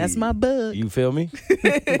 That's my bug. You feel me?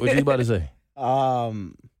 What you about to say? Nah,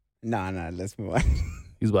 let's move on.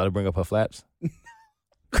 He's about to bring up her flaps.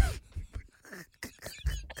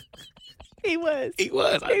 He was. He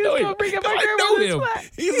was. I He know was him. gonna bring up my I grandmother's know him. flat.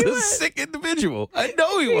 He's He a was. sick individual. I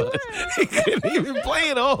know he was. He couldn't even play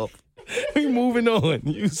it off. We moving on.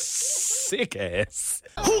 You sick ass.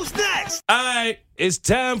 Who's next? All right, it's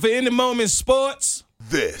time for In the Moment Sports.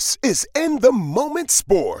 This is In the Moment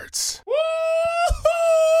Sports.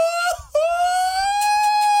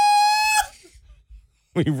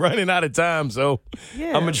 We running out of time, so Yeah.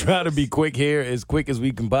 I'm gonna try to be quick here, as quick as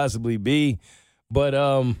we can possibly be. But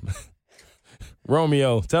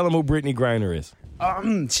Romeo, tell him who Brittany Griner is.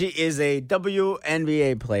 She is a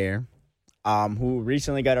WNBA player who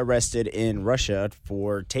recently got arrested in Russia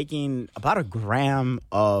for taking about a gram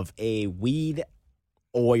of a weed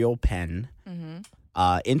oil pen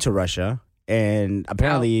into Russia, and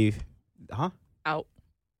apparently, Out.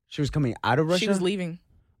 She was coming out of Russia. She was leaving.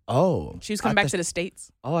 Oh, She was coming back to the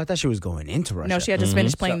States. Oh, I thought she was going into Russia. No, she had just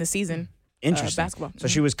finished playing the season. Interesting. Basketball. So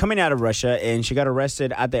she was coming out of Russia, and she got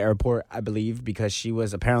arrested at the airport, I believe, because she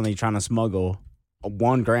was apparently trying to smuggle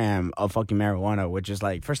 1 gram of fucking marijuana, which is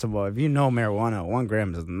like, first of all, if you know marijuana, 1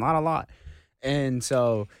 gram is not a lot. And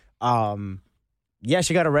so, yeah,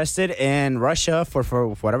 she got arrested, and Russia, for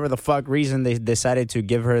whatever the fuck reason, they decided to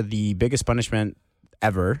give her the biggest punishment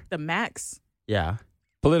ever. The max. Yeah.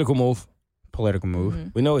 Political move. Political move. Mm-hmm.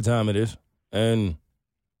 We know what time it is, and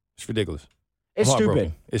it's ridiculous. It's I'm stupid.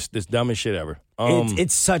 heartbroken. It's the dumbest shit ever.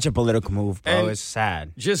 It's such a political move, bro. and It's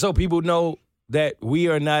sad. Just so people know that we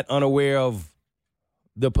are not unaware of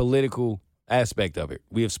the political aspect of it.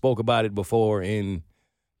 We have spoke about it before in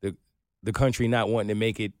the country not wanting to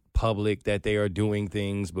make it public that they are doing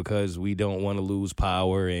things because we don't want to lose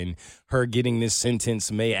power, and her getting this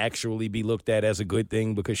sentence may actually be looked at as a good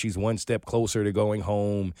thing because she's one step closer to going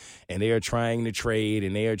home, and they are trying to trade,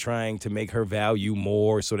 and they are trying to make her value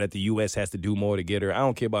more so that the U.S. has to do more to get her. I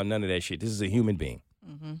don't care about none of that shit. This is a human being.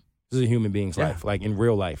 Mm-hmm. This is a human being's life, like in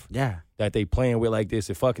real life. Yeah. That they playing with like this,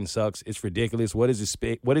 it fucking sucks. It's ridiculous. What does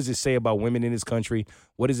it say about women in this country?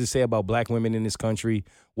 What does it say about black women in this country?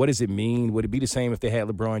 What does it mean? Would it be the same if they had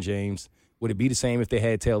LeBron James? Would it be the same if they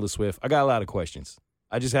had Taylor Swift? I got a lot of questions.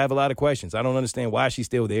 I just have a lot of questions. I don't understand why she's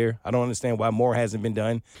still there. I don't understand why more hasn't been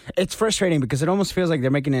done. It's frustrating because it almost feels like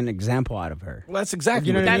they're making an example out of her. Well, that's exactly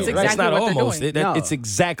You know what what I it mean? is. That's not Exactly what they're almost. doing. No. It's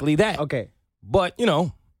exactly that. Okay. But,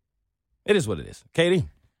 it is what it is. Katie?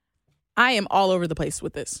 I am all over the place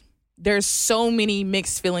with this. There's so many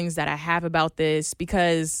mixed feelings that I have about this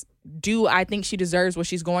because do I think she deserves what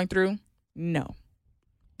she's going through? No.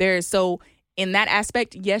 So in that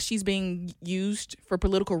aspect, yes, she's being used for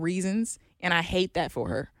political reasons, and I hate that for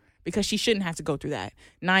her because she shouldn't have to go through that.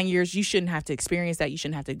 9 years, you shouldn't have to experience that. You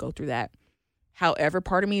shouldn't have to go through that. However,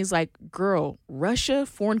 part of me is like, girl, Russia,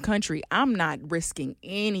 foreign country, I'm not risking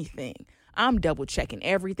anything. I'm double checking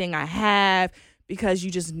everything I have because you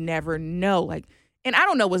just never know. And I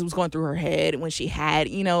don't know what was going through her head when she had,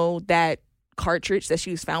 that cartridge that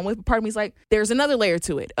she was found with. But part of me is like, there's another layer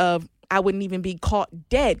to it of I wouldn't even be caught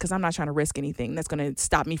dead because I'm not trying to risk anything that's going to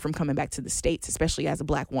stop me from coming back to the States, especially as a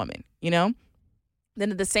black woman, Then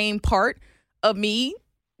at the same part of me,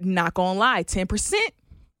 not gonna lie, 10%,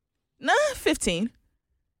 15,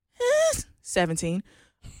 17.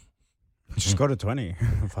 Just go to 20.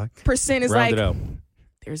 Fuck. Percent is Round like, it out.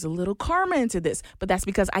 there's a little karma into this, but that's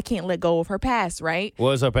because I can't let go of her past, right?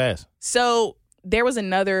 What is her past? So there was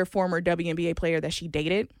another former WNBA player that she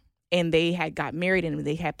dated, and they had got married and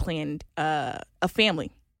they had planned a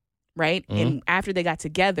family, right? Mm-hmm. And after they got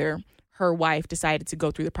together, her wife decided to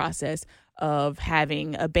go through the process of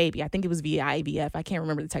having a baby. I think it was via IVF. I can't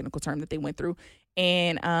remember the technical term that they went through.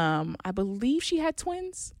 And I believe she had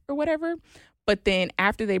twins or whatever. But then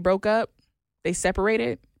after they broke up, they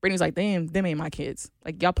separated. Brittany was like, damn, them ain't my kids.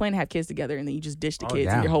 Like, y'all plan to have kids together, and then you just ditch the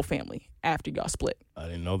kids and your whole family after y'all split. I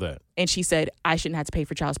didn't know that. And she said, I shouldn't have to pay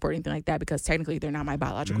for child support or anything like that because technically they're not my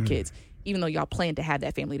biological kids, even though y'all planned to have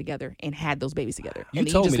that family together and had those babies together. You and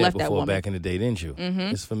then told just me that left before woman. back in the day, didn't you?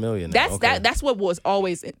 Mhm. It's familiar now. That's what was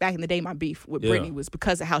always, back in the day, my beef with Yeah. Brittany was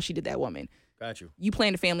because of how she did that woman. Got you. You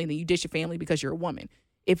planned a family, then you ditch your family because you're a woman.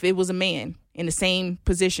 If it was a man in the same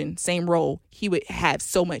position, same role, he would have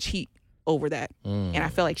so much heat over that. And I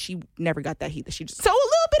felt like she never got that heat that she just. So a little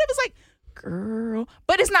bit of it's like, girl,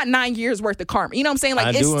 but it's not 9 years worth of karma. You know what I'm saying? Like I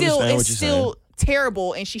it's do still understand what it's you're still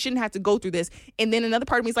terrible, and she shouldn't have to go through this. And then another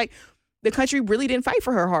part of me is like, the country really didn't fight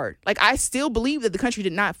for her hard. Like I still believe that the country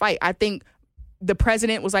did not fight. I think the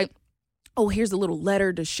president was like, oh, here's a little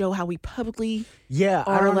letter to show how we publicly Yeah,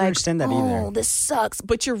 I are don't like, understand that oh, either. this sucks.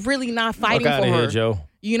 But you're really not fighting Fuck for outta her. here, Joe.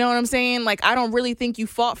 You know what I'm saying? Like, I don't really think you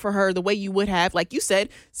fought for her the way you would have, like you said,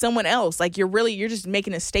 someone else. Like, you're just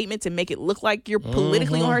making a statement to make it look like you're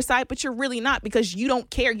politically on her side, but you're really not because you don't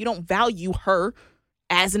care. You don't value her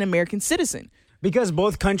as an American citizen. Because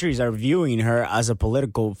both countries are viewing her as a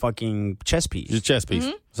political fucking chess piece. It's a chess piece.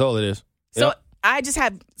 That's all it is. So Yep. I just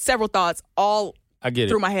have several thoughts all I get it.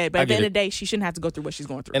 through my head. But I at the get end it. of the day, she shouldn't have to go through what she's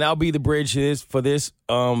going through. And I'll be the bridge for this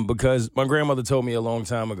because my grandmother told me a long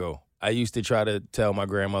time ago. I used to try to tell my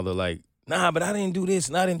grandmother, like, nah, but I didn't do this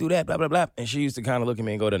and I didn't do that, blah, blah, blah. And she used to kind of look at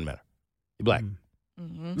me and go, doesn't matter. You're black.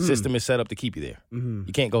 System is set up to keep you there.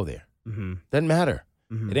 You can't go there. Doesn't matter.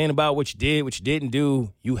 It ain't about what you did, what you didn't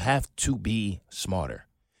do. You have to be smarter.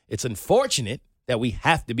 It's unfortunate that we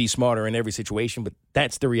have to be smarter in every situation, but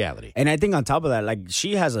that's the reality. And I think on top of that, like,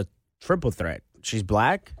 she has a triple threat. She's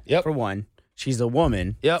black, Yep. for one. she's a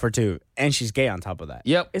woman Yep. for 2, and she's gay on top of that.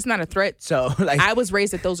 Yep. It's not a threat. So, like, I was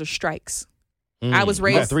raised that those are strikes. I was You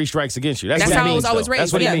got raised. 3 strikes against you. That's That's what how he I means, was always though. raised.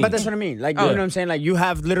 That's what he Yeah, means. but that's what I mean. Like, you know what I'm saying? Like, you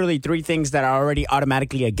have literally 3 things that are already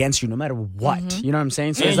automatically against you, no matter what. You know what I'm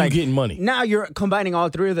saying? So And it's you like getting money. Now you're combining all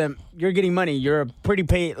 3 of them. You're getting money. You're a pretty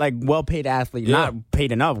paid, like well-paid athlete. Yeah. Not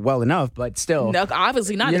paid enough, well enough, but still. No,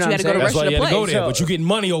 obviously not. You That know you had to go to what I'm That's why Russia you to had to go play. there, So- but you getting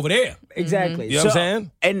money over there. Exactly. You know what I'm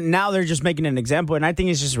saying? And now they're just making an example, and I think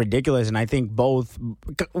it's just ridiculous. And I think both.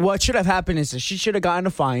 What should have happened is that she should have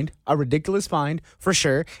gotten a ridiculous fine for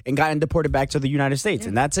sure, and gotten deported back to the United States,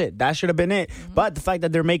 and that's it. That should have been it. But the fact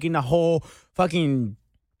that they're making the whole fucking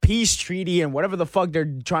peace treaty and whatever the fuck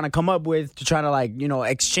they're trying to come up with to try to, like, you know,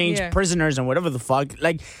 exchange Yeah. prisoners and whatever the fuck,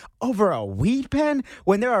 like, over a weed pen,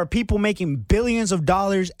 when there are people making billions of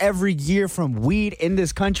dollars every year from weed in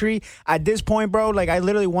this country. At this point, bro, like, I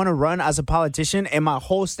literally want to run as a politician, and my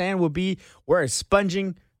whole stand would be we're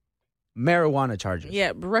expunging marijuana charges.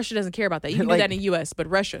 Yeah, but Russia doesn't care about that. You can Like- do that in the U.S., but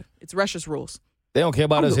Russia, it's Russia's rules. They don't care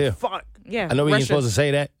about us here. Fuck. Yeah, I know we ain't Russia. supposed to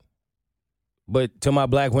say that, but to my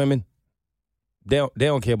black women, they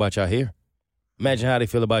don't care about y'all here. Imagine how they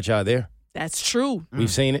feel about y'all there. That's true. We've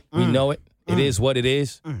seen it. We know it. It is what it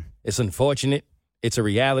is. It's unfortunate. It's a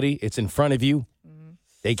reality. It's in front of you.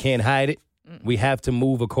 They can't hide it. We have to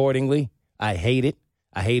move accordingly. I hate it.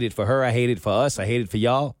 I hate it for her. I hate it for us. I hate it for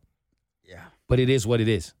y'all. Yeah. But it is what it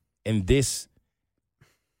is. And this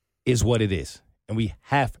is what it is. And we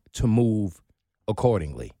have to move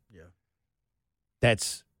accordingly. Yeah.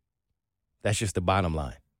 That's just the bottom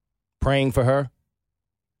line. Praying for her.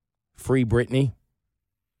 Free Britney.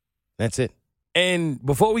 That's it. And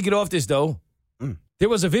before we get off this, though, there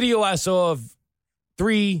was a video I saw of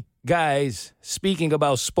 3 guys speaking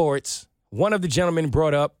about sports. One of the gentlemen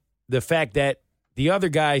brought up the fact that the other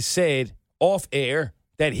guy said off air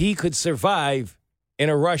that he could survive in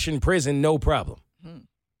a Russian prison, no problem.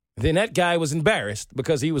 Then that guy was embarrassed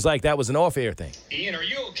because he was like, that was an off air thing. Ian, are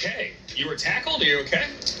you okay? You were tackled? Are you okay?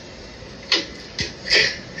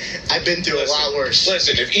 I've been through a lot worse.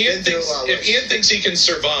 Listen, if Ian thinks he can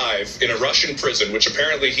survive in a Russian prison, which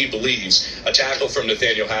apparently he believes, a tackle from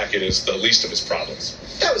Nathaniel Hackett is the least of his problems.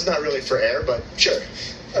 That was not really for air, but sure.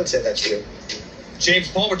 I would say that's true. James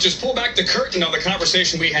Palmer, just pull back the curtain on the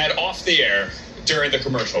conversation we had off the air during the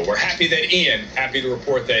commercial. We're happy to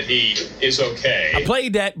report that he is okay. I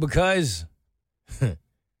played that because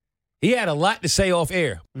he had a lot to say off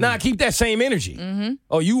air. Nah, keep that same energy.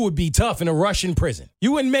 Oh, you would be tough in a Russian prison.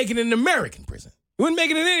 You wouldn't make it in an American prison. You wouldn't make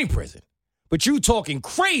it in any prison. But you talking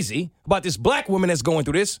crazy about this black woman that's going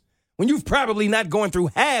through this when you've probably not going through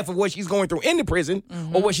half of what she's going through in the prison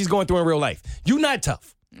or what she's going through in real life. You not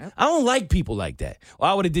tough. Yep. I don't like people like that. Well,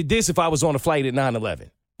 I would have did this if I was on a flight at 9/11.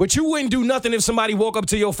 But you wouldn't do nothing if somebody walk up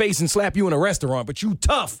to your face and slap you in a restaurant. But you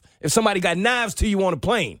tough if somebody got knives to you on a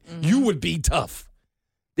plane. You would be tough.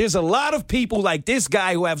 There's a lot of people like this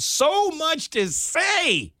guy who have so much to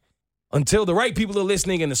say until the right people are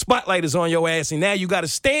listening and the spotlight is on your ass, and now you got to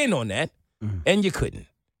stand on that, and you couldn't.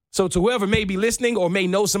 So to whoever may be listening or may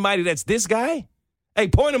know somebody that's this guy, hey,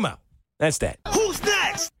 point him out. That's that. Who's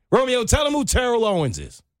next? Romeo, tell him who Terrell Owens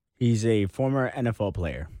is. He's a former NFL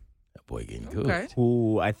player. That boy getting good. Okay.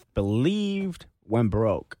 Who I believed went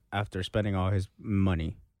broke after spending all his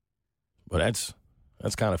money. Well, that's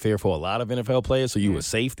kind of fair for a lot of NFL players, so you were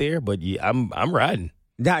safe there, but yeah, I'm riding.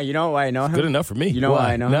 Nah, you know why I know him? Good enough for me. You know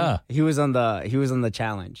why I know Nah. him? He was on the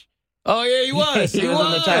challenge. Oh, yeah, he was. He was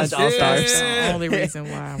on the Challenge All-Stars. That's the only reason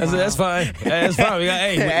why. That's fine. That's fine. We got,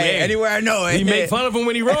 hey, anywhere I know it. we make fun of him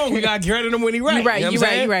when he wrong. We got to credit him when he right. You're right. You know You're what I'm right.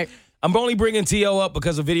 saying? You're right. I'm only bringing T.O. up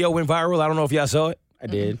because the video went viral. I don't know if y'all saw it. I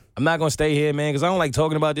did. I'm not going to stay here, man, because I don't like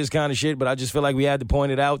talking about this kind of shit, but I just feel like we had to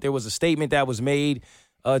point it out. There was a statement that was made.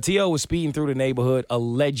 T.O. was speeding through the neighborhood,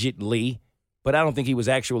 allegedly, but I don't think he was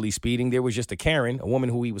actually speeding. There was just a Karen, a woman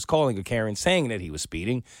who he was calling a Karen, saying that he was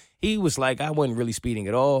speeding. He was like, I wasn't really speeding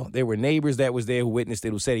at all. There were neighbors that was there who witnessed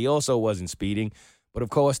it who said he also wasn't speeding. But,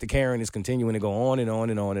 of course, the Karen is continuing to go on and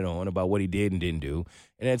on and on and on about what he did and didn't do.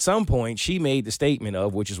 And at some point, she made the statement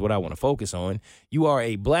of, which is what I want to focus on, you are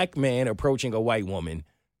a black man approaching a white woman.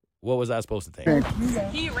 What was I supposed to think?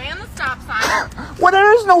 He ran the stop sign. Well,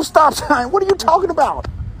 there is no stop sign. What are you talking about?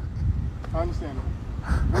 I understand.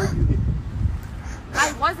 Where did you hit?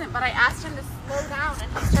 I wasn't, but I asked him to slow down,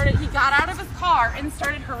 and he got out of his car and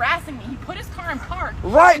started harassing me. He put his car in park.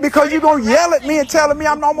 Right, because you're going to yell at me and telling me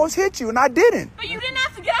I'm almost hit you, and I didn't. But you didn't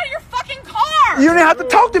have to get out of your fucking car. You didn't have to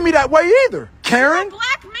talk to me that way either, Karen. You're a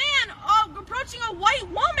black man approaching a white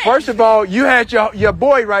woman. First of all, you had your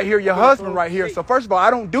boy right here, your husband right here. So first of all, I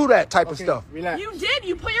don't do that type of stuff. Relax. You did.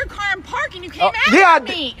 You put your car in park and you came Yeah, at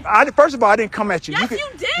me. first of all, I didn't come at you. Yes, you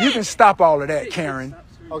did. You can stop all of that, Karen.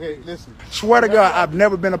 Okay, listen. Swear to God, I've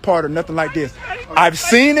never been a part of nothing like this. I've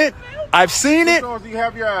seen it. I've seen it. So do you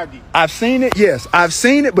have your ID? I've seen it. Yes, I've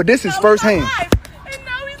seen it, but this is firsthand. And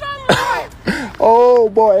now he's on live. Oh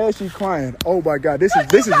boy, as she's crying. Oh my God, this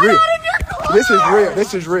is real. This is real.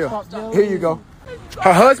 This is real. Here you go.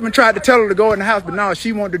 Her husband tried to tell her to go in the house, but now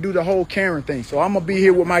she wanted to do the whole Karen thing. So I'm gonna be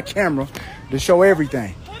here with my camera to show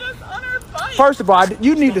everything. First of all,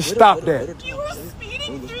 you need to stop that. You were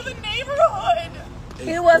speeding through the neighborhood.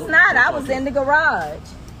 He was not. I was in the garage.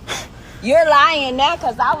 You're lying now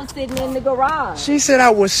because I was sitting in the garage. She said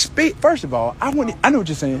I was First of all, I know what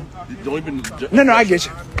you're saying. No, I get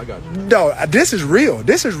you. I got you. No, this is real.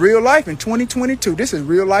 This is real life in 2022. This is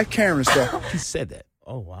real life Karen stuff. She said that.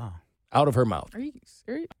 Oh, wow. Out of her mouth. Are you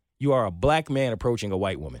serious? You are a black man approaching a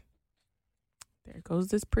white woman. There goes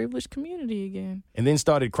this privileged community again. And then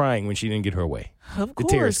started crying when she didn't get her way. Of The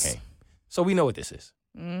course. tears came. So we know what this is.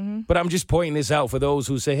 Mm-hmm. But I'm just pointing this out for those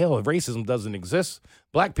who say, hell, racism doesn't exist.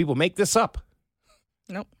 Black people make this up.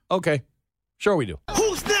 Nope. Okay. Sure we do.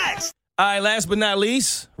 Who's next? All right, last but not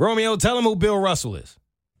least, Romeo, tell him who Bill Russell is.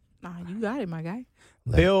 Nah, you got it, my guy.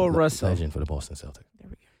 Bill Russell. Legend for the Boston Celtics.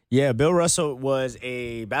 Yeah, Bill Russell was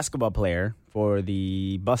a basketball player for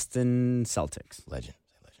the Boston Celtics.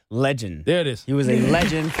 Legend. There it is. He was a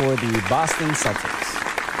legend for the Boston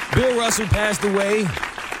Celtics. Bill Russell passed away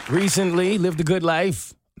recently, lived a good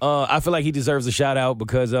life. I feel like he deserves a shout out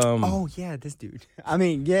because Oh yeah, this dude. I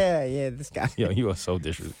mean, yeah, this guy. Yo, you are so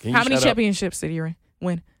disrespectful. How many championships did he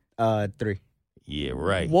win? 3. Yeah,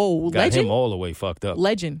 right. Whoa, Got legend? him all the way fucked up.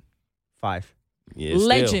 Legend. 5. Yeah, still.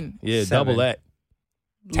 Legend. Yeah, 7. double that.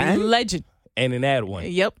 10? Legend. And an add one.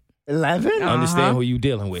 Yep. 11? Understand who you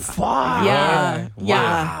dealing with. Fuck. Yeah. Wow.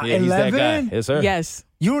 Yeah. Yeah, he's that 11? guy. Yes, sir. Yes.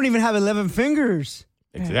 You don't even have 11 fingers.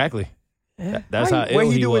 Exactly. Yeah. That's how What ill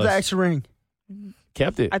he he do was. with the extra ring?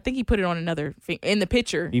 Kept it. I think he put it on another in the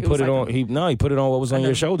picture. He it put was it like on. He put it on what was on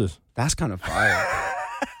your shoulders. That's kind of fire.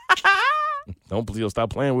 Don't please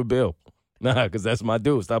stop playing with Bill. Nah, because that's my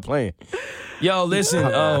dude. Stop playing. Yo, listen.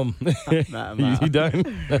 You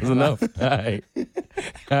done? That's enough. All right.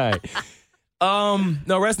 All right.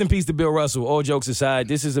 No, rest in peace to Bill Russell. All jokes aside,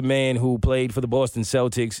 this is a man who played for the Boston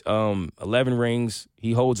Celtics. 11 rings.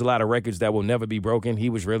 He holds a lot of records that will never be broken. He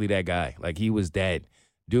was really that guy. Like, he was that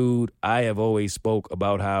dude. I have always spoke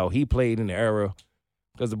about how he played in the era,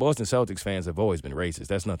 because the Boston Celtics fans have always been racist.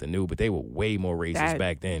 That's nothing new, but they were way more racist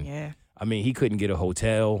back then. Yeah. I mean, he couldn't get a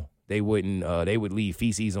hotel. They wouldn't. They would leave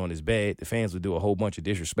feces on his bed. The fans would do a whole bunch of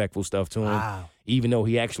disrespectful stuff to him. Wow. Even though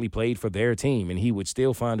he actually played for their team, and he would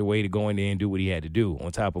still find a way to go in there and do what he had to do.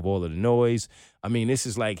 On top of all of the noise, I mean, this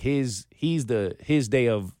is like his day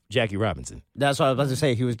of Jackie Robinson. That's what I was about to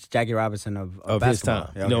say. He was Jackie Robinson of his basketball.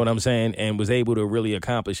 time. You know what I'm saying? And was able to really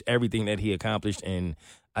accomplish everything that he accomplished. And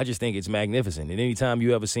I just think it's magnificent. And anytime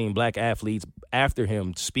you ever seen black athletes after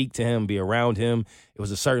him, speak to him, be around him, it was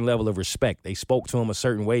a certain level of respect. They spoke to him a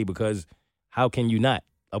certain way, because how can you not,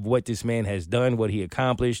 of what this man has done, what he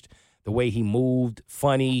accomplished, the way he moved,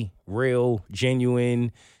 funny, real,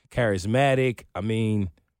 genuine, charismatic. I mean,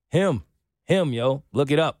 him, yo.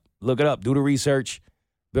 Look it up. Do the research.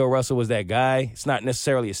 Bill Russell was that guy. It's not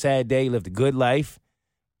necessarily a sad day. He lived a good life.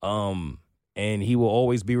 And he will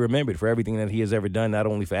always be remembered for everything that he has ever done, not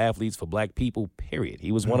only for athletes, for black people, period.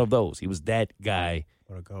 He was one of those. He was that guy.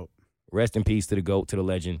 What a GOAT. Rest in peace to the GOAT, to the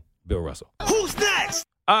legend, Bill Russell. Who's next?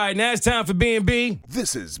 All right, now it's time for B&B.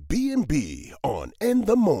 This is B&B on In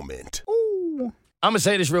the Moment. I'm going to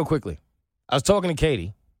say this real quickly. I was talking to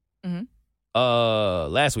Katie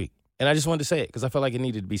last week, and I just wanted to say it because I felt like it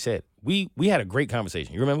needed to be said. We had a great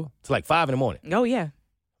conversation. You remember? It's like 5 a.m. Oh, yeah.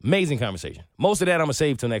 Amazing conversation. Most of that I'm going to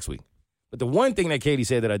save till next week. But the one thing that Katie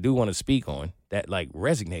said that I do want to speak on that like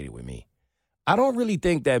resonated with me, I don't really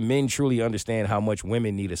think that men truly understand how much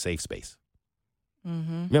women need a safe space.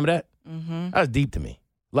 Mm-hmm. Remember that? Mm-hmm. That was deep to me.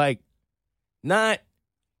 Like, not,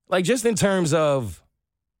 like just in terms of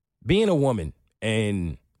being a woman,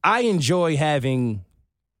 and I enjoy having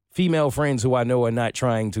female friends who I know are not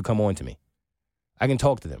trying to come on to me. I can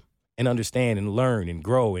talk to them and understand and learn and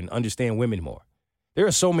grow and understand women more. There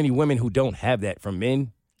are so many women who don't have that from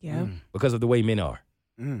men. Yeah. Because of the way men are.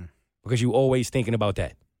 Because you always thinking about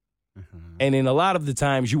that. And then a lot of the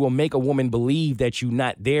times you will make a woman believe that you're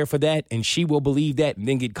not there for that, and she will believe that and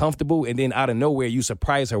then get comfortable, and then out of nowhere you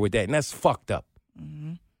surprise her with that, and that's fucked up.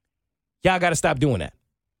 Y'all got to stop doing that.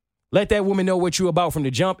 Let that woman know what you're about from the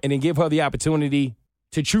jump, and then give her the opportunity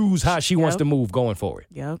to choose how she wants to move going forward.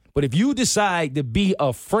 Yep. But if you decide to be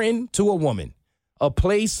a friend to a woman, a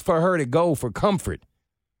place for her to go for comfort,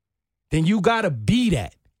 then you got to be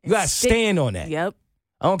that. You got to stand on that. Yep.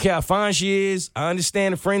 I don't care how fine she is. I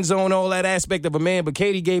understand the friend zone, all that aspect of a man, but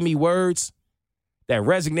Katie gave me words that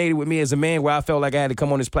resonated with me as a man where I felt like I had to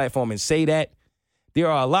come on this platform and say that. There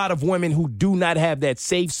are a lot of women who do not have that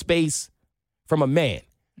safe space from a man,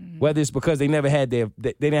 whether it's because they never had they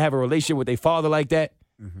didn't have a relationship with their father like that.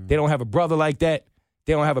 They don't have a brother like that.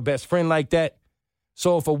 They don't have a best friend like that.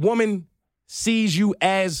 So if a woman sees you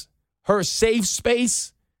as her safe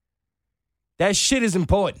space, that shit is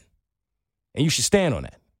important. And you should stand on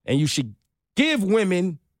that. And you should give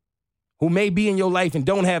women who may be in your life and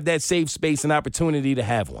don't have that safe space an opportunity to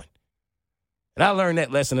have one. And I learned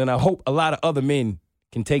that lesson, and I hope a lot of other men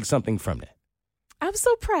can take something from that. I'm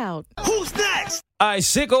so proud. Who's next? All right,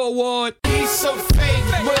 Sicko Award. He's so fake,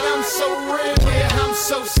 but I'm so real. Yeah, I'm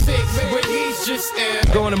so sick, but he's just air.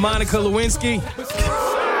 Going to Monica Lewinsky.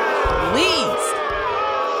 Please.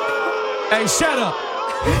 Hey, shut up.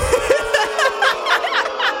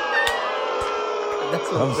 That's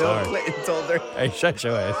what I'm Bill sorry. Clinton told her. Hey, shut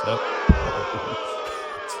your ass up.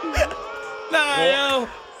 Yo.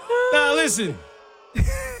 Nah, listen.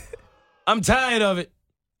 I'm tired of it.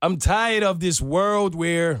 I'm tired of this world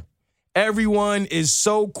where everyone is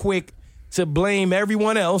so quick to blame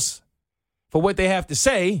everyone else for what they have to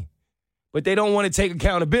say, but they don't want to take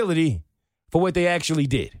accountability for what they actually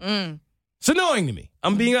did. It's annoying to me.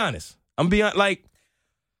 I'm being honest. Like,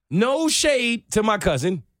 no shade to my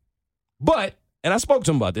cousin, but, and I spoke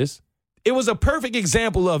to him about this, it was a perfect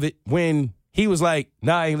example of it when he was like,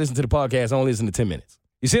 nah, I ain't listen to the podcast. I only listen to 10 minutes.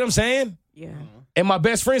 You see what I'm saying? Yeah. And my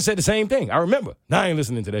best friend said the same thing. I remember. Nah, I ain't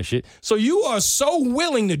listening to that shit. So you are so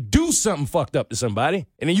willing to do something fucked up to somebody,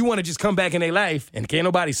 and then you want to just come back in their life, and can't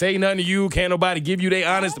nobody say nothing to you, can't nobody give you their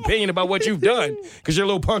honest opinion about what you've done, because your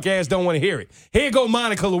little punk ass don't want to hear it. Here go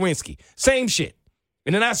Monica Lewinsky. Same shit.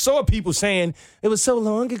 And then I saw people saying, it was so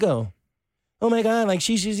long ago. Oh my God, like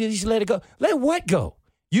she should let it go. Let what go?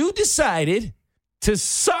 You decided to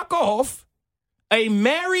suck off a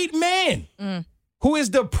married man who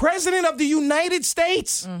is the president of the United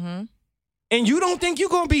States. And you don't think you're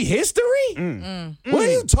going to be history? What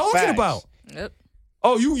are you talking about? Yep.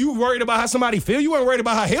 Oh, you worried about how somebody feel? You weren't worried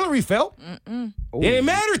about how Hillary felt. It didn't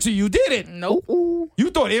matter to you, did it? Nope.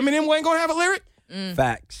 You thought Eminem wasn't going to have a lyric?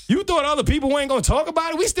 Facts. You thought other people weren't going to talk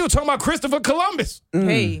about it? We still talking about Christopher Columbus.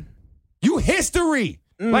 Hey. You history.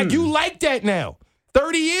 Like, you like that now.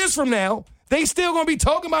 30 years from now, they still going to be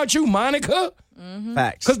talking about you, Monica.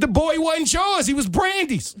 Facts. Because the boy wasn't yours. He was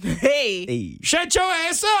Brandy's. Hey. Shut your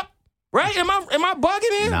ass up. Right? Am I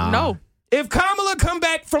bugging here? Nah. No. If Kamala come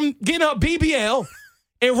back from getting her BBL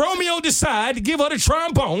and Romeo decide to give her the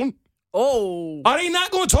trombone, are they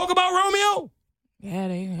not going to talk about Romeo? Yeah,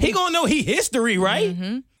 they. He going to know he history, right?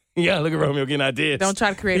 Yeah, look at Romeo getting ideas. Don't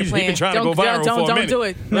try to create a plan. He been trying to go viral for a minute. Don't do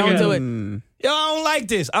it. Don't do it. Yo, I don't like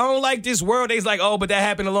this. I don't like this world. They's like, oh, but that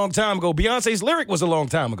happened a long time ago. Beyonce's lyric was a long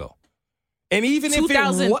time ago. And even if it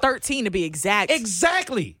 2013 to be exact.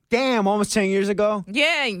 Exactly. Damn, almost 10 years ago.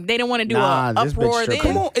 Yeah, they didn't want to do Nah, an this bitch uproar tripping.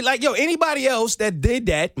 then. Come on. Like, yo, anybody else that did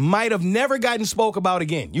that might have never gotten spoke about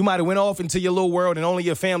again. You might have went off into your little world and only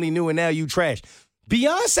your family knew, and now you trash.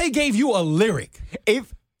 Beyonce gave you a lyric.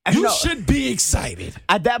 You should be excited.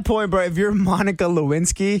 At that point, bro, if you're Monica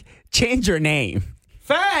Lewinsky, change your name.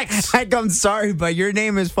 Facts. Like, I'm sorry, but your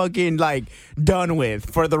name is fucking, like, done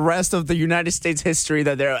with for the rest of the United States history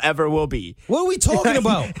that there ever will be. What are we talking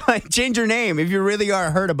about? Like, change your name if you really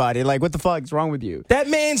are hurt about it. Like, what the fuck is wrong with you? That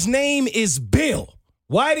man's name is Bill.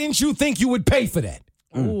 Why didn't you think you would pay for that?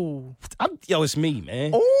 Ooh. Yo, it's me,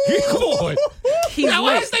 man. Ooh. Come on. Now,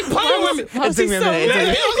 why is they playing with me? It took me a minute.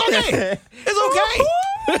 It's okay. It's okay.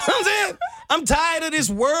 You know what I'm saying? I'm tired of this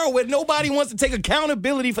world where nobody wants to take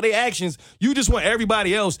accountability for their actions. You just want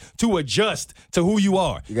everybody else to adjust to who you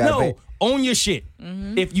are. No, own your shit.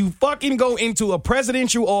 If you fucking go into a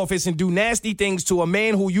presidential office and do nasty things to a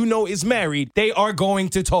man who you know is married, they are going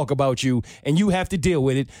to talk about you, and you have to deal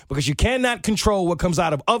with it because you cannot control what comes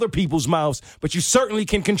out of other people's mouths, but you certainly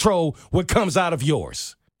can control what comes out of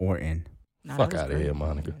yours. Or in. Fuck out of here,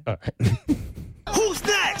 Monica. All right. Who's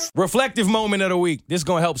next? Reflective moment of the week. This is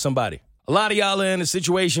going to help somebody. A lot of y'all are in a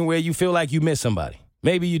situation where you feel like you miss somebody.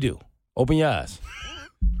 Maybe you do. Open your eyes.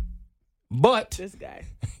 But This guy.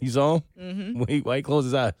 he's on. Why he close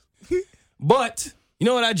his eyes? But you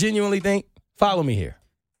know what I genuinely think? Follow me here.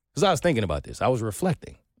 Because I was thinking about this. I was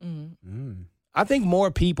reflecting. I think more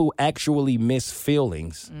people actually miss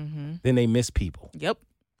feelings than they miss people. Yep.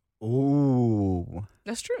 Ooh.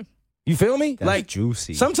 That's true. You feel me? That's like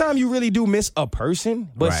juicy. Sometimes you really do miss a person,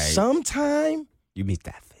 but Right. sometimes You miss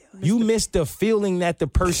that feeling. you miss the feeling that the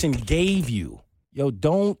person gave you. Yo,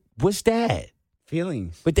 what's that?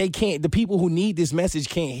 Feelings. But they can't, the people who need this message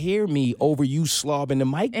can't hear me over you slobbing the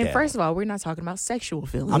mic And down. first of all, we're not talking about sexual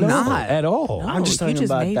feelings. I'm not at all. I'm just talking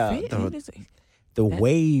about the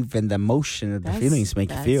wave and the motion of the feelings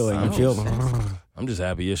make you feel, and you feel. I'm just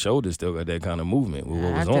happy your shoulders still got that kind of movement with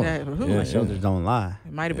what was After on. that, My shoulders don't lie.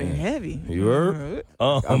 It might have been heavy. You heard?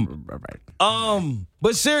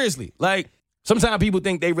 But seriously, like sometimes people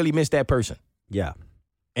think they really miss that person. Yeah.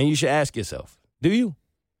 And you should ask yourself, do you?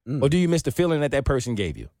 Or do you miss the feeling that person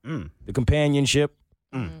gave you? The companionship,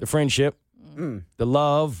 the friendship, the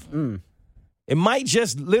love. It might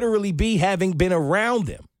just literally be having been around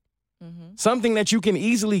them. Something that you can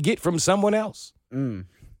easily get from someone else.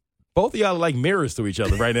 Both of y'all are like mirrors to each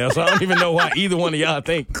other right now, so I don't even know why either one of y'all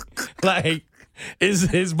think like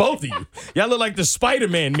it's both of you. Y'all look like the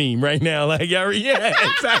Spider-Man meme right now. Like, y'all, yeah,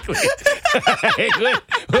 exactly.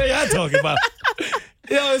 What y'all talking about?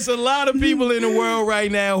 Yo, it's a lot of people in the world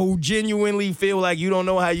right now who genuinely feel like you don't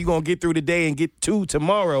know how you're going to get through the day and get to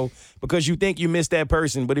tomorrow because you think you missed that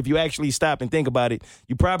person. But if you actually stop and think about it,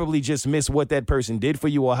 you probably just miss what that person did for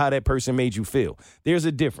you or how that person made you feel. There's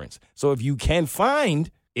a difference. So if you can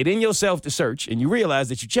find it in yourself to search and you realize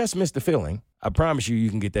that you just missed the feeling, I promise you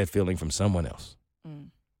can get that feeling from someone else.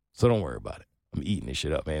 So don't worry about it. I'm eating this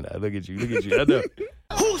shit up, man. Look at you. I know.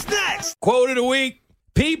 Who's next? Quote of the week.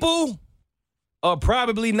 People are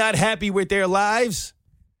probably not happy with their lives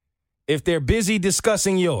if they're busy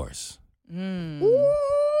discussing yours.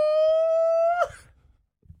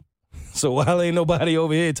 So while ain't nobody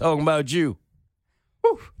over here talking about you,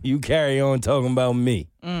 you carry on talking about me.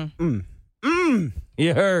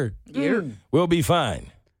 You heard? We'll be fine.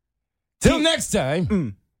 Till next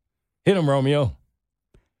time. Hit him, Romeo.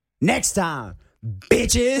 Next time,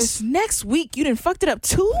 bitches. This next week, you done fucked it up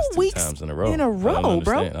 2 weeks times in a row. In a row,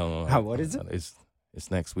 bro. I don't know what is it? It's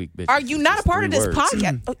next week, bitches. Are you not a part of this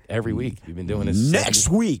podcast? Every week. You've been doing this. Next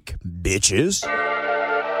week, bitches.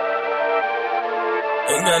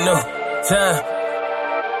 Ain't got no time.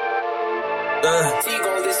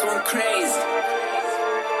 T-Go, this one crazy.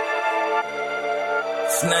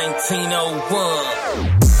 It's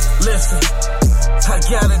 1901. Listen, I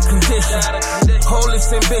got a condition. All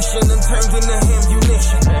this ambition and turned into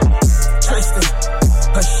ammunition. Tristan,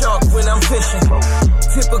 a shark when I'm fishing.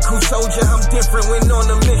 Typical soldier, I'm different when on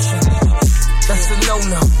a mission. That's a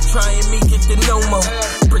no-no. Trying me get the no-mo.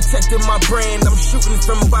 Protecting my brand, I'm shooting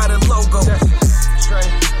from by the logo.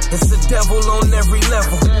 It's the devil on every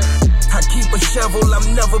level. I keep a shovel,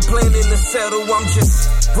 I'm never planning to settle. I'm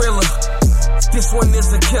just realer. This one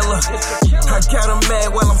is a killer. I got him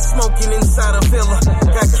mad while I'm smoking inside a villa.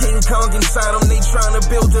 Got King Kong inside him, they trying to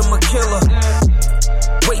build him a killer.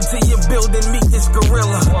 Wait till you build and meet this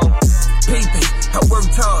gorilla. Peep it, I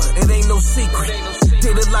worked hard, it ain't no secret.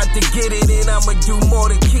 Did a lot to get it and I'ma do more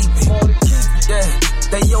to keep it. Yeah,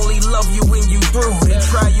 they only love you when you through. They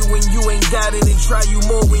try you when you ain't got it and try you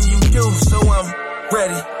more when you do. So I'm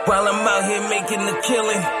ready while I'm out here making the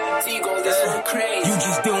killing. You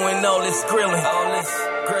just doing all this grilling.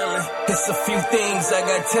 It's a few things I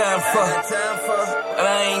got time for, and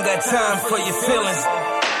I ain't got time for your feelings.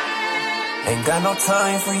 Ain't got no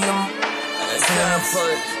time for you.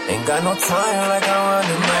 Ain't got no time like I'm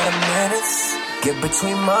running out of minutes. Get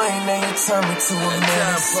between mine and you turn me to a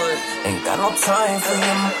menace. Ain't got no time for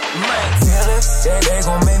you. Feelings, they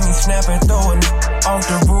gon' make me snap and throw it off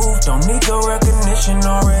the roof. Don't need the recognition,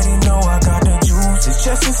 already know I got the juice. It's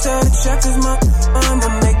just instead of checkers, my I'ma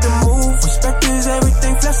make the move. Respect is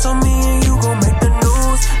everything, flex on me and you gon' make the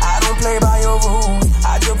news. I don't play by your rules.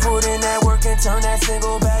 I just put in that work and turn that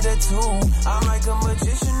single back to two. I'm like a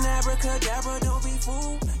magician, abracadabra, don't be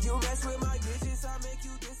fooled.